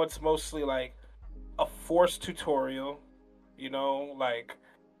more. Now it's mostly like a forced tutorial. You know, like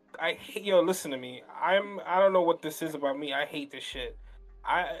I hate. Yo, listen to me. I don't know what this is about me. I hate this shit.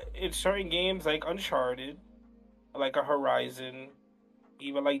 In certain games like Uncharted, like a Horizon,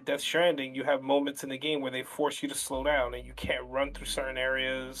 even like Death Stranding, you have moments in the game where they force you to slow down and you can't run through certain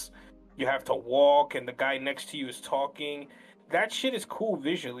areas. You have to walk, and the guy next to you is talking. That shit is cool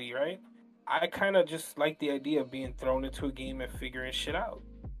visually, right? I kind of just like the idea of being thrown into a game and figuring shit out.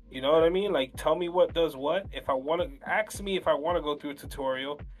 You know what I mean? Like, tell me what does what. If I want to, ask me if I want to go through a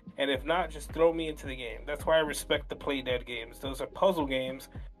tutorial, And if not, just throw me into the game. That's why I respect the Play Dead games. Those are puzzle games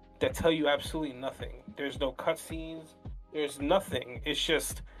that tell you absolutely nothing. There's no cutscenes. There's nothing. It's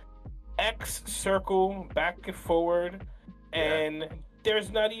just X, circle, back and forward, and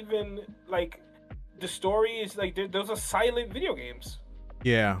there's not even like the story is like those are silent video games.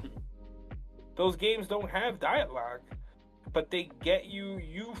 Yeah. Those games don't have dialogue, but they get you.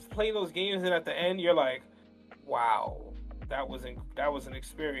 You play those games, and at the end, you're like, "Wow, that was an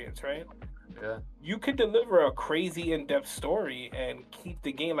experience, right?" Yeah. You could deliver a crazy in-depth story and keep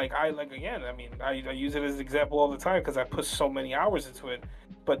the game like again. I mean, I use it as an example all the time because I put so many hours into it.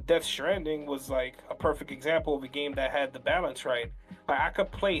 But Death Stranding was like a perfect example of a game that had the balance right. Like I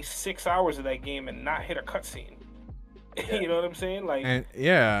could play 6 hours of that game and not hit a cutscene. You know what I'm saying? Like, and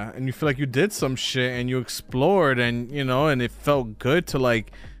you feel like you did some shit and you explored, and and it felt good to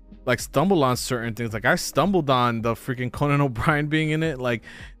like stumble on certain things. Like I stumbled on the freaking Conan O'Brien being in it. Like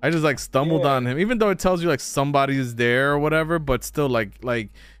I just like stumbled on him, even though it tells you like somebody is there or whatever, but still like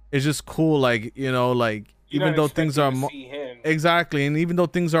it's just cool. Like like even though things are exactly, and even though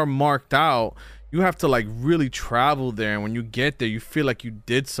things are marked out, you have to like really travel there, and when you get there you feel like you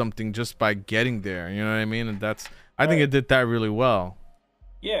did something just by getting there, you know what I mean? And that's I think it did that really well.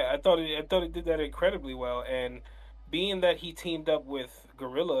 Yeah, I thought it did that incredibly well. And being that he teamed up with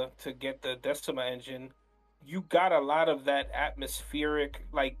Guerrilla to get the Decima engine, you got a lot of that atmospheric,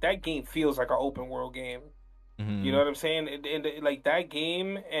 like that game feels like an open world game. You know what I'm saying? And like that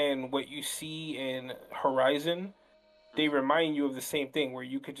game and what you see in Horizon, they remind you of the same thing where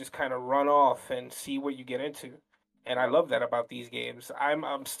you could just kind of run off and see what you get into. And I love that about these games.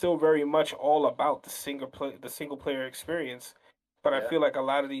 I'm still very much all about the single player experience, but I feel like a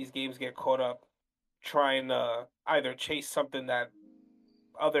lot of these games get caught up trying to either chase something that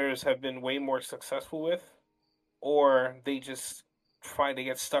others have been way more successful with, or they just find they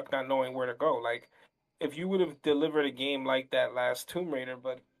get stuck not knowing where to go. Like if you would have delivered a game like that last Tomb Raider,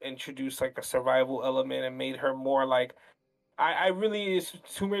 but introduced like a survival element and made her more like I really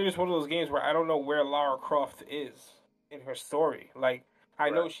Tomb Raider is one of those games where I don't know where Lara Croft is in her story. Like I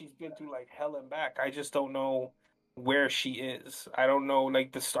know she's been through like hell and back. I just don't know where she is. I don't know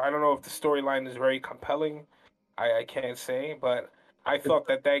like I don't know if the storyline is very compelling. I can't say, but I thought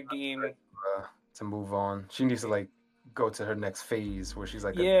that game to move on. She needs to like go to her next phase where she's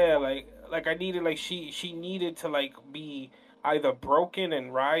like like I needed like she needed to like be either broken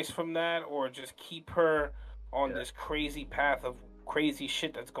and rise from that, or just keep her on this crazy path of crazy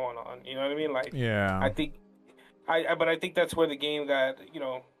shit that's going on. You know what I mean? Like, I think, but I think that's where the game got,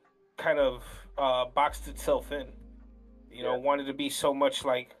 kind of boxed itself in. Wanted to be so much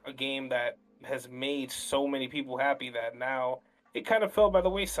like a game that has made so many people happy that now it kind of fell by the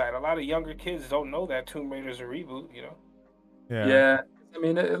wayside. A lot of younger kids don't know that Tomb Raider's a reboot. Yeah. I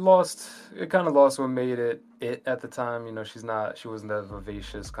mean, it kind of lost what made it at the time. She wasn't that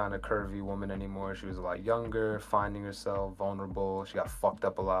vivacious, kind of curvy woman anymore. She was a lot younger, finding herself, vulnerable. She got fucked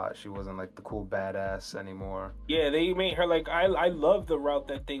up a lot. She wasn't like the cool badass anymore. Yeah, they made her like, I love the route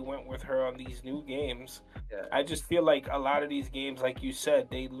that they went with her on these new games. Yeah. I just feel like a lot of these games, like you said,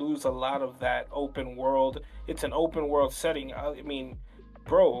 they lose a lot of that open world. It's an open world setting. I mean,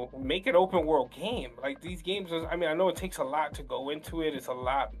 bro, make an open world game. Like these games, I know it takes a lot to go into it. It's a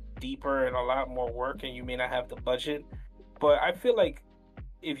lot deeper and a lot more work, and you may not have the budget. But I feel like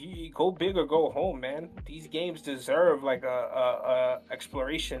if you go big or go home, man, these games deserve like a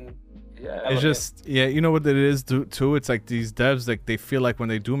exploration. Yeah, it's just you know what it is too. It's like these devs, like they feel like when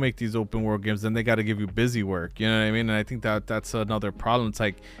they do make these open world games, then they got to give you busy work. You know what I mean? And I think that's another problem. It's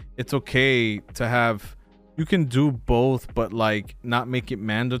like it's okay to have. You can do both, but like not make it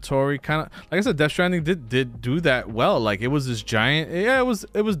mandatory. Kind of like I said, Death Stranding did do that well. Like it was this giant. Yeah, it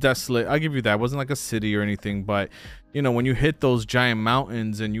was desolate. I'll give you that. It wasn't like a city or anything, but when you hit those giant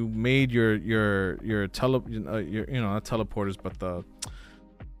mountains and you made your not teleporters, but the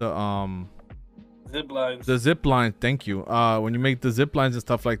zip lines. The zip line. Thank you. When you make the zip lines and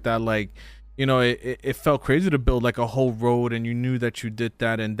stuff like that, like. It felt crazy to build like a whole road, and you knew that you did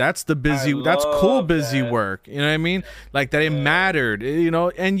that, and that's cool busy work. You know what I mean? Like that it mattered.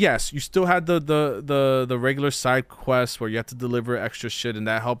 And yes, you still had the regular side quests where you had to deliver extra shit, and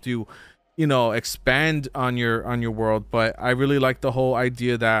that helped you, expand on your world. But I really like the whole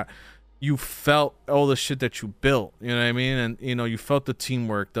idea that you felt all the shit that you built, you know what I mean? And you felt the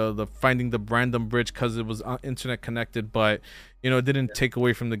teamwork, the finding the random bridge because it was internet connected, but it didn't take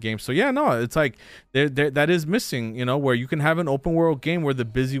away from the game. So yeah, no, it's like that is missing, where you can have an open world game where the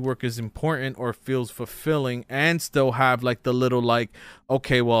busy work is important or feels fulfilling, and still have like the little like,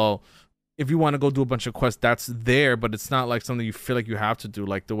 okay, well, if you want to go do a bunch of quests, that's there, but it's not like something you feel like you have to do.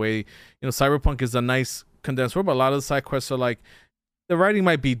 Like the way, you know, Cyberpunk is a nice condensed world, but a lot of the side quests are like, the writing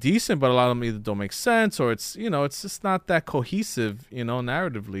might be decent, but a lot of them either don't make sense, or it's, you know, it's just not that cohesive, you know,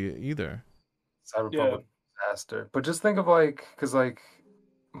 narratively either. Cyberpunk was a disaster. But just think of like, because like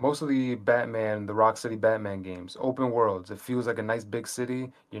most of the Rocksteady Batman games, open worlds. It feels like a nice big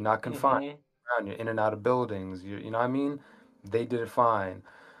city. You're not confined. You're in and out of buildings. You know what I mean? They did it fine.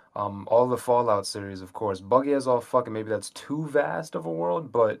 All the Fallout series, of course. Buggy as all fucking. Maybe that's too vast of a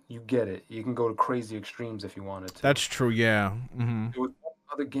world, but you get it. You can go to crazy extremes if you wanted to. That's true. Yeah. There was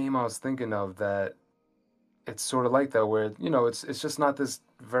another game I was thinking of that it's sort of like that, where you know it's just not this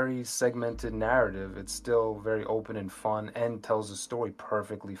very segmented narrative. It's still very open and fun and tells the story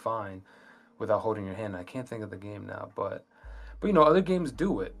perfectly fine without holding your hand. I can't think of the game now, but you know, other games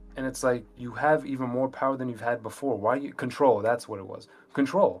do it, and it's like you have even more power than you've had before. Why you Control? That's what it was.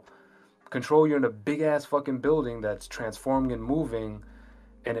 Control. You're in a big ass fucking building that's transforming and moving,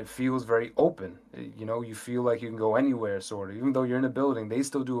 and it feels very open. You know, you feel like you can go anywhere, sort of. Even though you're in a building, they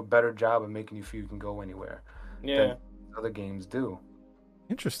still do a better job of making you feel you can go anywhere than other games do.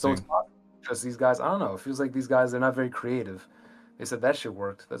 Interesting. So it's not just these guys. I don't know. It feels like these guys, they're not very creative. They said that shit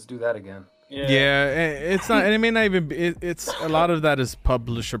worked. Let's do that again. Yeah, it's not, and it may not even be, it's a lot of that is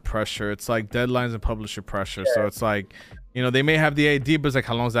publisher pressure. It's like deadlines and publisher pressure. So it's like, you know, they may have the idea, but it's like,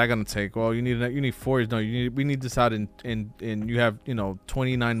 how long is that gonna take? Well, you need 4 years. No, we need this out in you have, you know,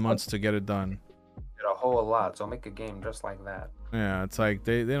 29 months to get it done. A whole lot. So make a game just like that. Yeah, it's like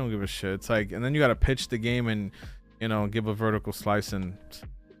they don't give a shit. It's like, and then you got to pitch the game and, you know, give a vertical slice, and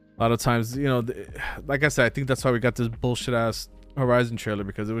a lot of times, you know, like I said, I think that's why we got this bullshit ass Horizon trailer,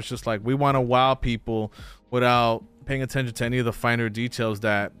 because it was just like, we want to wow people without paying attention to any of the finer details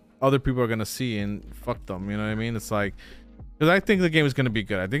that other people are gonna see, and fuck them, you know what I mean? It's like, because I think the game is gonna be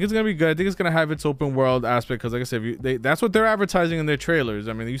good. I think it's gonna be good. I think it's gonna have its open world aspect, because like I said, that's what they're advertising in their trailers.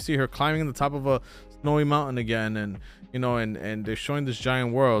 I mean, you see her climbing the top of a snowy mountain again, and you know, and they're showing this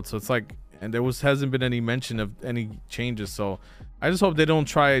giant world. So it's like, and there hasn't been any mention of any changes. So I just hope they don't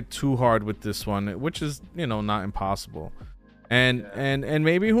try too hard with this one, which is, you know, not impossible. And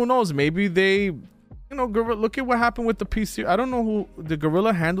maybe, who knows, maybe they, you know, look at what happened with the PC. I don't know who did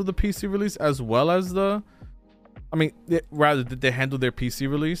Guerrilla handle the PC release as well as the, I mean, rather, did they handle their PC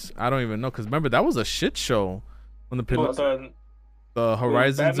release? I don't even know, because remember, that was a shit show when the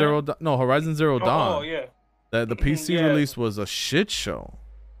Horizon Zero Dawn. Oh yeah. The PC release was a shit show.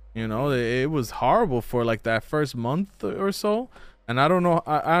 You know, it was horrible for like that first month or so. And I don't know,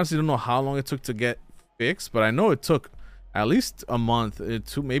 I honestly don't know how long it took to get fixed, but I know it took at least a month,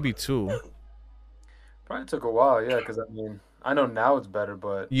 maybe 2. Probably took a while, yeah, because I mean, I know now it's better,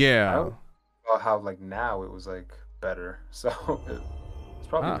 but yeah, I don't know how like now it was like better. So it's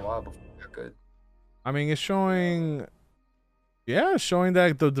probably a while before it got good. I mean, it's showing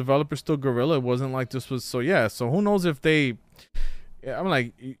that the developer still Guerrilla. It wasn't like this was, so yeah. So who knows if they, I'm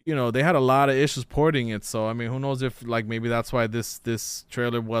like, you know, they had a lot of issues porting it. So I mean, who knows if like maybe that's why this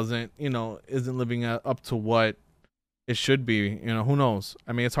trailer wasn't, you know, isn't living up to what it should be. You know, who knows?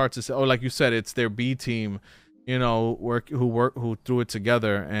 I mean, it's hard to say. Oh, like you said, it's their B team, you know, who threw it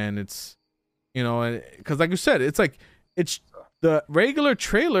together, and it's, you know, because like you said, it's like, it's the regular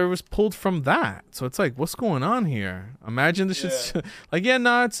trailer was pulled from that. So it's like, what's going on here? Imagine this shit's like,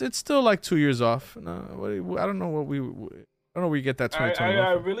 it's still like 2 years off. No, I don't know what I don't know where you get that 2020.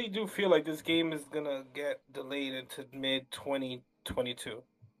 I really do feel like this game is gonna get delayed into mid 2022.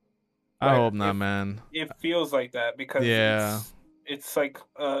 I hope not, man. It feels like that, because it's like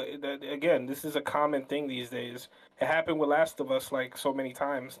again, this is a common thing these days. It happened with Last of Us like so many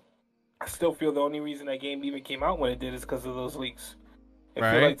times. I still feel the only reason that game even came out when it did is because of those leaks.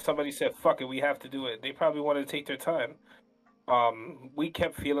 I feel like somebody said, "Fuck it, we have to do it." They probably wanted to take their time. We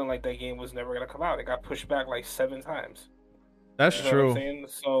kept feeling like that game was never gonna come out. It got pushed back like 7 times. That's true.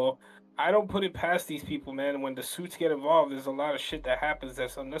 So I don't put it past these people, man. When the suits get involved, there's a lot of shit that happens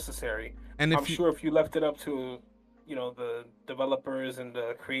that's unnecessary. And I'm sure if you left it up to, you know, the developers and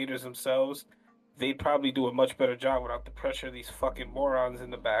the creators themselves, they'd probably do a much better job without the pressure of these fucking morons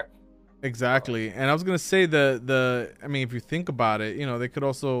in the back. Exactly. And I was gonna say I mean, if you think about it, you know, they could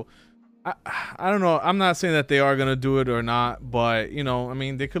also, I don't know, I'm not saying that they are gonna do it or not, but you know, I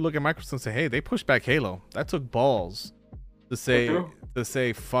mean, they could look at Microsoft and say, hey, they pushed back Halo. That took balls to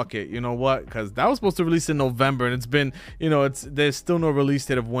say fuck it, you know what, because that was supposed to release in November, and it's been, you know, there's still no release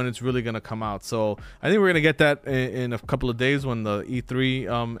date of when it's really gonna come out. So I think we're gonna get that in a couple of days when the E3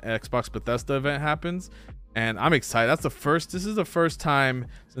 Xbox Bethesda event happens, and I'm excited. This is the first time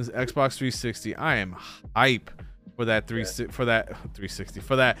since Xbox 360 I am hype for that 360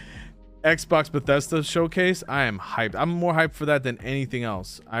 for that Xbox Bethesda showcase, I am hyped. I'm more hyped for that than anything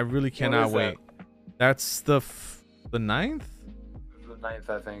else. I really cannot wait. That's the 9th? The 9th,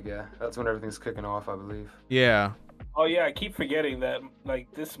 I think. Yeah, that's when everything's kicking off, I believe. Yeah. Oh yeah, I keep forgetting that.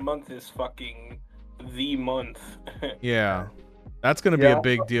 Like this month is fucking the month. Yeah. That's gonna be a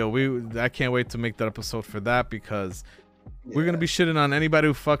big deal. I can't wait to make that episode for that because we're gonna be shitting on anybody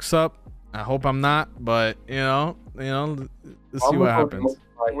who fucks up. I hope I'm not, but you know, let's see what happens.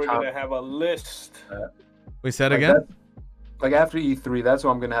 We're gonna have a list. We said again? Like after E3, that's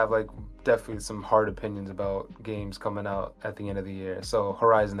when I'm gonna have like definitely some hard opinions about games coming out at the end of the year. So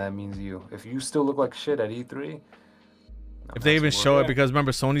Horizon, that means you. If you still look like shit at E3, if they even show it, because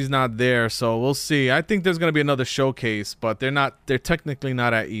remember Sony's not there, so we'll see. I think there's gonna be another showcase, but they're technically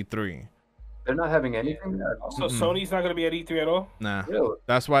not at E3. They're not having anything there. Also, Sony's not gonna be at E3 at all. Nah, really?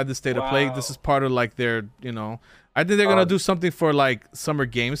 That's why the State of Play. This is part of like their, I think they're gonna do something for like Summer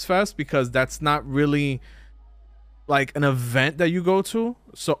Games Fest because that's not really like an event that you go to.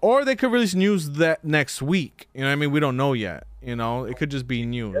 So, or they could release news that next week. You know what I mean? We don't know yet. It could just be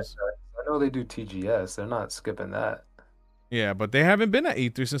news. I know they do TGS. They're not skipping that. Yeah, but they haven't been at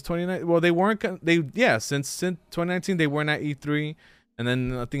E3 since 2019. Well, they weren't. Since 2019 they weren't at E3, and then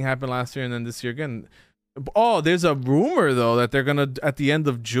nothing happened last year, and then this year again. Oh, there's a rumor though that they're gonna at the end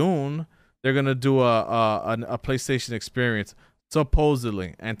of June they're gonna do a PlayStation experience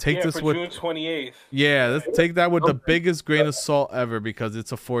supposedly, and take this for with June 28th. Yeah, let's take that with the biggest grain of salt ever because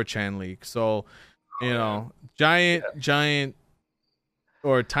it's a 4chan leak. So, giant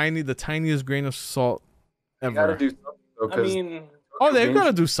or the tiniest grain of salt ever. You gotta do something. I mean, they're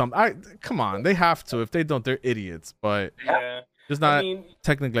gonna do something. Come on, they have to. If they don't, they're idiots. But it's not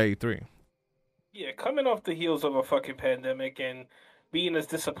technically E3. Yeah, coming off the heels of a fucking pandemic and being as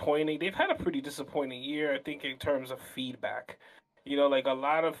disappointing, they've had a pretty disappointing year. I think in terms of feedback, like a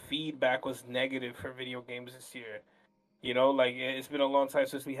lot of feedback was negative for video games this year. Like it's been a long time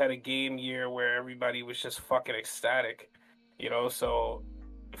since we had a game year where everybody was just fucking ecstatic. So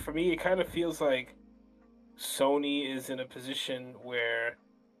for me, it kind of feels like Sony is in a position where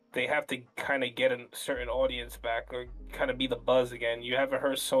they have to kind of get a certain audience back or kind of be the buzz again. You haven't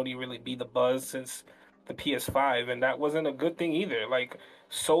heard Sony really be the buzz since the PS5, and that wasn't a good thing either. Like,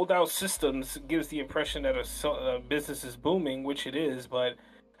 sold out systems gives the impression that a business is booming, which it is, but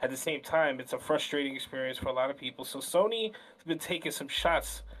at the same time, it's a frustrating experience for a lot of people. So Sony has been taking some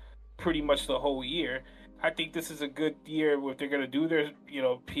shots pretty much the whole year. I think this is a good year if they're going to do their,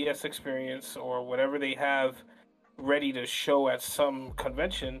 PS experience or whatever they have ready to show at some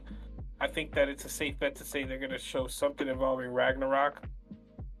convention. I think that it's a safe bet to say they're going to show something involving Ragnarok.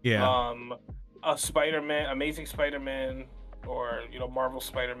 Yeah. A Spider-Man, Amazing Spider-Man, or, Marvel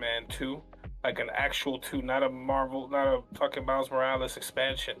Spider-Man 2. Like an actual 2, not a fucking Miles Morales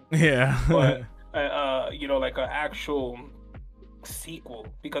expansion. Yeah. But, like an actual sequel,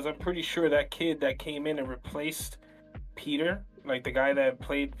 because I'm pretty sure that kid that came in and replaced Peter, like the guy that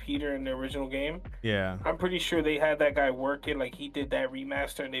played Peter in the original game, I'm pretty sure they had that guy working, like he did that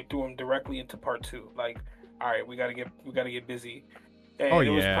remaster and they threw him directly into part 2. Like, all right, we gotta get busy. And it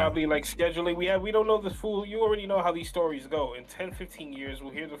was probably like scheduling. We don't know the full. You already know how these stories go. In 10-15 years,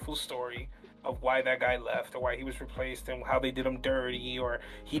 we'll hear the full story of why that guy left or why he was replaced and how they did him dirty, or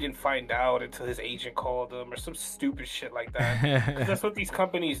he didn't find out until his agent called him, or some stupid shit like that. 'Cause that's what these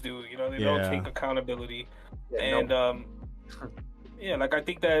companies do. They don't take accountability. Like I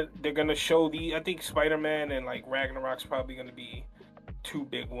think that they're gonna show I think Spider-Man and like Ragnarok's probably gonna be two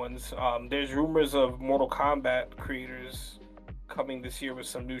big ones. There's rumors of Mortal Kombat creators coming this year with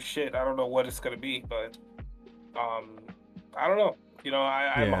some new shit. I don't know what it's gonna be, but I don't know.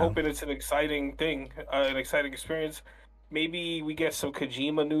 I'm hoping it's an exciting thing, an exciting experience. Maybe we get some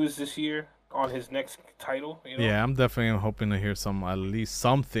Kojima news this year on his next title. Yeah, I'm definitely hoping to hear at least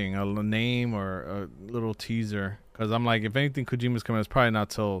something, a name or a little teaser. Because I'm like, if anything, Kojima's coming, it's probably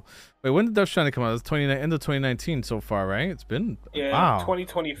not till. Wait, when did Death Stranding come out? It's end of 2019 so far, right? It's been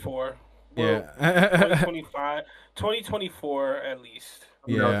 2024. Well, 2025, 2024 at least.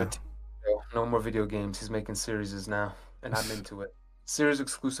 No more video games. He's making series now, and I'm into it. Series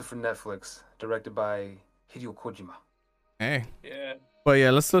exclusive for Netflix, directed by Hideo Kojima. Hey. Yeah. But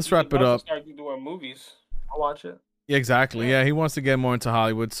yeah, let's wrap it up. Start doing movies. I'll watch it. Yeah, exactly. Yeah, he wants to get more into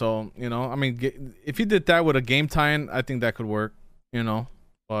Hollywood. So I mean, if he did that with a game tie-in, I think that could work. But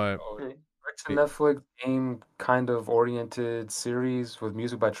it's a Netflix game kind of oriented series with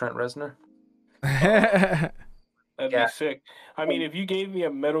music by Trent Reznor. That'd be sick. I mean, if you gave me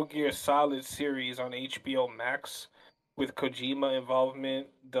a Metal Gear Solid series on HBO Max with Kojima involvement,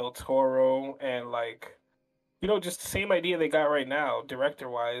 Del Toro, and like You know, just the same idea they got right now,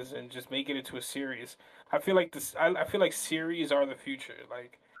 director-wise, and just make it into a series. I feel like this. I feel like series are the future.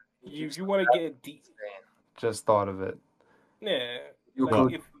 Like, you want to get deep. Just thought of it. Yeah, like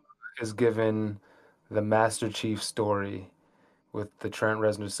Yuko if is given the Master Chief story with the Trent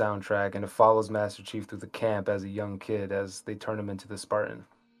Reznor soundtrack, and it follows Master Chief through the camp as a young kid as they turn him into the Spartan.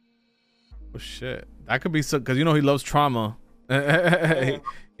 Oh shit, that could be so because you know he loves trauma.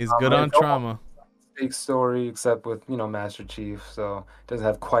 He's good on It's all trauma. big story, except with Master Chief, so it doesn't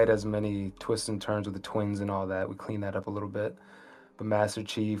have quite as many twists and turns with the twins and all that. We clean that up a little bit, but Master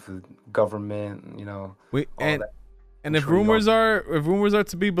Chief, the government, We all and that. and I'm sure you if rumors are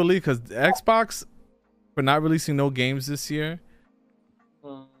to be believed, because Xbox for not releasing no games this year,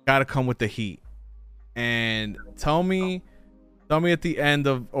 gotta come with the heat. And tell me at the end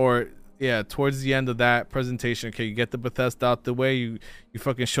of, or yeah, towards the end of that presentation, okay, you get the Bethesda out the way, you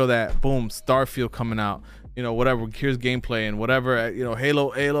fucking show that, boom, Starfield coming out, whatever, here's gameplay and whatever,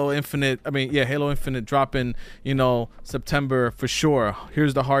 Halo Infinite, Halo Infinite dropping, September for sure,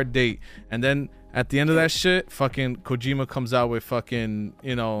 here's the hard date. And then at the end of that shit, fucking Kojima comes out with fucking,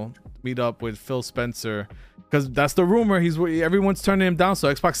 meet up with Phil Spencer, because that's the rumor, everyone's turning him down,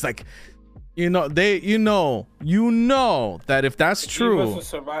 so Xbox is like, that if that's true, he was a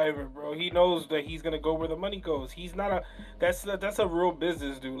survivor, bro. He knows that he's gonna go where the money goes. He's not a that's a real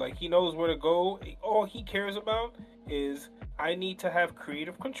business dude. Like, he knows where to go. All he cares about is, I need to have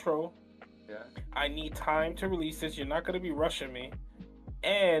creative control. Yeah. I need time to release this. You're not gonna be rushing me,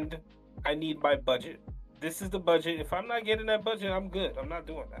 and I need my budget. This is the budget. If I'm not getting that budget, I'm good. I'm not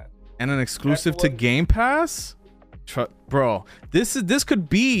doing that. And an exclusive to Game Pass. Bro, this could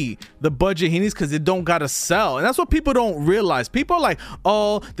be the budget he needs, because it don't gotta sell, and that's what people don't realize. People are like,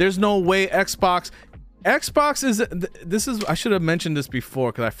 oh, there's no way Xbox is I should have mentioned this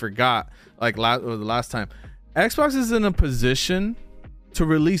before because I forgot, like the last time. Xbox is in a position to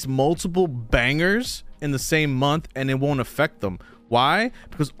release multiple bangers in the same month and it won't affect them. Why?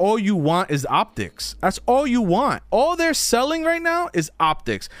 Because all you want is optics. That's all you want. All they're selling right now is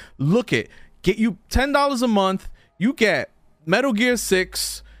optics. Get you $10 a month. You get Metal Gear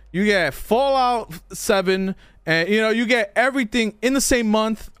 6, you get Fallout 7, and you get everything in the same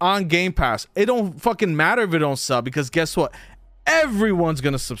month on Game Pass. It don't fucking matter if it don't sell, because guess what? Everyone's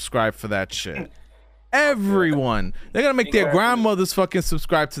gonna subscribe for that shit. Everyone. They're gonna make their grandmothers fucking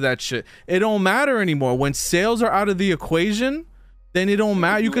subscribe to that shit. It don't matter anymore. When sales are out of the equation, then it don't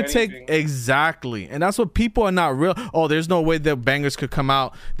matter. You could take exactly, and that's what people are not real. Oh, there's no way the bangers could come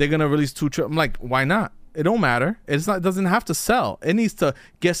out. They're gonna release I'm like, why not? It don't matter. It doesn't have to sell. It needs to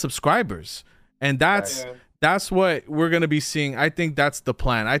get subscribers, and that's what we're gonna be seeing. I think that's the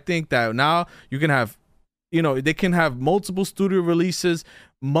plan. I think that now you can have, they can have multiple studio releases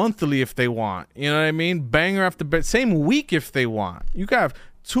monthly if they want. You know what I mean? Banger after same week if they want. You can have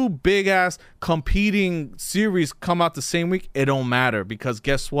two big ass competing series come out the same week. It don't matter, because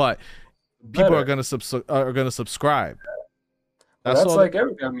guess what? People are gonna subscribe. That's like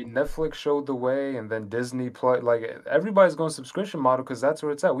everything. I mean, Netflix showed the way, and then Disney Plus. Like, everybody's going subscription model because that's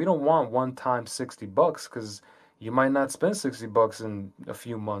where it's at. We don't want one time $60 because you might not spend $60 in a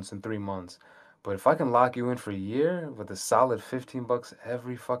few months, in 3 months. But if I can lock you in for a year with a solid $15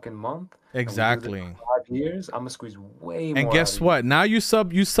 every fucking month, exactly, 5 years, I'm gonna squeeze way more. And guess what? Now you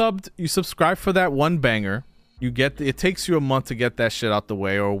subscribe for that one banger. It takes you a month to get that shit out the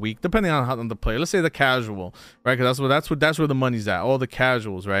way, or a week, depending on the player. Let's say the casual, right? Because that's where the money's at. All the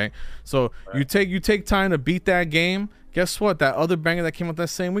casuals, right? So you take time to beat that game. Guess what? That other banger that came out that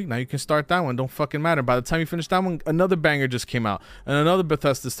same week, now you can start that one. Don't fucking matter. By the time you finish that one, another banger just came out, and another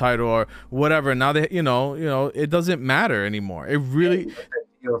Bethesda's title or whatever. Now they, it doesn't matter anymore. It really.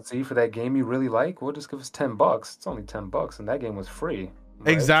 DLC for that game you really like, well, just give us $10. It's only $10, and that game was free.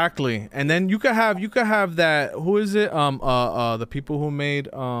 Right? Exactly. And then you could have that, who is it, the people who made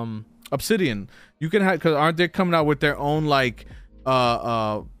Obsidian. You can have, because aren't they coming out with their own like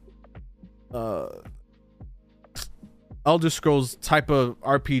Elder Scrolls type of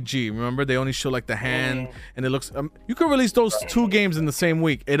RPG? Remember, they only show like the hand, and it looks you could release those two games in the same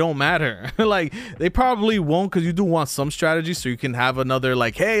week. It don't matter. Like, they probably won't, because you do want some strategy, so you can have another,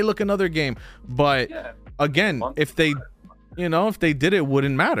 like, hey, look, another game. But again, if they did, it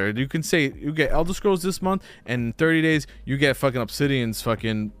wouldn't matter. You can say you get Elder Scrolls this month, and in 30 days you get fucking Obsidian's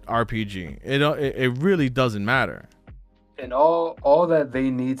fucking RPG. It really doesn't matter. And all that they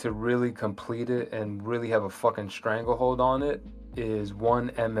need to really complete it and really have a fucking stranglehold on it is one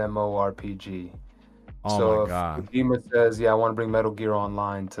MMORPG. Oh my god. If Kojima says, yeah, I want to bring Metal Gear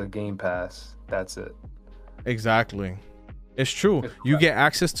Online to Game Pass, that's it. Exactly. It's true. You get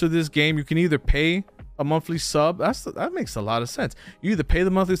access to this game. You can either pay a monthly sub, that makes a lot of sense. You either pay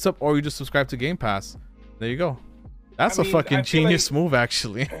the monthly sub or you just subscribe to Game Pass. There you go. That's a fucking genius move,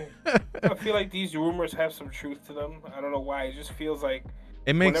 actually. I feel like these rumors have some truth to them. I don't know why. It just feels like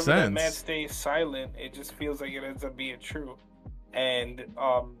it makes sense. Whenever that man stays silent, it just feels like it ends up being true. And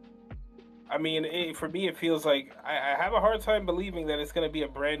I mean, for me, it feels like I have a hard time believing that it's going to be a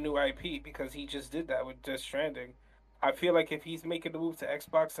brand new IP because he just did that with Death Stranding. I feel like if he's making the move to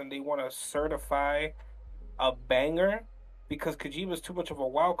Xbox and they want to certify a banger, because Kojima's too much of a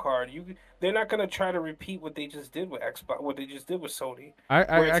wild card, they're not gonna try to repeat what they just did with Xbox, what they just did with Sony. I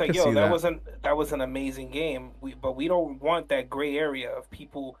can see that. That was an amazing game. But we don't want that gray area of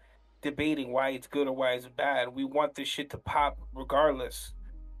people debating why it's good or why it's bad. We want this shit to pop regardless.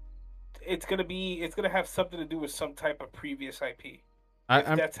 It's gonna have something to do with some type of previous IP.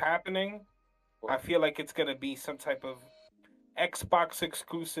 If that's happening, I feel like it's gonna be some type of Xbox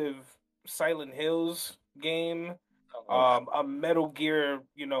exclusive Silent Hills game. A Metal Gear,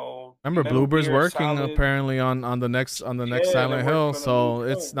 remember Bloober's working apparently on the next Silent Hill, so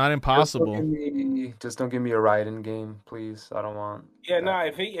it's not impossible. Just don't give me a Raiden game, please. I don't want. Yeah, nah.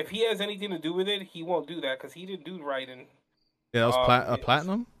 If he has anything to do with it, he won't do that because he didn't do Raiden. Yeah, that was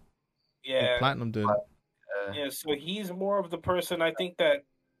Platinum. Yeah, Platinum did. Yeah, so he's more of the person I think that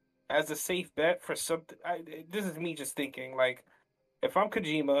as a safe bet for something. This is me just thinking, like, if I'm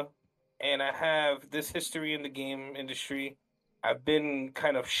Kojima and I have this history in the game industry, I've been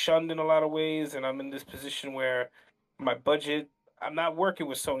kind of shunned in a lot of ways, and I'm in this position where my budget, I'm not working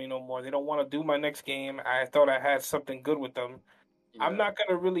with Sony no more. They don't want to do my next game. I thought I had something good with them. Yeah. I'm not going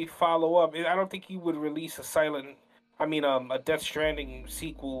to really follow up. I don't think he would release a Death Stranding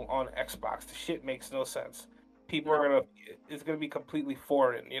sequel on Xbox. The shit makes no sense. People are it's going to be completely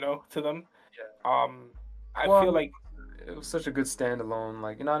foreign, to them. Yeah. I feel like it was such a good standalone,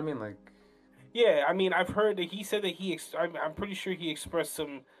 like, you know what I mean? Like, yeah, I mean, I've heard that he said that I'm pretty sure he expressed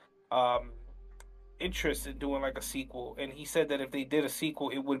some interest in doing like a sequel, and he said that if they did a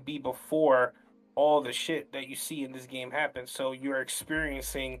sequel, it would be before all the shit that you see in this game happens. So you're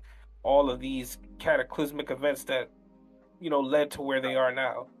experiencing all of these cataclysmic events that led to where they are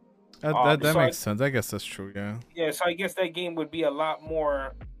now. That makes sense. I guess that's true. Yeah. Yeah. So I guess that game would be a lot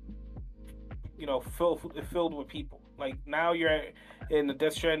more, filled with people. Like, now you're in the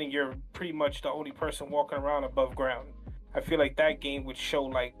Death Stranding, you're pretty much the only person walking around above ground. I feel like that game would show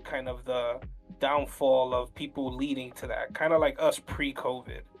like kind of the downfall of people leading to that, kind of like us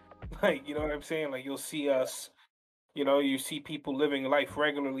pre-COVID. Like, you know what I'm saying? Like, you'll see us, you see people living life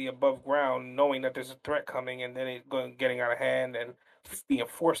regularly above ground, knowing that there's a threat coming, and then it getting out of hand and being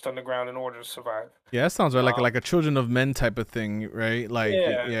forced underground in order to survive. Yeah, that sounds right. Like a Children of Men type of thing, right? Like,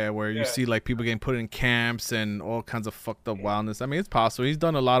 where you see like people getting put in camps and all kinds of fucked up wildness. I mean, it's possible. He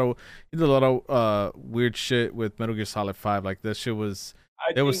did a lot of weird shit with Metal Gear Solid 5. Like, that shit was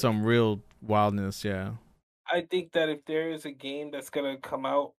was some real wildness. Yeah. I think that if there is a game that's gonna come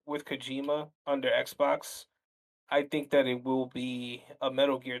out with Kojima under Xbox, I think that it will be a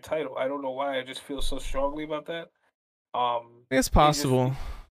Metal Gear title. I don't know why. I just feel so strongly about that. It's possible.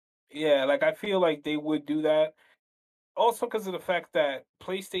 Yeah, like, I feel like they would do that. Also, because of the fact that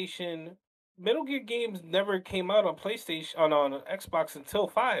PlayStation Metal Gear games never came out on PlayStation on Xbox until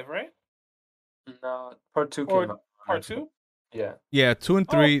 5, right? No, Part 2 came out. Part 2? Yeah. Yeah, 2 and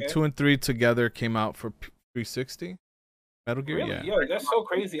 3, 2 and 3 together came out for 360. Metal Gear, really? Yeah, that's so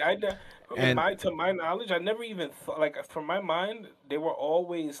crazy. To my knowledge, I never even thought, like, from my mind, they were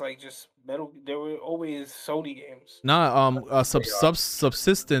always like just they were always Sony games. Nah,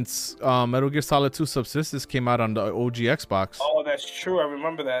 Subsistence, Metal Gear Solid 2 Subsistence came out on the OG Xbox. Oh, that's true. I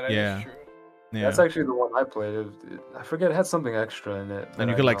remember that. That is true. Yeah. That's actually the one I played. I forget, it had something extra in it. And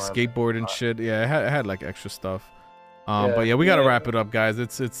you could like skateboard and shit. Yeah, it had like extra stuff. But yeah, we gotta wrap it up, guys.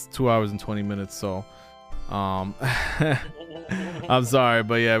 It's 2 hours and 20 minutes, so I'm sorry,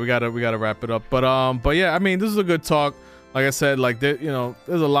 but yeah, we gotta wrap it up. But yeah, I mean, this is a good talk. Like I said, like, there's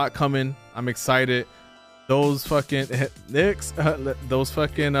a lot coming. I'm excited. Those fucking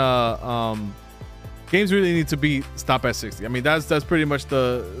games really need to be stopped at 60. I mean, that's pretty much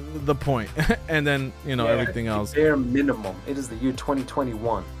the point. And then everything else. Bare minimum. It is the year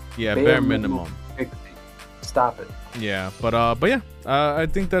 2021. Yeah, bare minimum. 60. Stop it. Yeah, but yeah, I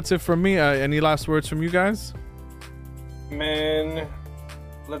think that's it from me. Any last words from you guys? Man,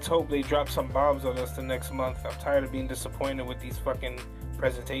 let's hope they drop some bombs on us the next month. I'm tired of being disappointed with these fucking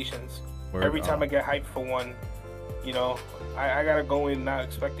presentations. Every time I get hyped for one, I gotta go in not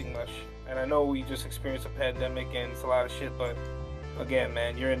expecting much. And I know we just experienced a pandemic and it's a lot of shit, but again,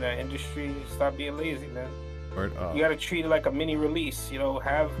 man, you're in the industry, stop being lazy, man. You gotta treat it like a mini release,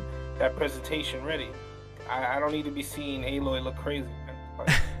 have that presentation ready. I don't need to be seeing Aloy look crazy. Like,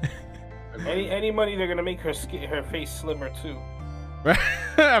 any money they're gonna make her face slimmer too. Right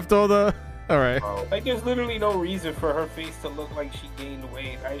after all the. All right. Like there's literally no reason for her face to look like she gained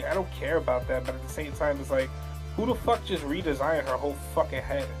weight. I don't care about that, but at the same time, it's like, who the fuck just redesigned her whole fucking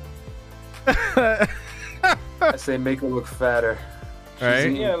head? I say make her look fatter.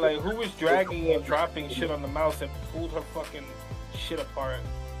 Right? Yeah, like who was dragging and dropping shit on the mouse and pulled her fucking shit apart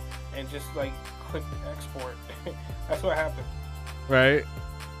and just like clicked export? That's what happened. Right.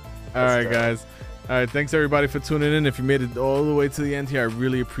 All right, guys. All right, thanks everybody for tuning in. If you made it all the way to the end here, I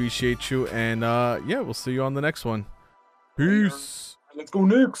really appreciate you. And yeah, we'll see you on the next one. Peace. Let's go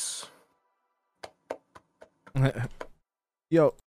Knicks. Yo.